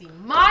better. You can see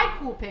my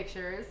cool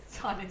pictures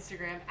on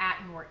Instagram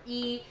at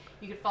NoorE.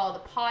 You can follow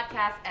the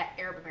podcast at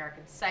Arab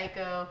American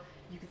Psycho.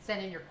 You can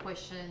send in your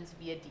questions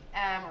via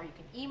DM, or you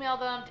can email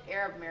them to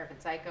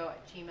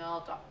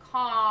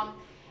arabamericanpsycho@gmail.com.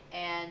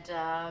 And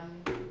I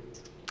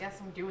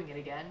guess I'm doing it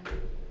again.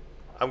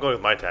 I'm going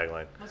with my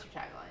tagline. What's your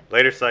tagline?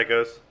 Later,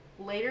 psychos.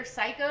 Later,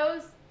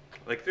 psychos?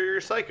 Like, they're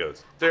your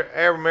psychos. They're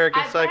Arab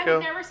American I Psycho.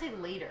 would never say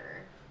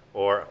later.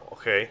 Or,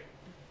 okay.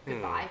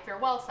 Goodbye,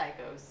 farewell,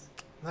 psychos.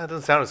 That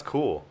doesn't sound as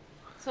cool.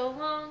 So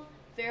long,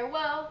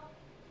 farewell.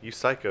 You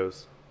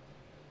psychos.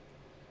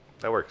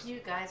 That works. You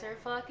guys are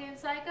fucking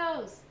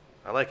psychos.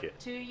 I like it.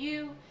 To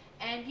you,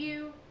 and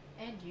you,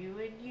 and you,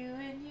 and you,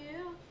 and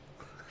you.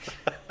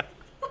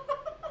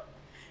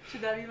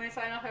 Should that be my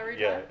sign off every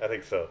time? Yeah, I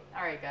think so.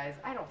 Alright, guys.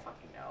 I don't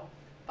fucking know.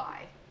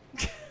 Bye.